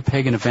terms of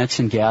neo-pagan events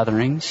and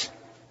gatherings,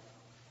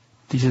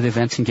 these are the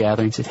events and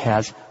gatherings, it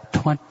has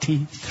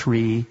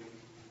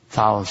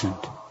 23,000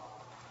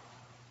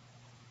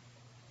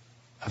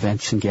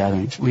 events and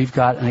gatherings. We've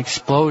got an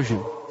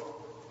explosion,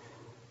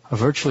 a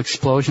virtual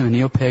explosion in the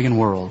neo-pagan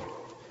world.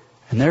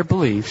 And their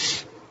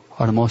beliefs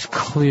are the most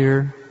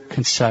clear,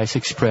 concise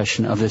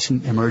expression of this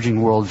emerging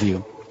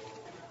worldview.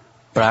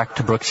 Back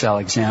to Brooks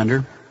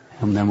Alexander,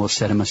 and then we'll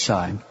set him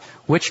aside.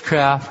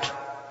 Witchcraft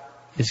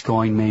is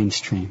going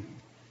mainstream.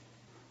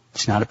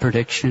 It's not a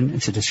prediction,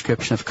 it's a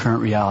description of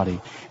current reality.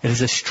 It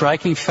is a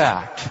striking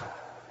fact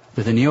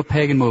that the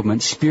neo-pagan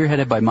movement,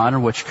 spearheaded by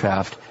modern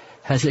witchcraft,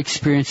 has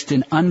experienced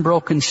an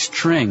unbroken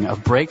string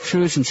of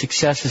breakthroughs and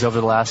successes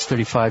over the last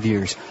 35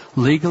 years,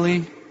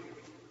 legally,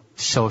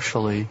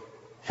 socially,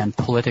 and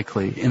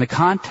politically. In the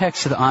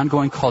context of the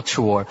ongoing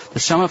culture war, the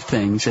sum of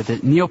things is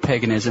that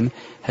neo-paganism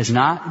has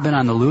not been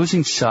on the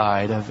losing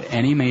side of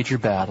any major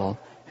battle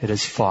it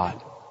has fought.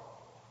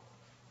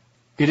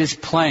 It is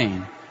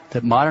plain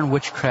that modern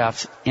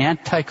witchcraft's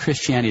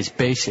anti-Christianity is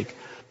basic,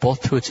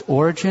 both to its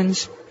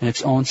origins and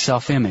its own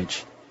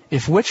self-image.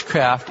 If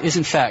witchcraft is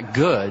in fact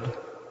good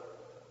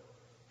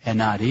and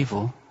not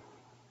evil,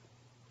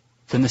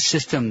 then the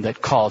system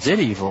that calls it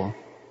evil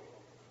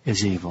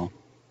is evil.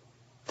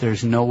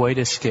 There's no way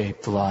to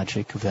escape the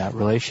logic of that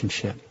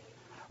relationship.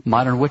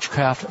 Modern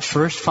witchcraft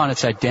first found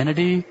its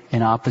identity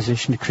in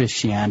opposition to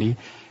Christianity,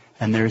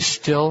 and there is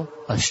still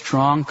a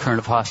strong current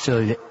of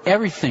hostility to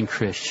everything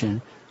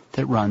Christian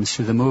that runs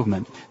through the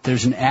movement.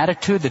 There's an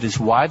attitude that is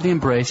widely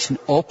embraced and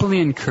openly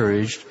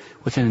encouraged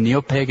within the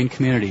neo-pagan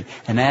community,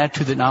 an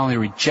attitude that not only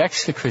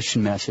rejects the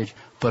Christian message,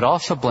 but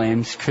also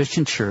blames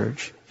Christian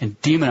church and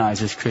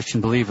demonizes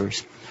Christian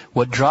believers.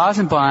 What draws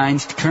and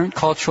binds current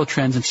cultural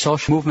trends and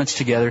social movements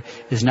together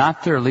is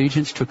not their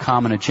allegiance to a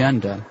common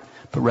agenda,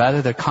 but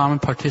rather their common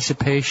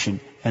participation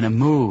in a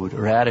mood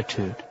or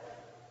attitude.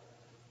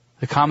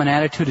 The common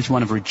attitude is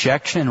one of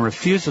rejection and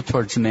refusal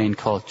towards the main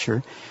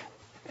culture.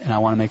 And I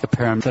want to make a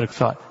parenthetical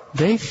thought.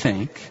 They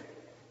think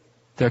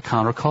they're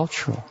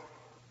countercultural.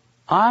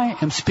 I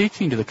am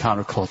speaking to the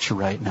counterculture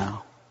right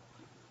now.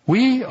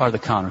 We are the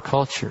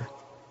counterculture.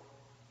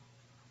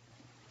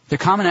 The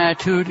common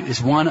attitude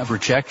is one of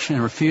rejection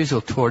and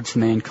refusal towards the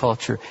main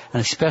culture, and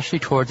especially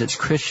towards its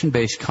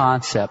Christian-based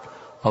concept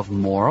of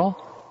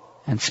moral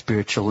and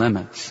spiritual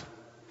limits.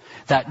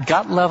 That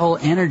gut-level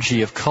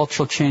energy of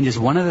cultural change is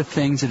one of the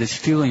things that is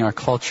fueling our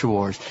culture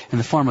wars in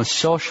the form of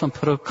social and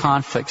political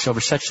conflicts over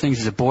such things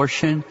as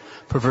abortion,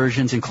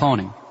 perversions, and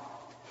cloning.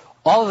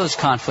 All of those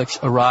conflicts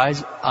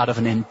arise out of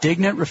an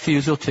indignant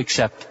refusal to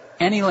accept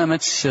any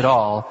limits at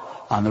all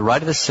on the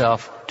right of the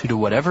self to do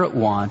whatever it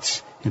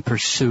wants in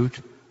pursuit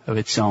of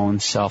its own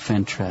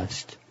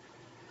self-interest.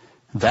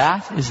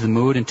 That is the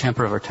mood and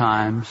temper of our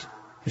times.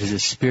 It is the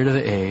spirit of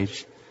the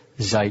age,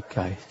 the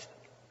zeitgeist.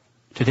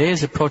 Today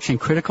is approaching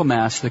critical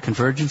mass of the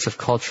convergence of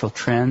cultural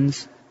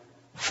trends,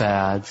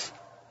 fads,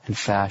 and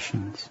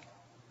fashions.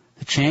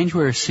 The change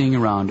we are seeing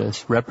around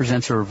us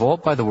represents a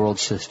revolt by the world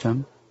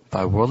system,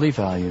 by worldly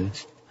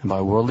values, and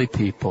by worldly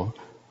people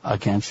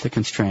against the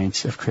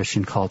constraints of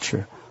Christian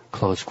culture.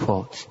 Close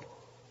quotes.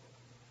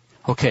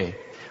 Okay,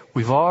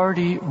 we've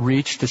already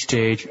reached the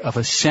stage of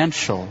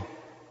essential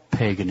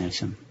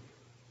paganism.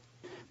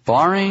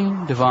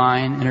 Barring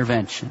divine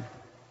intervention,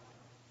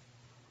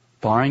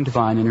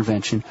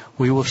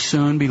 we will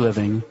soon be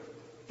living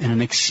in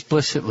an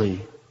explicitly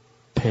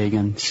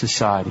pagan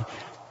society.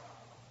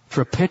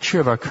 For a picture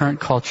of our current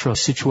cultural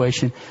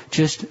situation,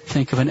 just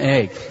think of an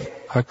egg.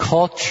 Our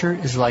culture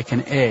is like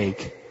an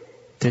egg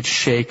that's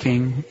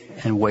shaking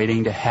and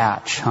waiting to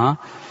hatch,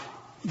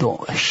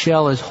 The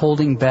shell is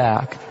holding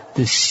back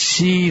this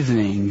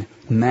seething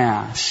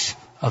mass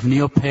of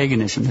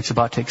neo-paganism that's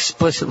about to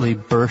explicitly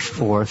burst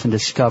forth and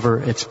discover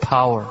its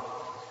power.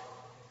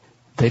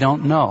 They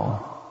don't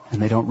know,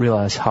 and they don't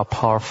realize how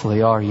powerful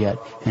they are yet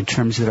in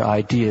terms of their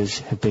ideas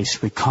have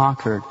basically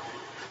conquered.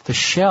 The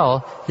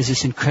shell is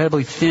this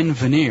incredibly thin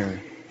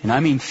veneer, and I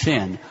mean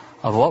thin,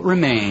 of what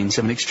remains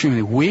of an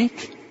extremely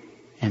weak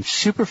and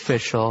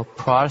superficial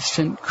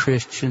Protestant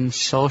Christian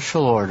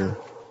social order.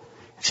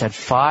 It's had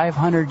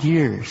 500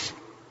 years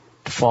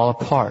to fall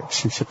apart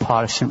since the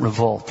Protestant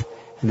revolt,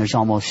 and there's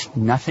almost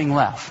nothing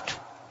left.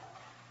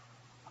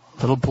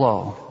 A little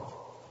blow.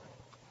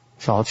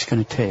 That's all it's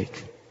going to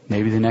take.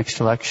 Maybe the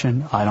next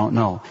election, I don't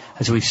know.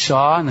 As we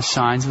saw in the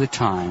signs of the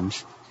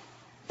times,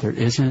 there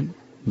isn't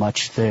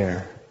much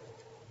there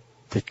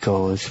that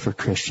goes for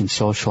Christian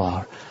social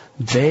hour.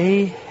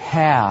 They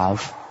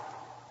have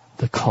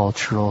the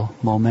cultural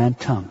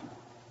momentum.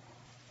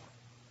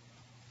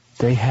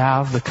 They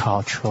have the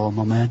cultural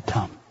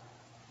momentum.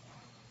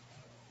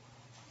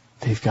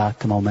 They've got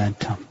the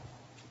momentum.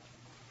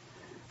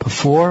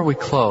 Before we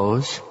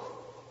close,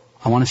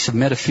 I want to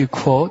submit a few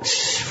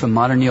quotes from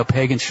modern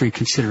neo-pagans for your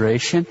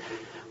consideration.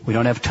 We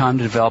don't have time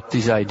to develop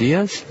these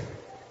ideas.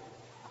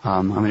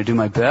 I'm going to do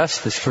my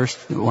best. This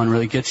first one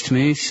really gets to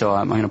me, so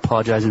I'm going to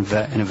apologize in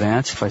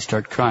advance if I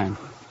start crying.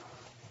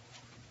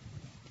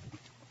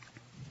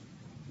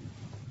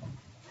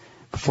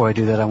 Before I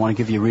do that, I want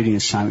to give you a reading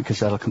assignment because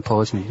that'll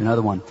compose me.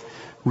 Another one.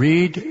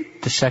 Read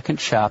the second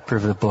chapter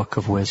of the Book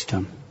of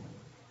Wisdom.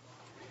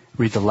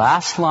 Read the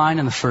last line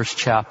in the first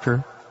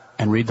chapter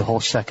and read the whole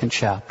second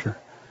chapter.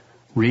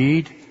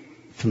 Read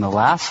from the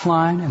last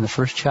line in the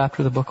first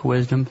chapter of the Book of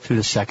Wisdom through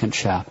the second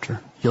chapter.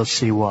 You'll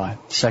see why.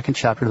 Second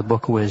chapter of the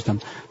Book of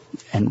Wisdom,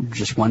 and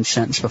just one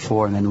sentence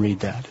before, and then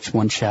read that. It's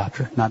one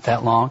chapter, not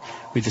that long.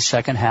 Read the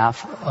second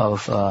half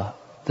of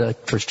the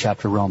first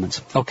chapter of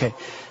Romans. Okay.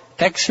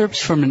 Excerpts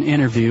from an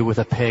interview with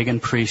a pagan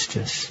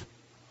priestess.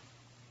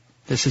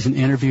 This is an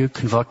interview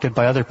conducted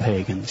by other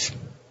pagans,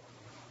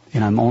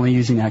 and I'm only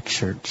using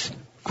excerpts.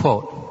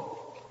 Quote,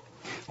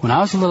 "When I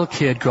was a little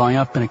kid growing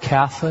up in a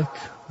Catholic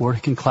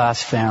working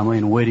class family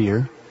in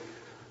Whittier,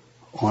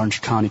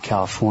 Orange County,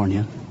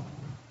 California,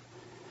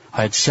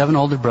 I had 7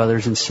 older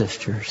brothers and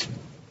sisters.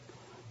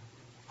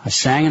 I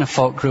sang in a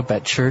folk group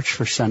at church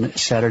for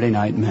Saturday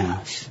night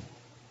Mass.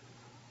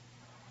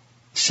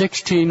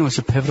 16 was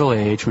a pivotal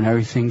age when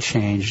everything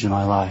changed in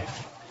my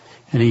life.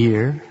 In a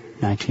year,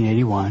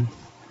 1981,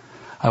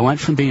 I went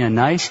from being a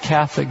nice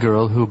Catholic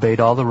girl who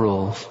obeyed all the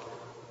rules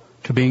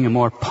to being a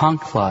more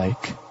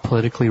punk-like,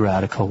 politically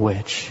radical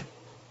witch.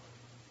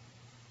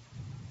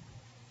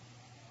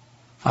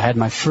 I had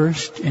my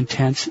first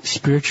intense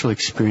spiritual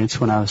experience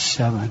when I was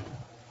 7,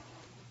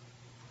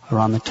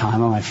 around the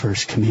time of my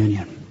first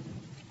communion.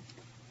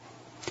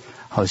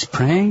 I was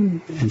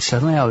praying, and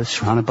suddenly I was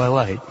surrounded by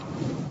light.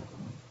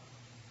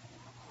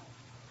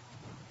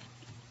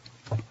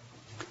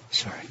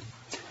 Sorry.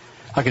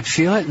 I could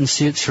feel it and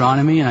see it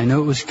surrounding me, and I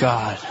knew it was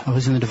God. I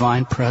was in the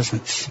divine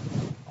presence.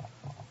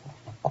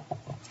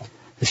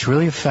 This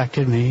really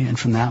affected me, and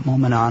from that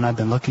moment on, I've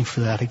been looking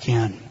for that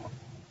again.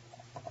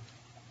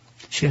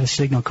 She had a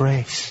signal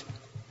grace.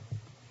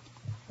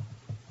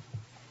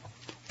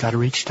 God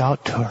reached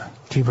out to her,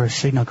 gave her a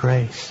signal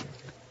grace,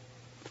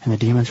 and the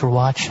demons were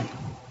watching.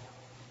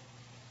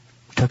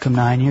 It took them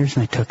 9 years,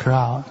 and they took her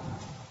out.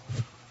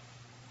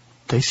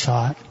 They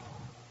saw it.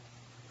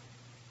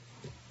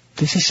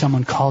 This is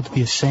someone called to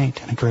be a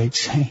saint, and a great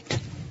saint.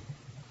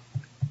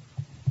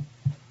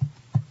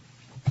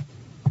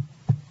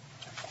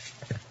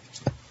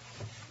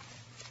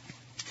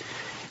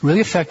 It really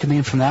affected me,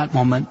 and from that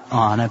moment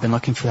on, I've been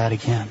looking for that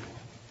again.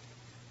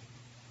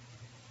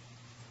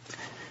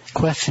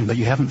 Question, but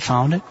you haven't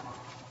found it?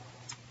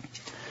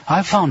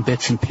 I've found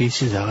bits and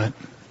pieces of it.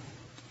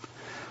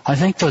 I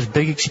think those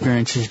big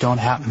experiences don't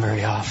happen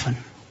very often.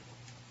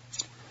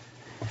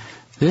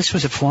 This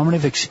was a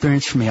formative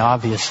experience for me,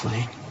 obviously.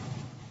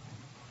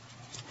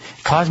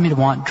 It caused me to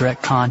want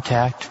direct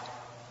contact.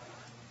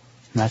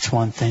 And that's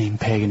one thing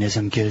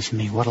paganism gives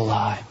me. What a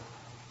lie.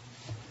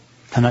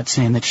 I'm not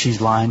saying that she's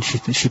lying.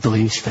 She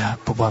believes that.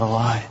 But what a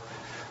lie.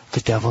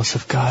 The devils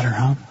have got her,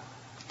 huh?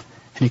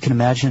 And you can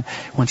imagine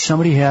when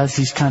somebody has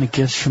these kind of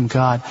gifts from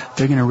God,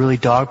 they're going to really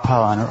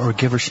dogpile on her or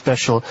give her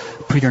special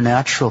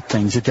preternatural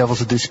things. The devils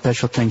will do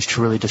special things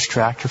to really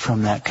distract her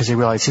from that because they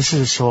realize this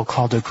is a soul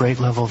called to a great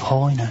level of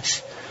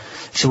holiness.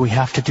 So we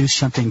have to do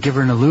something, give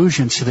her an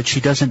illusion so that she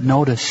doesn't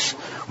notice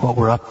what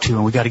we're up to.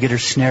 And we got to get her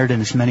snared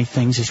in as many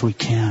things as we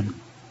can.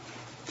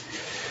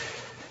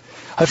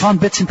 I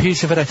found bits and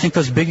pieces of it. I think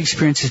those big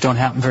experiences don't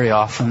happen very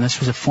often. This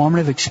was a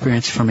formative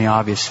experience for me,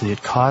 obviously.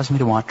 It caused me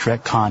to want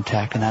direct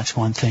contact, and that's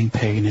one thing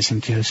paganism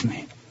gives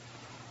me.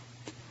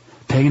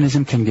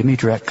 Paganism can give me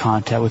direct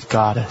contact with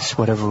Goddess,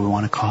 whatever we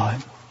want to call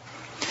it.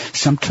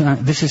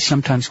 This is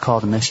sometimes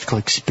called a mystical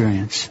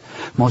experience.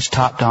 Most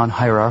top-down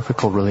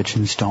hierarchical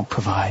religions don't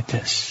provide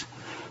this.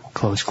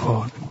 Close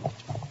quote.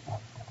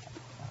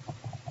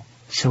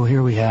 So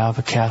here we have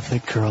a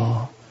Catholic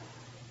girl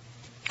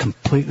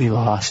completely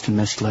lost and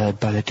misled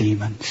by the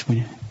demons.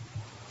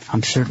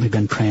 I've certainly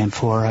been praying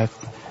for her.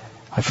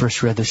 I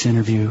first read this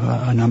interview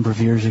a number of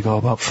years ago,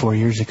 about 4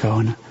 years ago,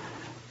 and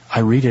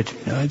I read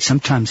it.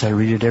 Sometimes I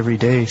read it every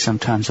day.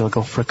 Sometimes I'll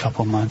go for a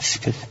couple months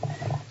because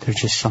there's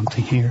just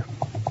something here.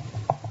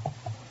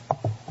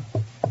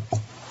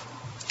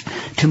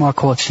 2 more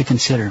quotes to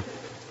consider.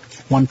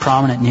 One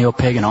prominent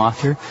neo-pagan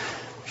author.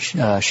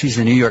 She's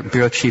the New York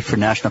bureau chief for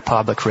National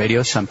Public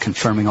Radio, so I'm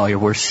confirming all your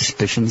worst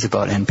suspicions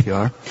about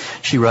NPR.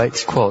 She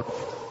writes, quote,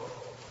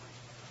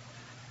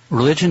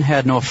 "Religion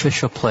had no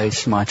official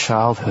place in my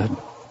childhood.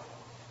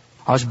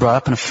 I was brought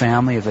up in a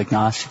family of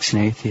agnostics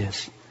and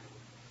atheists.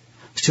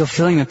 Still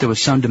feeling that there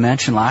was some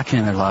dimension lacking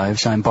in their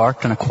lives, I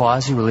embarked on a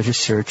quasi-religious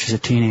search as a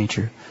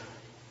teenager.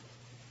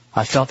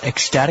 I felt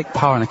ecstatic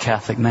power in the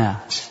Catholic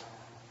Mass,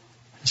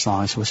 as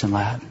long as it was in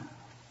Latin."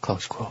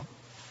 Close quote.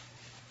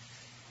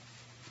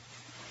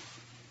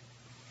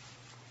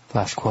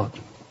 Last quote.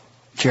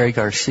 Jerry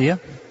Garcia,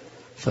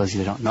 for those of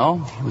you that don't know,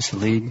 he was the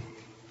lead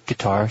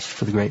guitarist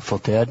for the Grateful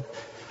Dead.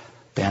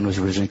 The band was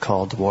originally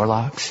called the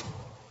Warlocks.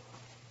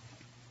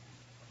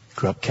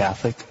 Grew up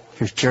Catholic.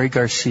 Here's Jerry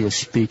Garcia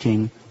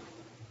speaking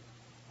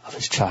of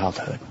his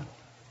childhood.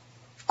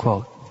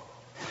 Quote,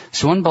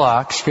 "So 1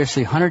 block,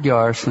 scarcely 100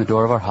 yards from the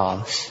door of our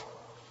house,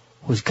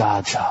 was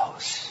God's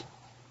house.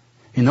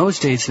 In those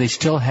days, they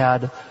still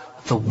had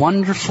the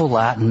wonderful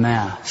Latin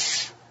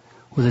Mass,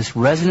 with its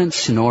resonant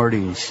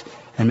sonorities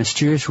and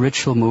mysterious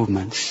ritual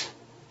movements,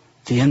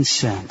 the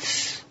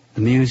incense,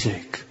 the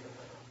music,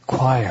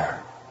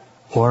 choir,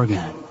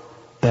 organ,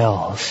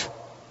 bells,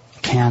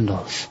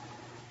 candles,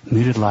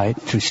 muted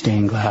light through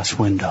stained glass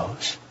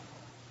windows."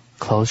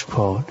 Close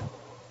quote,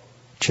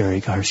 Jerry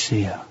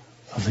Garcia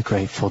of the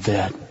Grateful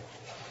Dead.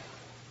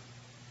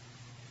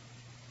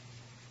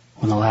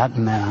 When the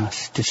Latin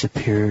Mass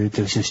disappeared,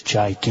 there was this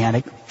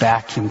gigantic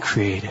vacuum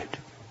created.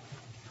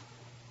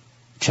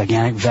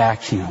 Gigantic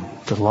vacuum,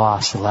 the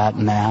loss of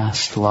Latin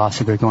Mass, the loss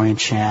of Gregorian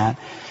chant,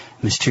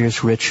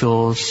 mysterious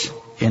rituals,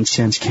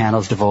 incense,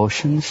 candles,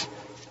 devotions.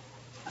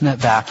 And that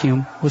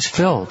vacuum was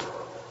filled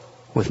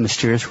with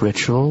mysterious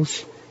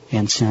rituals,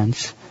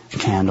 incense,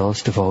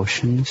 candles,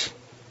 devotions,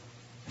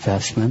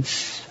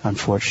 vestments,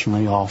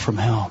 unfortunately all from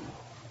hell.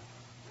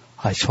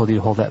 I told you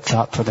to hold that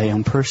thought for the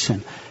young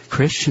person.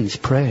 Christians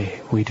pray,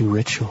 we do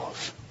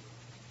rituals.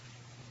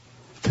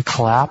 The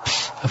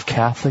collapse of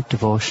Catholic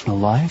devotional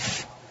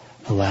life,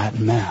 the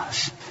Latin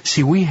Mass.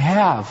 See, we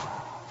have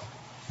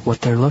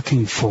what they're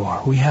looking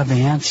for. We have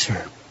the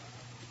answer.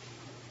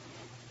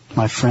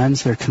 My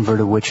friends, they're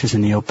converted witches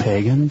and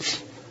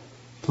neo-pagans,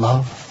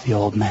 love the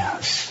old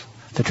Mass,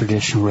 the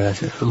traditional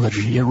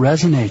liturgy. It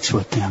resonates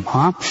with them,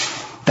 huh?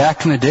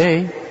 Back in the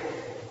day,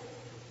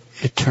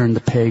 it turned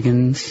the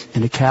pagans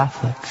into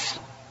Catholics.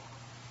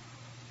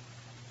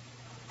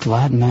 The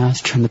Latin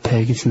Mass turned the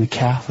pagans into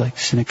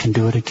Catholics, and it can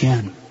do it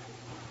again.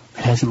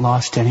 It hasn't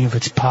lost any of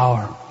its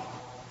power.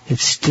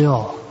 It's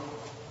still,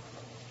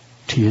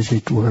 to use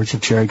the words of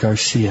Jerry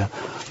Garcia,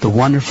 the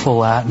wonderful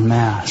Latin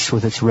Mass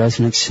with its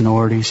resonant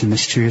sonorities and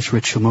mysterious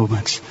ritual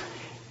movements,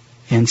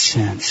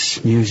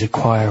 incense, music,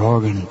 choir,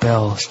 organ,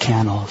 bells,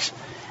 candles,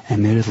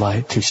 and muted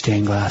light through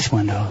stained glass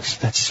windows.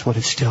 That's what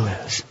it still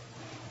is.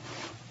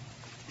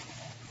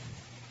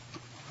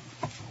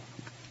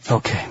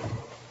 Okay.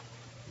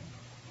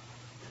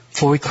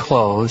 Before we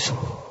close,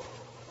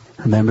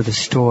 remember the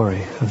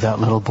story of that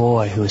little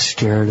boy who was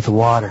scared of the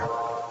water.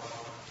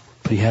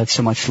 But he had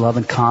so much love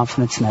and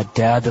confidence in that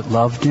dad that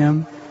loved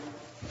him.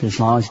 As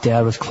long as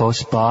dad was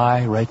close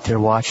by, right there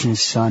watching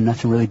his son,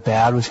 nothing really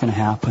bad was going to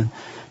happen.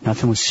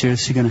 Nothing was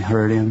seriously going to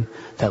hurt him.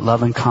 That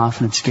love and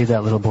confidence gave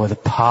that little boy the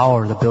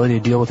power, the ability to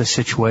deal with a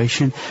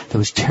situation that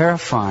was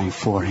terrifying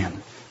for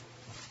him.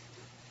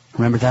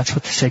 Remember, that's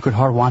what the Sacred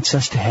Heart wants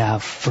us to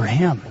have for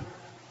Him.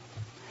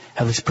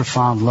 Have this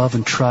profound love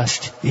and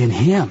trust in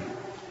Him.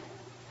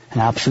 An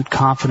absolute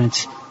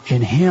confidence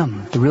in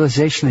Him. The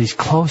realization that He's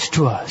close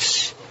to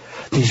us.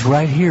 That He's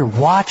right here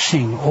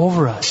watching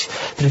over us.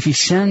 That if He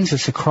sends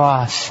us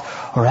across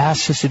or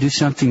asks us to do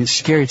something that's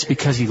scary, it's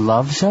because He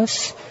loves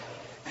us.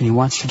 And He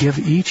wants to give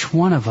each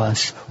one of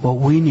us what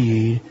we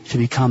need to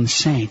become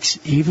saints,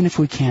 even if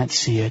we can't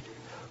see it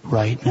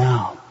right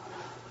now.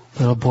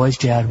 Little boy's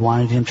dad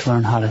wanted him to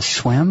learn how to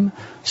swim,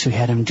 so he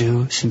had him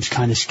do some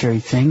kind of scary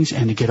things,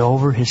 and to get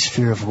over his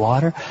fear of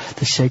water.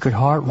 The Sacred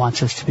Heart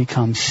wants us to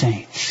become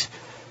saints.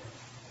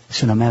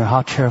 So no matter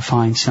how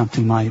terrifying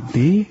something might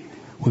be,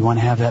 we want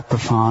to have that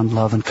profound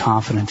love and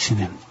confidence in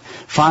Him.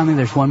 Finally,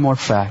 there's one more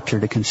factor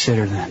to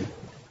consider then.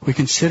 We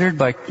started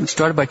by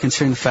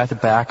considering the fact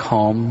that back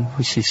home,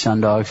 we see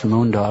sundogs and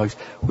moondogs.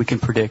 We can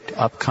predict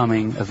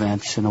upcoming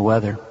events in the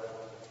weather.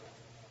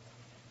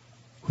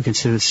 We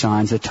consider the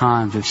signs of the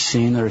times. We've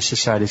seen that our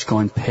society is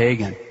going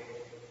pagan.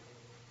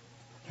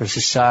 Our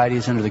society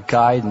is under the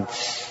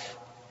guidance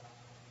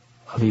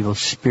of evil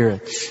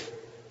spirits.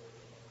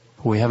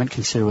 But we haven't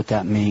considered what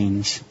that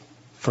means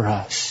for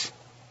us.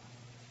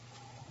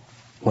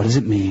 What does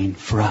it mean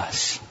for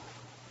us?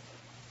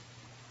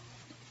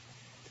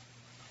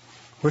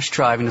 We're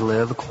striving to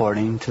live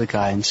according to the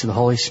guidance of the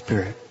Holy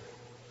Spirit.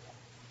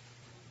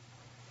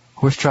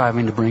 We're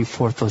striving to bring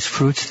forth those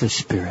fruits of the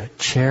Spirit: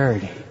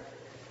 charity,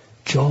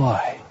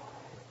 joy,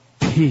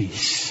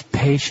 peace,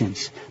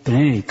 patience,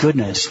 benignity,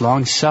 goodness,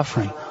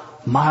 long-suffering,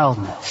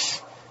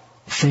 mildness,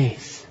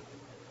 faith,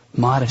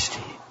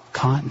 modesty,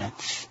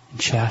 continence, and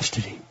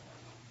chastity.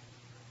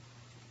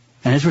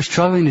 And as we're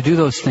struggling to do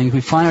those things,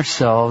 we find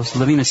ourselves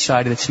living in a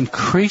society that's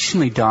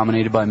increasingly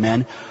dominated by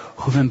men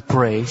who've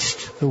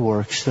embraced the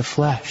works of the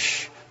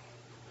flesh.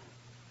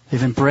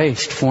 They've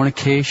embraced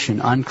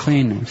fornication,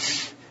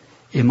 uncleanness,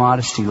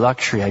 immodesty,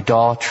 luxury,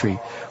 idolatry,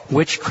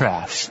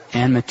 witchcrafts,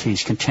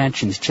 enmities,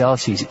 contentions,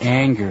 jealousies,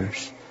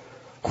 angers,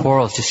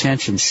 quarrels,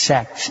 dissensions,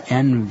 sects,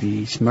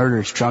 envies,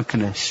 murders,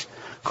 drunkenness,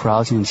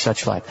 carousing, and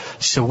such like.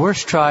 So we're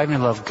striving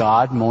to love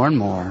God more and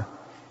more,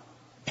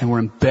 and we're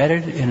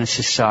embedded in a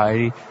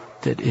society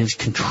that is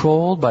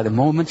controlled by the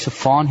movements of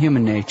fallen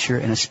human nature,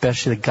 and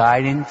especially the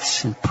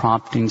guidance and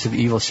promptings of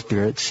evil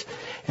spirits.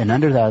 And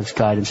under those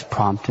guidance and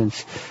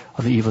promptings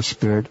of the evil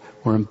spirit,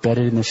 we're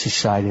embedded in a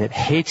society that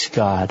hates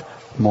God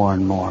more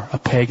and more, a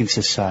pagan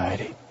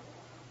society.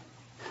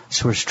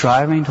 So we're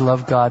striving to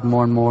love God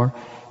more and more,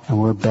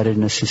 and we're embedded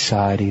in a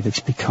society that's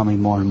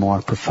becoming more and more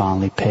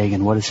profoundly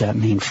pagan. What does that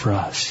mean for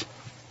us?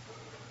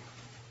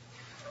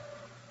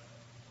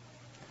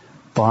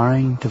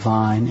 Barring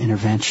divine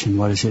intervention,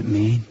 what does it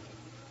mean?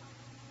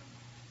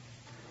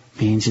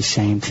 It means the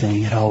same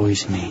thing it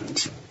always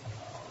means.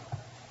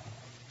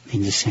 It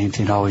means the same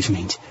thing it always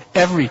means.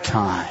 Every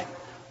time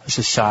a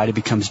society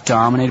becomes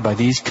dominated by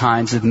these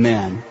kinds of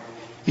men,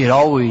 it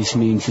always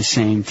means the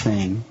same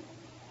thing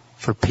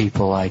for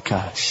people like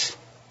us.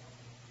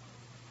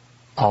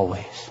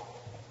 Always.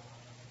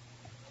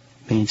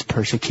 It means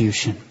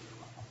persecution.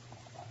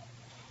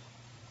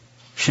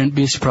 Shouldn't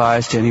be a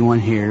surprise to anyone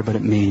here, but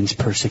it means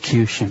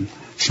persecution.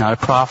 It's not a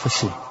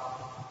prophecy.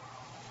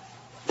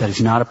 That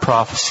is not a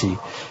prophecy.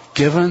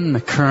 Given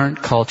the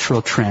current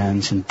cultural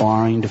trends and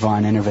barring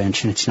divine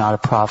intervention, it's not a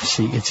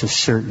prophecy, it's a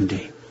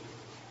certainty.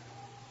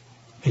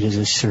 It is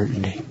a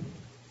certainty.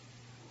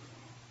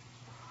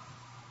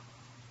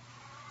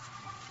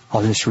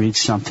 I'll just read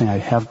something I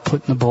have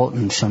put in the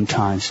bulletin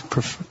sometimes,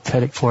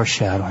 prophetic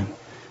foreshadowing.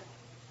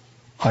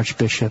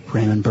 Archbishop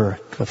Raymond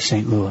Burke of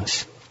St.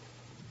 Louis.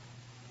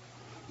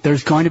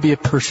 There's going to be a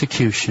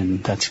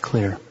persecution, that's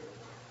clear.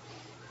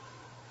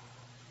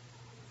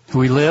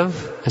 We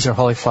live, as our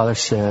Holy Father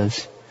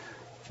says,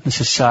 in a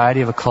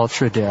society of a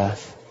culture of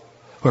death,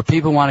 where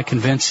people want to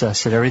convince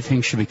us that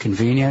everything should be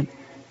convenient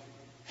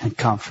and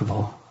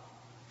comfortable.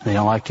 And they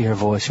don't like to hear a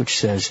voice which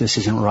says, this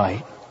isn't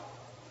right.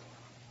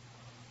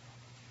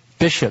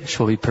 Bishops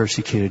will be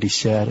persecuted, he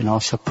said, and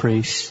also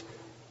priests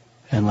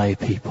and lay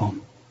people.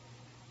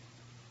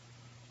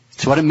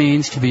 It's what it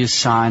means to be a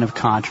sign of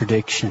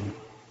contradiction.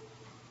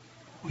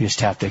 We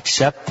just have to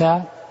accept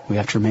that. We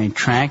have to remain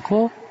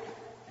tranquil,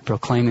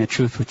 proclaiming the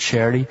truth with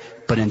charity,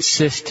 but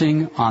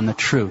insisting on the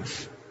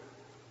truth.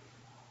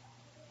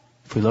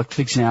 If we look to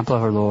the example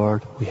of our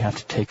Lord, we have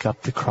to take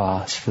up the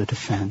cross for the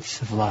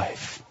defense of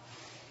life.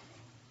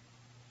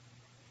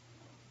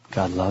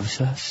 God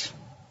loves us.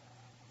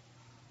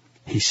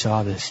 He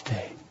saw this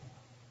day.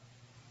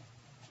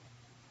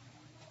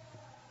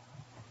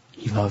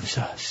 He loves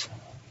us.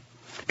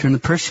 During the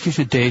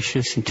persecution of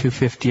Dacius in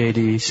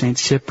 250 AD, St.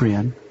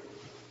 Cyprian,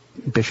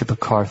 Bishop of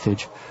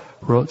Carthage,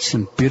 wrote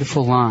some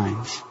beautiful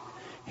lines.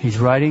 He's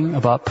writing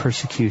about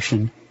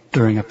persecution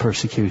during a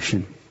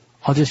persecution.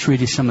 I'll just read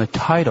you some of the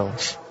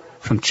titles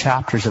from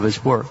chapters of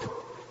his work.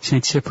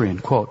 St. Cyprian,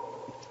 quote,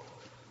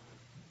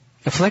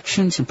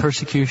 afflictions and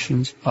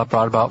persecutions are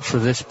brought about for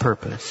this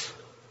purpose,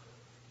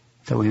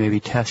 that we may be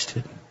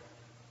tested.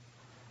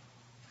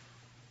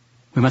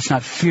 We must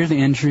not fear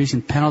the injuries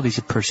and penalties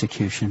of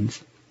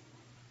persecutions,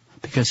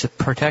 because the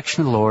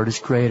protection of the Lord is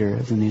greater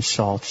than the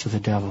assaults of the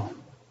devil.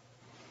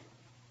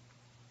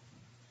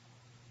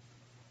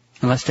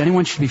 And lest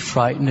anyone should be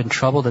frightened and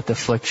troubled at the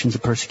afflictions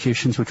and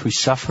persecutions which we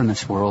suffer in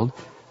this world,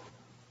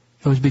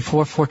 it was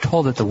before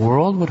foretold that the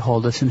world would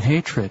hold us in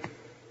hatred,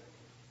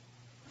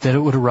 that it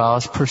would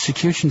arouse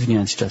persecutions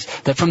against us,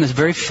 that from this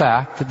very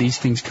fact that these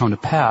things come to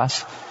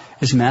pass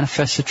is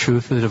manifest the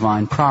truth of the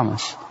divine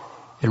promise,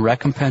 in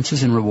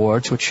recompenses and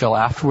rewards which shall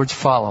afterwards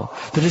follow.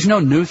 There is no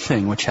new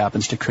thing which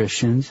happens to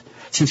Christians,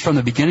 since from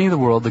the beginning of the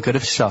world the good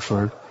have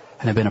suffered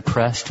and have been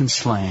oppressed and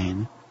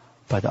slain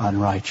by the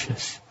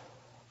unrighteous.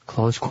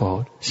 Close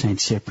quote,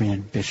 St.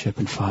 Cyprian, Bishop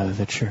and Father of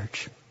the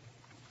Church.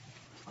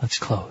 Let's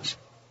close.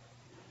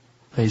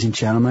 Ladies and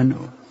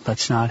gentlemen,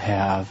 let's not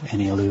have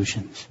any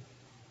illusions.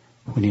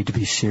 We need to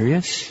be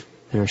serious.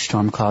 There are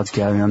storm clouds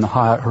gathering on the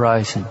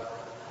horizon.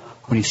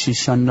 When you see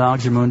sun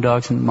dogs or moon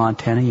dogs in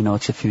Montana, you know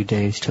it's a few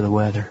days to the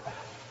weather.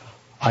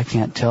 I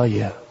can't tell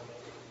you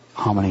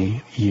how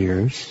many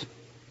years,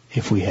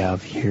 if we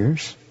have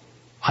years.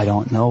 I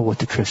don't know what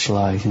the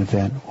crystallizing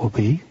event will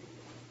be.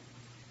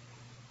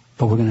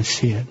 But we're going to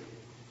see it.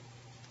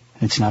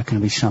 It's not going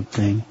to be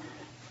something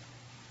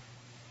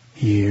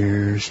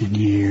years and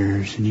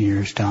years and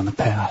years down the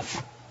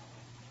path.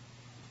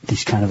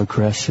 These kind of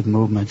aggressive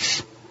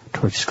movements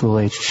towards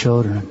school-age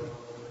children,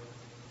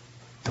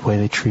 the way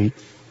they treat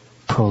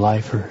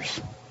pro-lifers,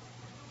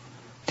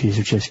 these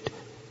are just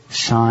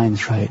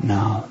signs right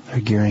now. They're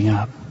gearing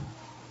up.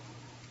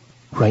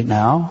 Right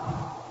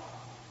now,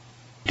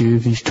 do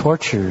these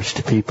tortures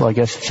to people. I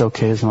guess it's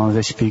okay as long as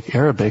they speak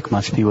Arabic.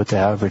 Must be what the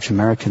average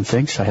American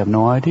thinks. I have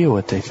no idea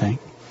what they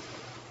think.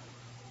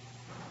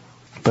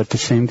 But the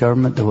same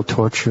government that will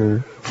torture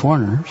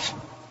foreigners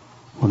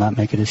will not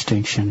make a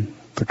distinction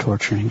for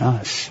torturing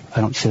us.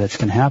 I don't say that's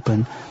going to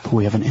happen, but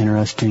we have an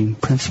interesting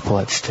principle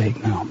at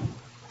stake now.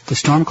 The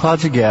storm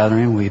clouds are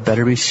gathering. We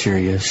better be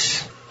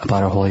serious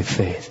about our holy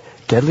faith.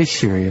 Deadly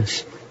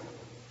serious.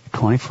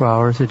 24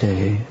 hours a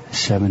day,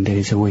 7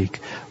 days a week.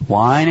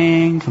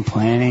 Whining,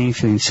 complaining,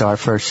 feeling sorry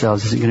for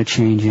ourselves isn't going to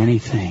change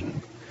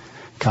anything.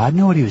 God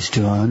knew what He was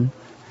doing.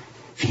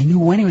 He knew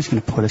when He was going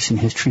to put us in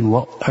history and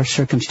what our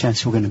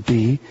circumstances were going to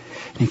be.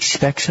 And He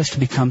expects us to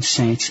become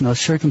saints in those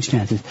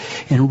circumstances.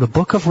 In the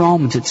book of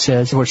Romans it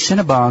says, where sin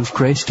abounds,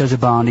 grace does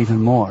abound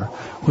even more.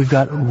 We've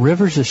got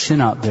rivers of sin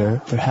out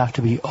there. There have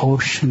to be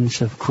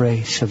oceans of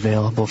grace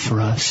available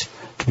for us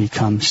to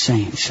become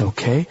saints,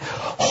 okay?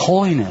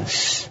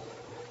 Holiness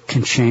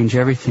can change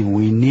everything.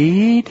 We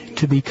need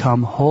to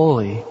become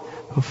holy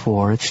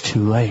before it's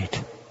too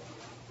late.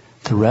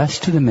 The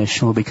rest of the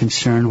mission will be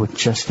concerned with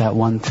just that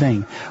one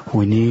thing.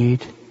 We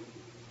need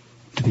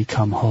to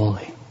become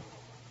holy.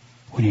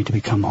 We need to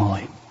become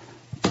holy.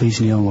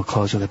 Please kneel and we'll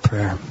close with a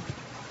prayer.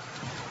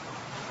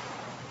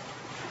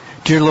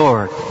 Dear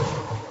Lord,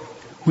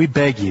 we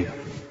beg You,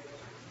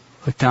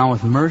 look down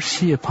with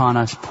mercy upon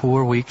us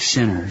poor, weak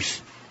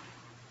sinners.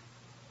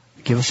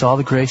 Give us all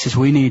the graces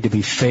we need to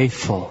be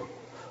faithful,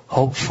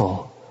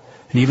 hopeful,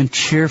 and even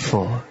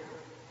cheerful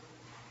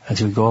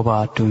as we go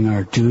about doing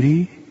our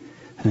duty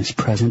in this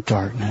present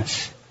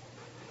darkness.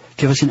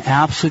 Give us an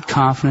absolute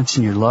confidence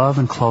in Your love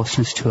and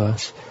closeness to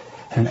us,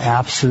 and an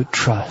absolute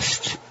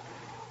trust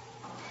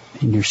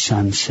in Your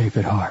Son's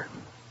Sacred Heart.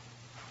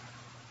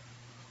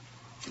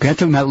 Grant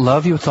that we might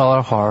love You with all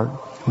our heart,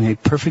 we may be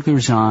perfectly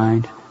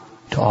resigned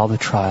to all the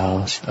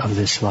trials of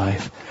this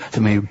life, that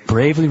we may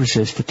bravely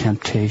resist the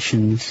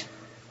temptations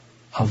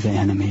of the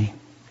enemy,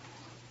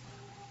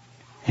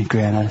 and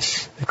grant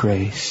us the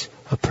grace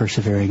of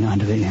persevering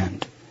unto the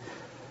end.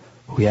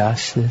 We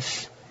ask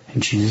this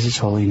in Jesus'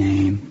 holy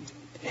name.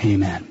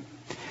 Amen.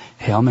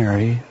 Hail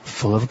Mary,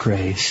 full of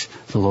grace,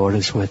 the Lord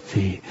is with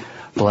Thee.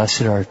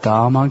 Blessed art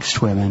Thou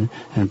amongst women,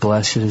 and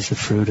blessed is the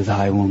fruit of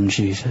Thy womb,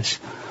 Jesus.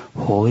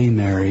 Holy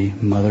Mary,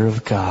 Mother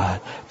of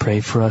God,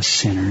 pray for us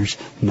sinners,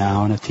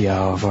 now and at the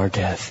hour of our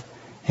death.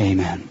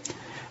 Amen.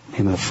 In the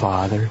name of the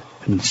Father,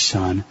 and the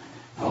Son, and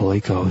the Holy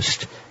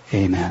Ghost.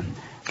 Amen.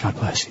 God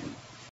bless you.